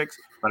in 6,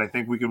 but I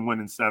think we can win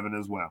in 7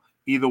 as well.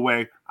 Either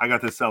way, I got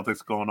the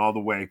Celtics going all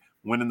the way,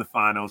 winning the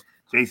finals.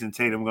 Jason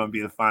Tatum going to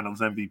be the finals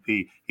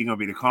MVP. He's going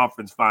to be the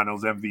conference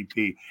finals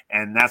MVP,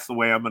 and that's the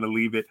way I'm going to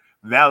leave it.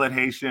 Valid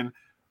Haitian,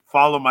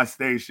 follow my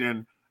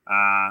station.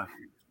 I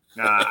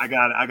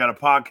got a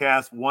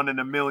podcast, 1 in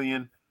a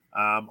Million.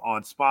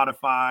 On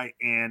Spotify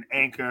and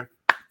Anchor.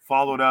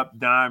 Followed up,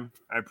 Dime.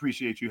 I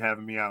appreciate you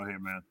having me out here,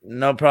 man.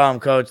 No problem,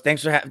 Coach.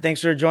 Thanks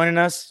for joining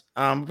us.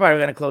 We're probably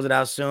gonna close it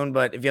out soon,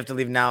 but if you have to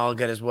leave now, I'll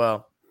get as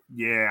well.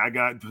 Yeah, I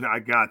got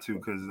to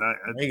because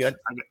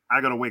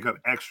I got to wake up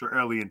extra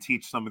early and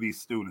teach some of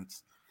these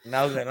students.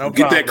 No problem.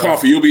 Get that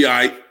coffee, you'll be all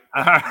right.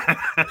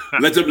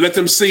 Let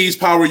them C's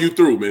power you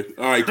through, man.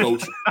 All right,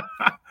 Coach.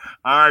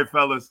 All right,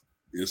 fellas.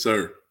 Yes,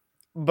 sir.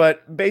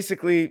 But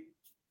basically,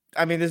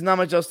 I mean, there's not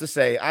much else to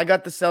say. I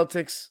got the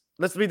Celtics.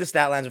 Let's read the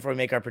stat lines before we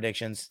make our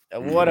predictions.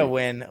 What a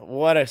win.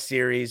 What a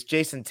series.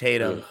 Jason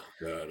Tatum.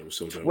 God, it was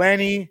so dumb.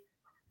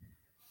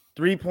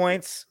 23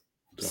 points,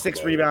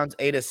 6 rebounds,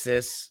 8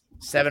 assists,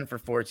 7 for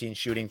 14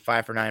 shooting,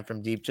 5 for 9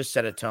 from deep. Just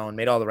set a tone,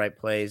 made all the right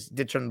plays.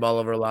 Did turn the ball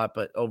over a lot,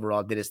 but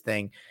overall did his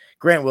thing.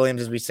 Grant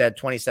Williams, as we said,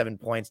 27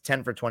 points,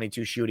 10 for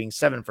 22 shooting,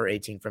 7 for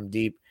 18 from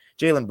deep.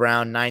 Jaylen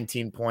Brown,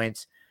 19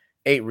 points,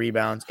 8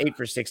 rebounds, 8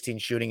 for 16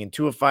 shooting, and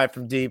 2 of 5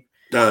 from deep.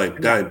 Dime.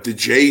 The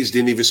Jays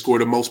didn't even score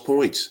the most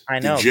points. I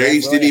know. The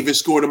Jays didn't even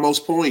score the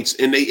most points,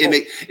 and they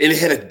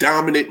had a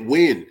dominant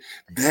win.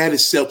 That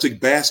is Celtic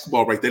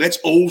basketball right there. That's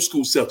old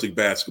school Celtic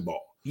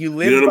basketball. You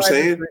know what I'm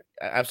saying?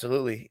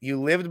 Absolutely.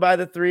 You lived by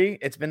the 3.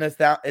 It's been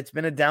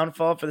a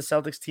downfall for the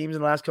Celtics teams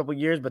in the last couple of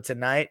years, but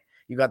tonight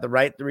you got the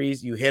right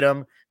threes. You hit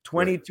them.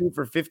 22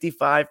 for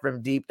 55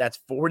 from deep. That's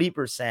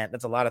 40%.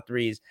 That's a lot of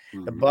threes.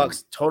 The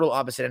Bucks, total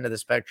opposite end of the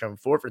spectrum,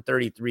 4 for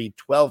 33,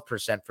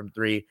 12% from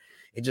 3.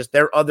 It just,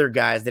 their other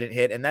guys didn't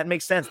hit, and that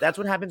makes sense. That's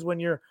what happens when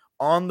you're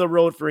on the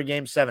road for a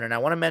game 7. And I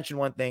want to mention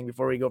one thing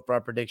before we go for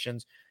our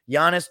predictions.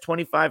 Giannis,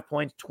 25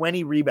 points,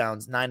 20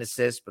 rebounds, 9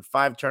 assists, but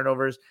 5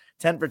 turnovers,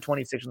 10 for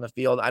 26 from the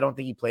field. I don't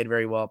think he played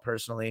very well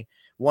personally.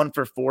 1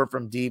 for 4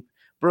 from deep.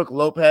 Brook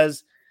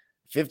Lopez,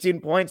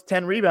 15 points,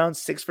 10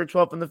 rebounds, 6 for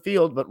 12 from the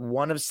field, but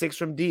 1 of 6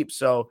 from deep.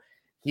 So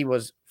he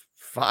was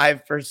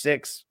 5 for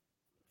 6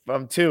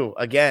 from 2.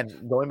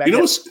 Again, going back to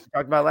what we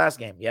talked about last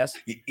game. Yes.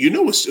 You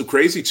know what's so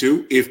crazy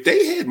too? If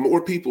they had more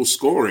people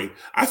scoring,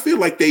 I feel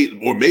like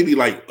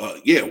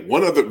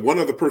one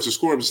other person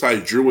scoring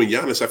besides Drew and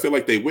Giannis, I feel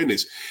like they win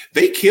this.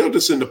 They killed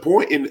us in the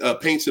point in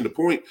paints in the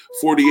point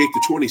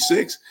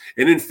 48-26,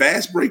 and then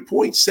fast break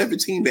point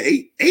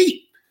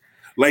 17-8.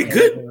 Like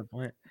good.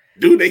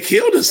 Dude, they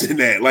killed us in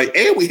that. Like,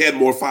 and we had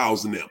more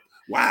fouls than them.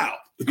 Wow.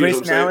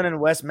 Grayson Allen and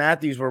Wes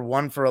Matthews were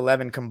 1 for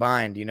 11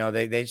 combined. You know,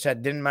 they just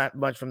didn't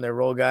much from their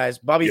role guys.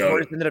 Bobby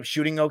Portis ended up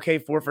shooting okay,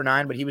 4 for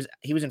 9, but he was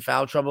in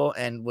foul trouble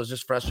and was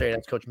just frustrated,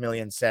 as Coach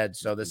Millian said.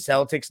 So the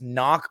Celtics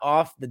knock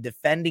off the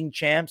defending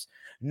champs.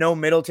 No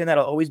Middleton.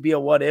 That'll always be a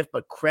what if,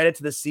 but credit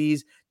to the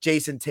C's.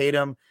 Jason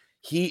Tatum.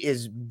 He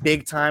is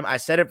big time. I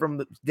said it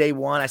from day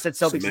one. I said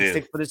Celtics in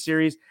 6 for the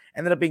series.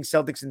 Ended up being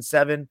Celtics in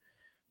 7.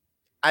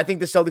 I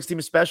think the Celtics team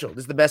is special.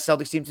 This is the best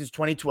Celtics team since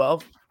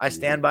 2012. I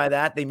stand by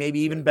that. They may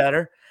be even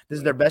better. This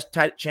is their best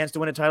chance to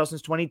win a title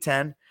since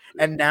 2010.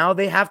 And now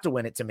they have to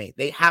win it to me.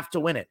 They have to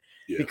win it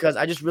because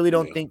I just really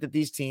don't think that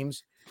these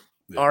teams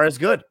are as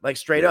good, like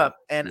straight up.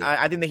 And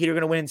I think the Heat are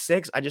going to win in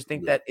 6. I just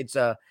think that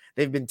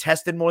they've been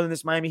tested more than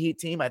this Miami Heat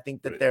team. I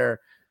think that they're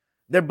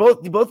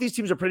both these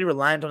teams are pretty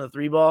reliant on the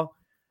 3 ball.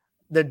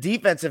 The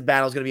defensive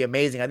battle is going to be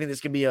amazing. I think this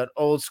could be an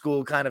old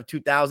school kind of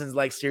 2000s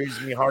like series. It's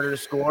going to be harder to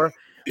score.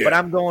 But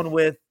I'm going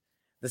with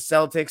the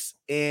Celtics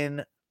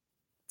in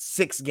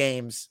 6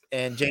 games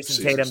and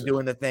Jason Tatum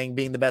doing the thing,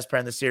 being the best player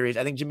in the series.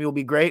 I think Jimmy will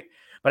be great,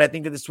 but I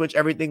think that the switch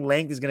everything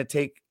length is going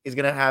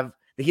to have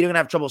the Heat are going to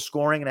have trouble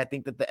scoring, and I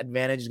think that the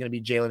advantage is going to be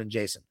Jaylen and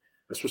Jason.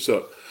 That's what's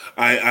up.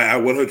 I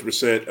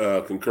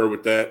 100% concur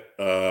with that.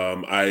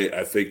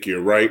 I think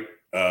you're right.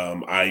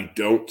 I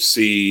don't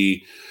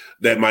see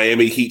that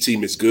Miami Heat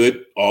team is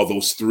good. All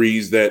those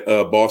threes that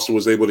Boston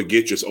was able to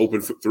get, just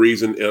open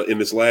threes in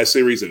this last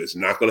series, and it's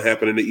not going to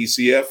happen in the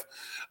ECF.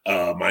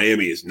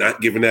 Miami is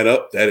not giving that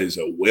up. That is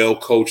a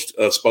well-coached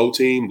Spo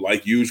team,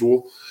 like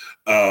usual.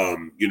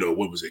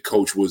 What was it?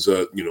 Coach was,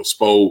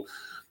 Spo.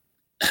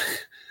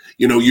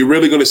 You're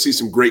really going to see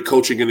some great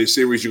coaching in this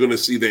series. You're going to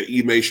see that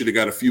Ime should have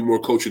got a few more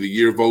Coach of the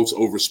Year votes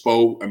over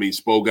Spo. I mean,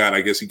 Spo got, I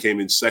guess he came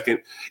in second.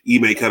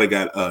 Ime kind of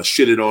got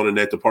shitted on in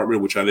that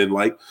department, which I didn't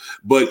like.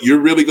 But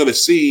you're really going to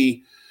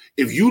see,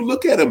 if you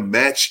look at a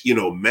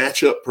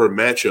matchup per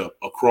matchup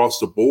across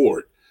the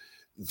board,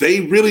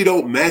 they really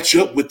don't match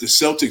up with the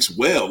Celtics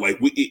well. Like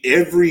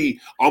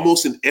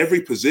almost in every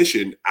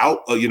position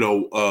out,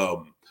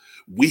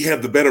 we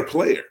have the better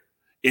player.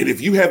 And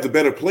if you have the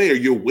better player,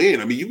 you'll win.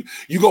 I mean,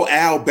 you go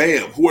Al,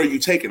 Bam. Who are you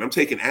taking? I'm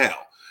taking Al.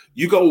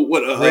 You go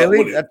what?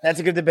 Really? That's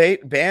a good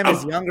debate. Bam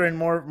is younger and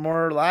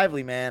more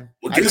lively, man.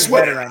 Well, guess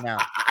what? Right now.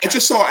 I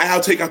just saw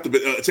Al take out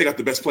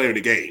the best player in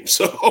the game,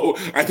 so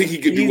I think he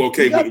could do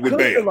okay with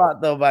Bam. A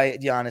lot though by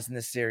Giannis in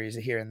this series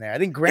here and there. I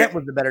think Grant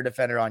was the better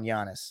defender on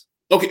Giannis.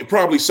 Okay,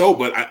 probably so,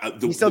 but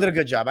he still did a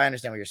good job. I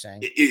understand what you're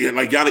saying.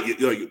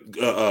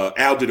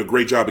 Al did a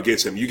great job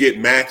against him. You got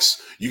Max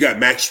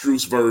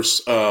Strus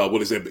versus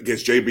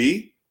against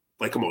JB?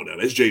 Like, come on now,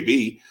 that's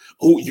JB.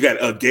 Who you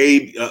got?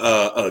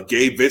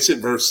 Gabe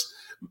Vincent versus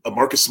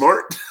Marcus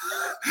Smart.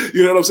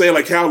 You know what I'm saying?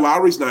 Like, Kyle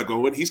Lowry's not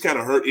going. He's kind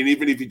of hurt, and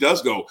even if he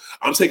does go,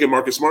 I'm taking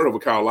Marcus Smart over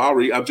Kyle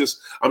Lowry. I'm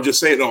just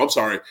saying. No, I'm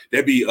sorry.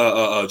 That'd be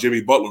Jimmy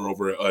Butler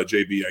over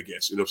JB, I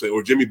guess. You know what I'm saying?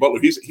 Or Jimmy Butler.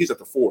 He's at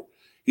the 4.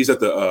 He's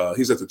at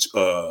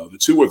the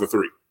 2 or the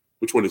 3.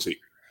 Which one is he?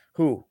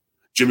 Who?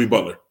 Jimmy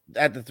Butler.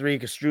 At the 3,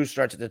 because Strus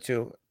starts at the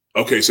 2.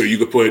 Okay, so you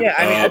could put. Yeah,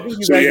 I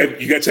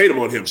think you got Tatum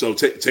on him. So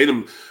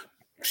Tatum.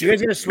 You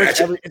guys gonna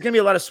switch? It's gonna be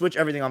a lot of switch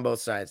everything on both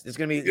sides. It's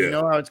gonna be you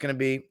know how it's gonna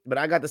be. But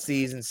I got the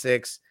C's in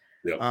 6.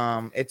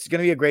 Yeah. It's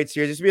gonna be a great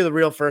series. This will be the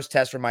real first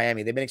test for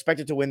Miami. They've been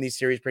expected to win these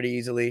series pretty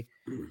easily,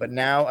 but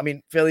now, I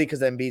mean, Philly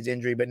because of Embiid's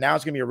injury, but now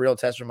it's gonna be a real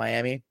test for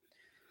Miami.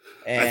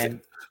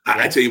 And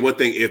I tell you one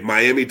thing: if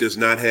Miami does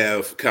not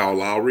have Kyle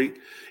Lowry,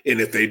 and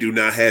if they do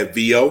not have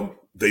Vo,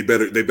 They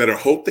better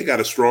hope they got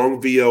a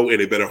strong VO, and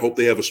they better hope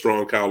they have a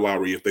strong Kyle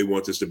Lowry if they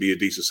want this to be a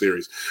decent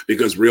series.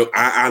 Because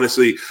I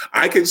honestly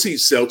can see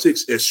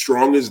Celtics as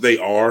strong as they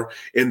are,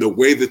 and the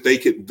way that they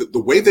could, the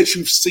way that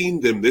you've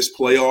seen them this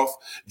playoff,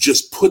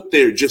 just put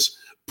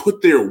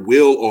their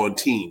will on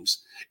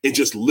teams and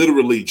just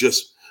literally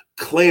just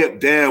clamp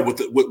down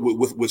with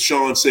what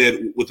Sean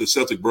said with the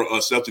Celtic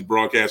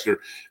broadcaster,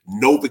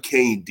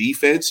 Novocaine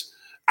defense.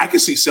 I can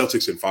see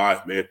Celtics in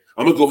 5, man.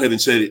 I'm gonna go ahead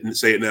and say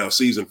it now.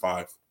 Season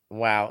 5.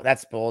 Wow,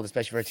 that's bold,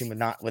 especially for a team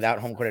without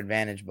home court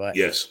advantage. But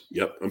yes,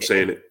 yep, I'm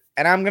saying it.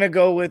 And I'm gonna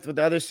go with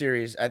the other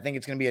series. I think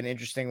it's gonna be an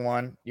interesting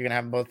one. You're gonna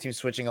have both teams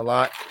switching a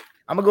lot.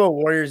 I'm gonna go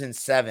Warriors in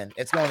 7.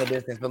 It's going the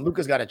distance, but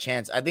Luka's got a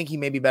chance. I think he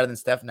may be better than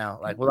Steph now.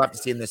 Like we'll have to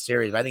see in this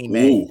series. But I think he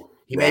may.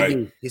 He may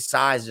be. His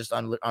size is just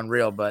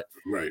unreal. But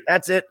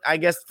that's it, I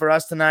guess, for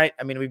us tonight.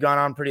 I mean, we've gone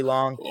on pretty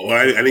long. Oh,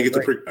 I didn't get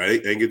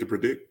to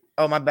predict.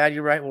 Oh, my bad.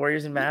 You're right.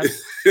 Warriors and Mavs.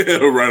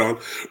 Right on.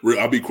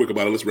 I'll be quick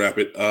about it. Let's wrap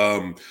it.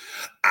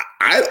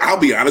 I'll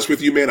be honest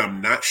with you, man. I'm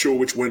not sure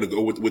which one to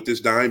go with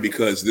this dime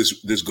because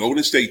this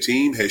Golden State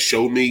team has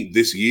shown me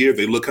this year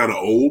they look kind of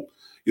old.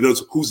 You know,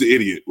 who's the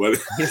idiot? Well,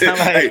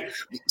 hey,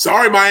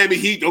 sorry, Miami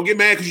Heat. Don't get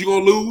mad because you're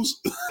going to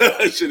lose.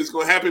 Shit, it's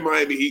going to happen,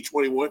 Miami Heat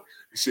 21.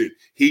 Shit,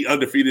 Heat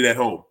undefeated at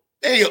home.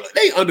 They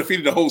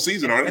undefeated the whole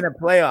season, aren't they? In the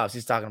playoffs,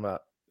 he's talking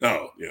about.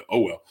 Oh, yeah. Oh,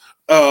 well.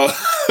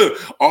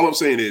 All I'm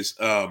saying is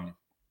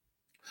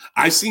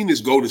I've seen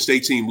this Golden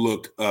State team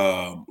look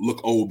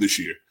old this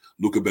year.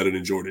 Luka better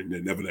than Jordan.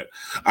 Never that.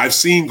 I've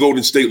seen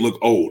Golden State look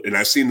old, and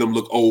I've seen them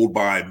look old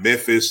by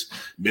Memphis,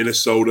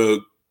 Minnesota,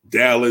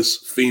 Dallas,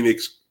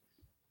 Phoenix,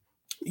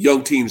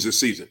 young teams this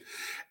season.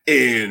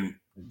 And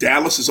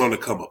Dallas is on the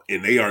come up,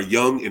 and they are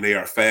young, and they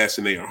are fast,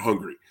 and they are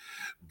hungry.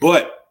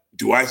 But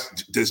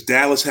does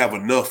Dallas have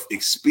enough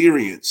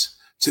experience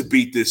to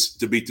beat this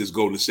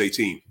Golden State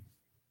team?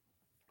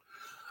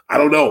 I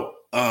don't know.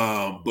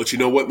 But you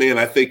know what, man?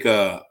 I think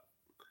I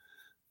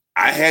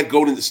had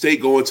Golden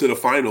State going to the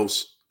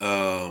finals.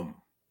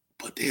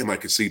 But damn, I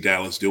could see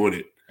Dallas doing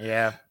it.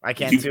 Yeah, I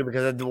can too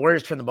because the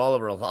Warriors turn the ball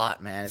over a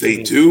lot, man.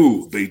 They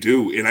do,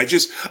 and I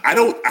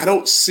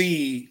don't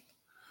see.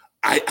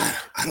 I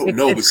don't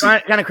know. It's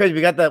kind of crazy.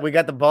 We got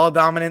the ball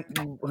dominant,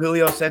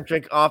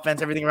 Julio-centric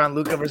offense, everything around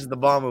Luka versus the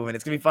ball movement.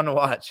 It's gonna be fun to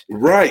watch,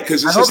 right?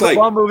 Because it's I just hope like the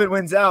ball movement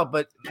wins out,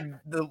 but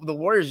the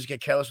Warriors just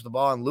get careless with the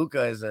ball, and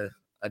Luka is a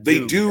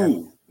they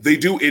do. They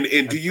do,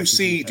 and do you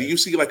see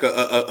like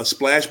a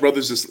Splash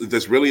Brothers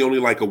that's really only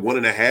like a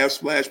 1.5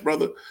 Splash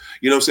Brother?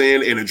 You know what I'm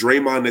saying? And a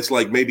Draymond that's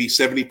like maybe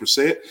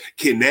 70%.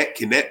 Can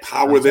that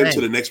power them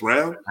to the next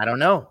round? I don't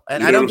know,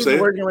 and I don't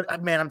think we're going.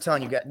 Man, I'm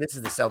telling you, guys, this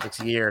is the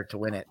Celtics' year to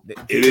win it.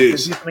 It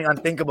is something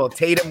unthinkable.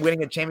 Tatum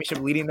winning a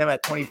championship, leading them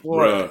at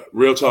 24. Bruh,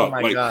 real talk. Oh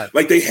my God.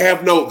 Like they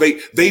have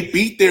they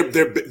beat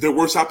their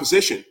worst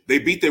opposition. They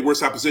beat their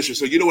worst opposition.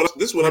 So you know what?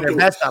 This is what I'm doing.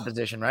 Their best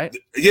opposition, right?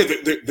 Yeah,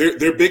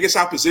 their biggest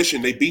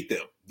opposition. They beat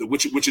them.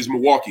 Which is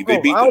Milwaukee. They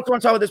beat them. I also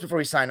want to talk about this before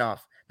we sign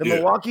off. The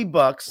Milwaukee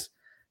Bucks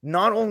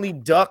not only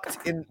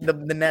ducked in the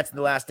Nets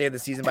the last day of the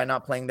season by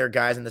not playing their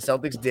guys, and the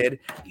Celtics did.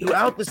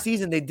 Throughout the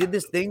season, they did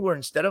this thing where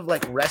instead of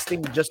like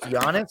resting just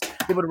Giannis,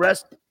 they would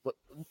rest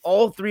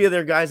all 3 of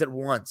their guys at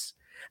once.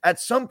 At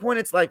some point,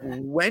 it's like,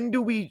 when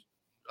do we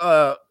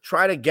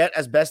try to get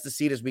as best a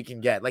seed as we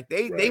can get? Like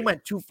they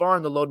went too far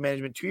in the load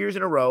management 2 years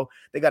in a row.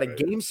 They got a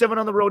Game 7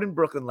 on the road in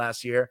Brooklyn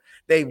last year.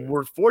 They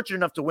were fortunate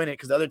enough to win it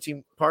because the other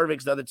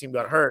team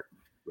got hurt.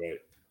 Right.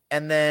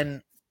 And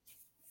then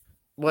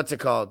what's it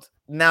called?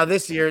 Now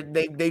this year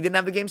they didn't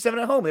have the Game 7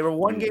 at home. They were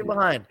 1 game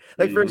behind.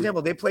 Like for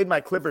example, they played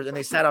my Clippers and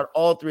they sat out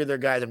all 3 of their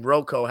guys, and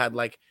Rocco had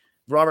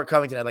Robert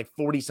Covington had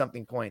 40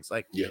 something points.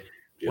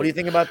 What do you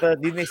think about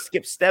did they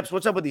skip steps?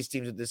 What's up with these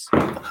teams with this?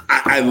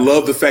 I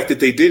love the fact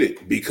that they did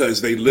it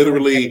because they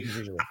literally,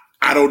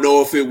 I don't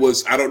know if it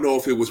was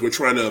we're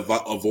trying to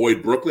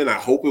avoid Brooklyn. I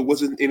hope it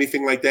wasn't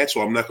anything like that.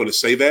 So I'm not going to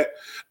say that.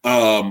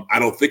 I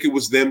don't think it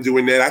was them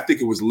doing that. I think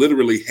it was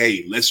literally,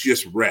 hey, let's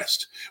just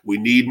rest. We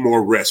need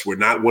more rest. We're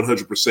not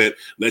 100%.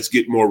 Let's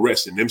get more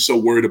rest. And them so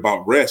worried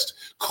about rest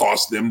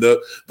cost them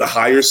the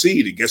higher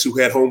seed. And guess who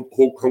had home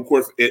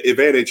court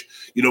advantage,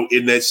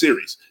 in that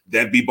series?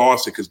 That'd be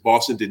Boston, because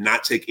Boston did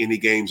not take any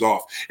games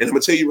off. And I'm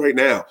going to tell you right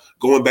now,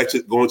 going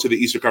to the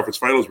Eastern Conference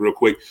Finals real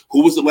quick,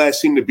 who was the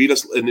last team to beat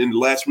us in the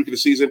last week of the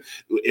season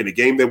in a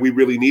game that we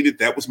really needed?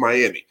 That was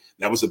Miami.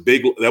 That was a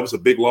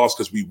big loss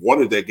because we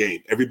wanted that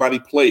game. Everybody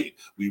played.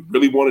 We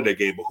really wanted that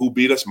game. But who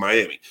beat us?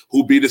 Miami.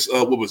 Who beat us?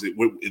 What was it?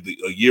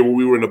 A year when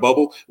we were in the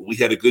bubble, we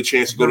had a good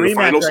chance to go to the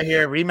finals. Right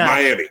here, rematch.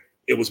 Miami.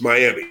 It was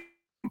Miami.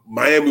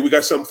 Miami, we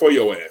got something for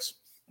your ass.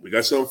 We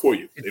got something for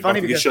you. It's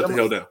funny because shut the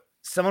hell down.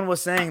 Someone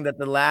was saying that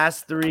the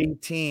last 3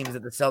 teams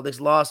that the Celtics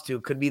lost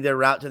to could be their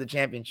route to the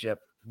championship.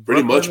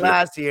 Pretty much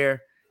last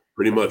year.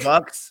 Pretty much.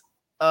 Bucks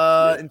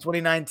in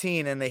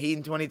 2019 and the Heat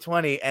in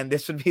 2020, and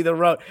this would be the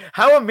road.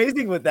 How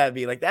amazing would that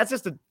be? That's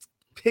just a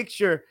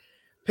picture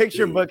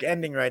book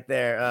ending right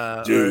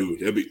there.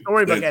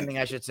 Storybook ending,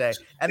 I should say.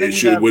 And then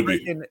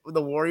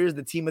the Warriors,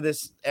 the team of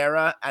this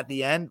era at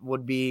the end,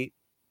 would be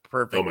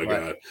perfect. Oh my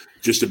God,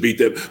 just to beat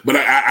them. But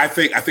I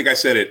think I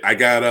said it. I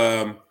got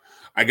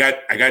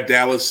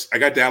Dallas. I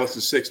got Dallas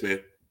in 6, man.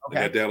 Okay,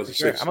 I got Dallas in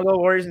 6. I'm gonna go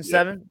Warriors in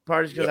 7,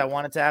 partly because I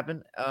want it to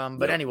happen.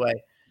 But anyway,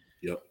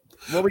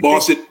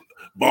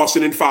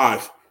 Boston in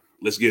 5.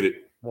 Let's get it.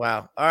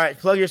 Wow. All right,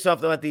 plug yourself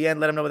though at the end.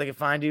 Let them know where they can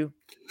find you.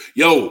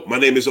 Yo, my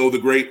name is O the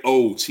Great,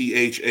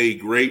 OTHA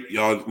Great.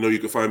 Y'all know you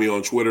can find me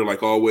on Twitter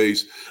like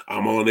always.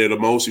 I'm on there the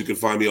most. You can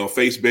find me on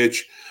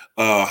Facebook.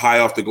 High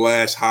Off the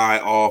Glass, High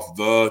Off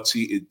the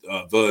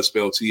is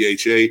spelled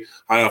THA.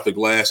 High Off the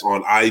Glass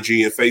on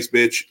IG and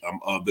Facebook.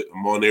 I'm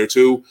on there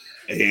too,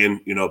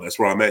 and that's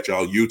where I'm at,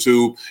 y'all.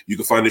 YouTube. You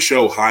can find the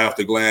show High Off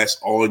the Glass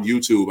on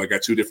YouTube. I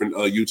got 2 different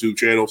YouTube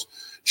channels.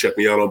 Check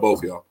me out on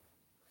both, y'all.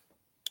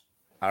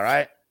 All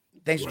right.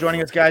 Thanks for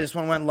joining us, guys. This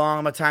one went long.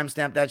 I'm going to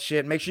timestamp that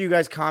shit. Make sure you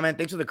guys comment.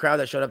 Thanks for the crowd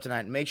that showed up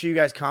tonight. Make sure you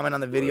guys comment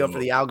on the video for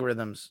the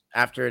algorithms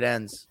after it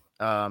ends.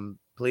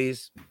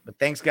 Please. But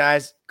thanks,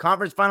 guys.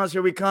 Conference finals,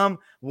 here we come.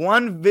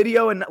 One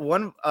video and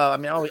one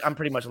I'm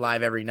pretty much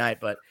live every night,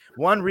 but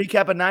one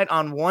recap a night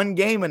on one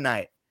game a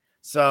night.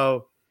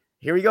 So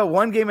here we go.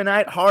 One game a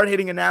night,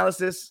 hard-hitting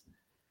analysis.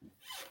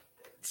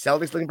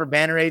 Celtics looking for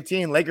banner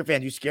 18. Laker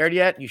fans, you scared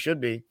yet? You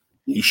should be.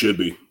 You should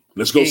be.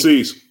 Let's go,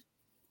 C's.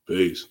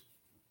 Peace.